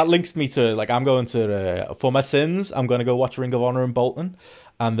 that links me to like I'm going to for my sins. I'm going to go watch Ring of Honor in Bolton,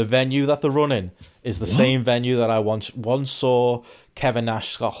 and the venue that they're running is the same venue that I once saw Kevin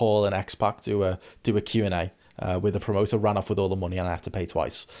Nash, Scott Hall, and X-Pac do a Q&A. Where the promoter ran off with all the money and I have to pay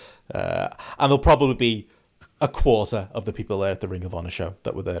twice. And there'll probably be a quarter of the people there at the Ring of Honor show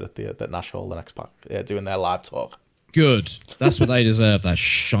that were there at Nash Hall and X-Pac doing their live talk. Good. That's what they deserve, that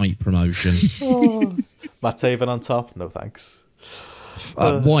shite promotion. Matt Taven on top? No thanks.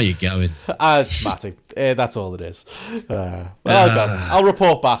 Why are you going? It's Matty. That's all it is. I'll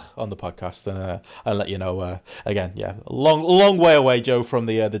report back on the podcast and let you know. Again, yeah, a long way away, Joe, from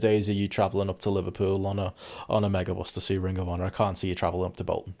the days of you travelling up to Liverpool on a megabus to see Ring of Honor. I can't see you travelling up to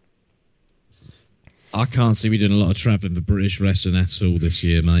Bolton. I can't see me doing a lot of travelling for British wrestling at all this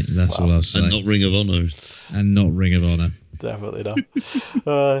year, mate. That's all I'll say. And not Ring of Honor. And not Ring of Honor. Definitely not.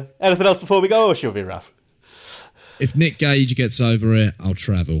 Anything else before we go, or should we wrap? If Nick Gage gets over it, I'll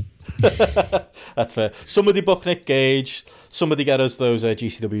travel. That's fair. Somebody book Nick Gage. Somebody get us those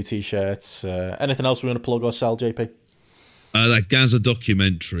GCW t-shirts. Anything else we want to plug or sell, JP? That Gaza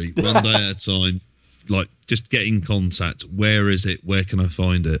documentary, one day at a time. Like, just get in contact. Where is it? Where can I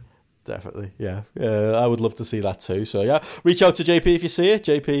find it? Definitely, yeah. I would love to see that too. So yeah, reach out to JP if you see it.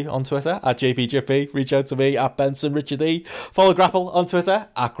 JP on Twitter at JPJP. Reach out to me at Benson Richard E. Follow Grapple on Twitter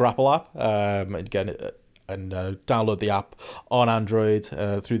at Grapple App. Again, and download the app on Android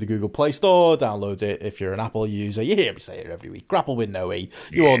through the Google Play Store. Download it if you're an Apple user. You hear me say it every week. Grapple with no E.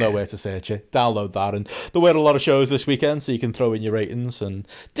 You all know where to search it. Download that. And there were a lot of shows this weekend, so you can throw in your ratings and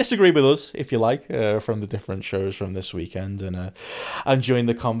disagree with us if you like from the different shows from this weekend and join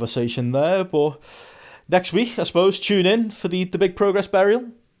the conversation there. But next week, I suppose, tune in for the Big Progress Burial.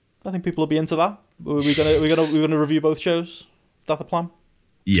 I think people will be into that. We're gonna review both shows. Is that the plan?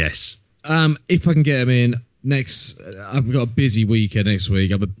 Yes. If I can get them in next, I've got a busy weekend next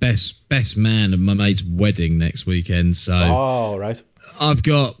week. I'm a best man at my mate's wedding next weekend, so right. I've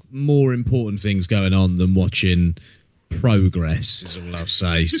got more important things going on than watching Progress, is all I'll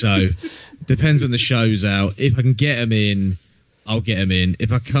say. So depends when the show's out. If I can get them in, I'll get them in.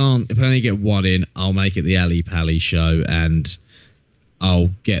 If I can't, if I only get one in, I'll make it the Ali Pally show, and I'll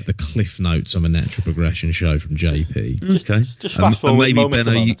get the cliff notes on a Natural Progression show from JP. Okay. Just fast forward maybe moment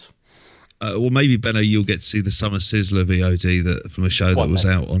to moment. Maybe Benno, you'll get to see the Summer Sizzler VOD from a show that was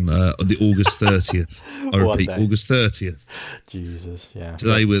out on the August 30th. I repeat, August 30th. Jesus, yeah.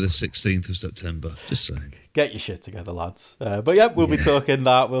 Today we're the 16th of September. Just saying. Get your shit together, lads. But yeah, we'll be talking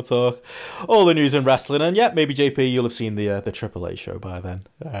that. We'll talk all the news in wrestling, and yeah, maybe JP, you'll have seen the AAA show by then.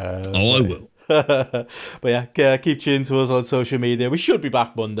 I will. But yeah, keep tuning to us on social media. We should be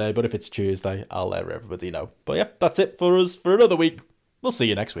back Monday, but if it's Tuesday, I'll let everybody know. But yeah, that's it for us for another week. We'll see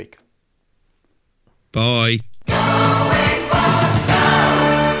you next week. Bye.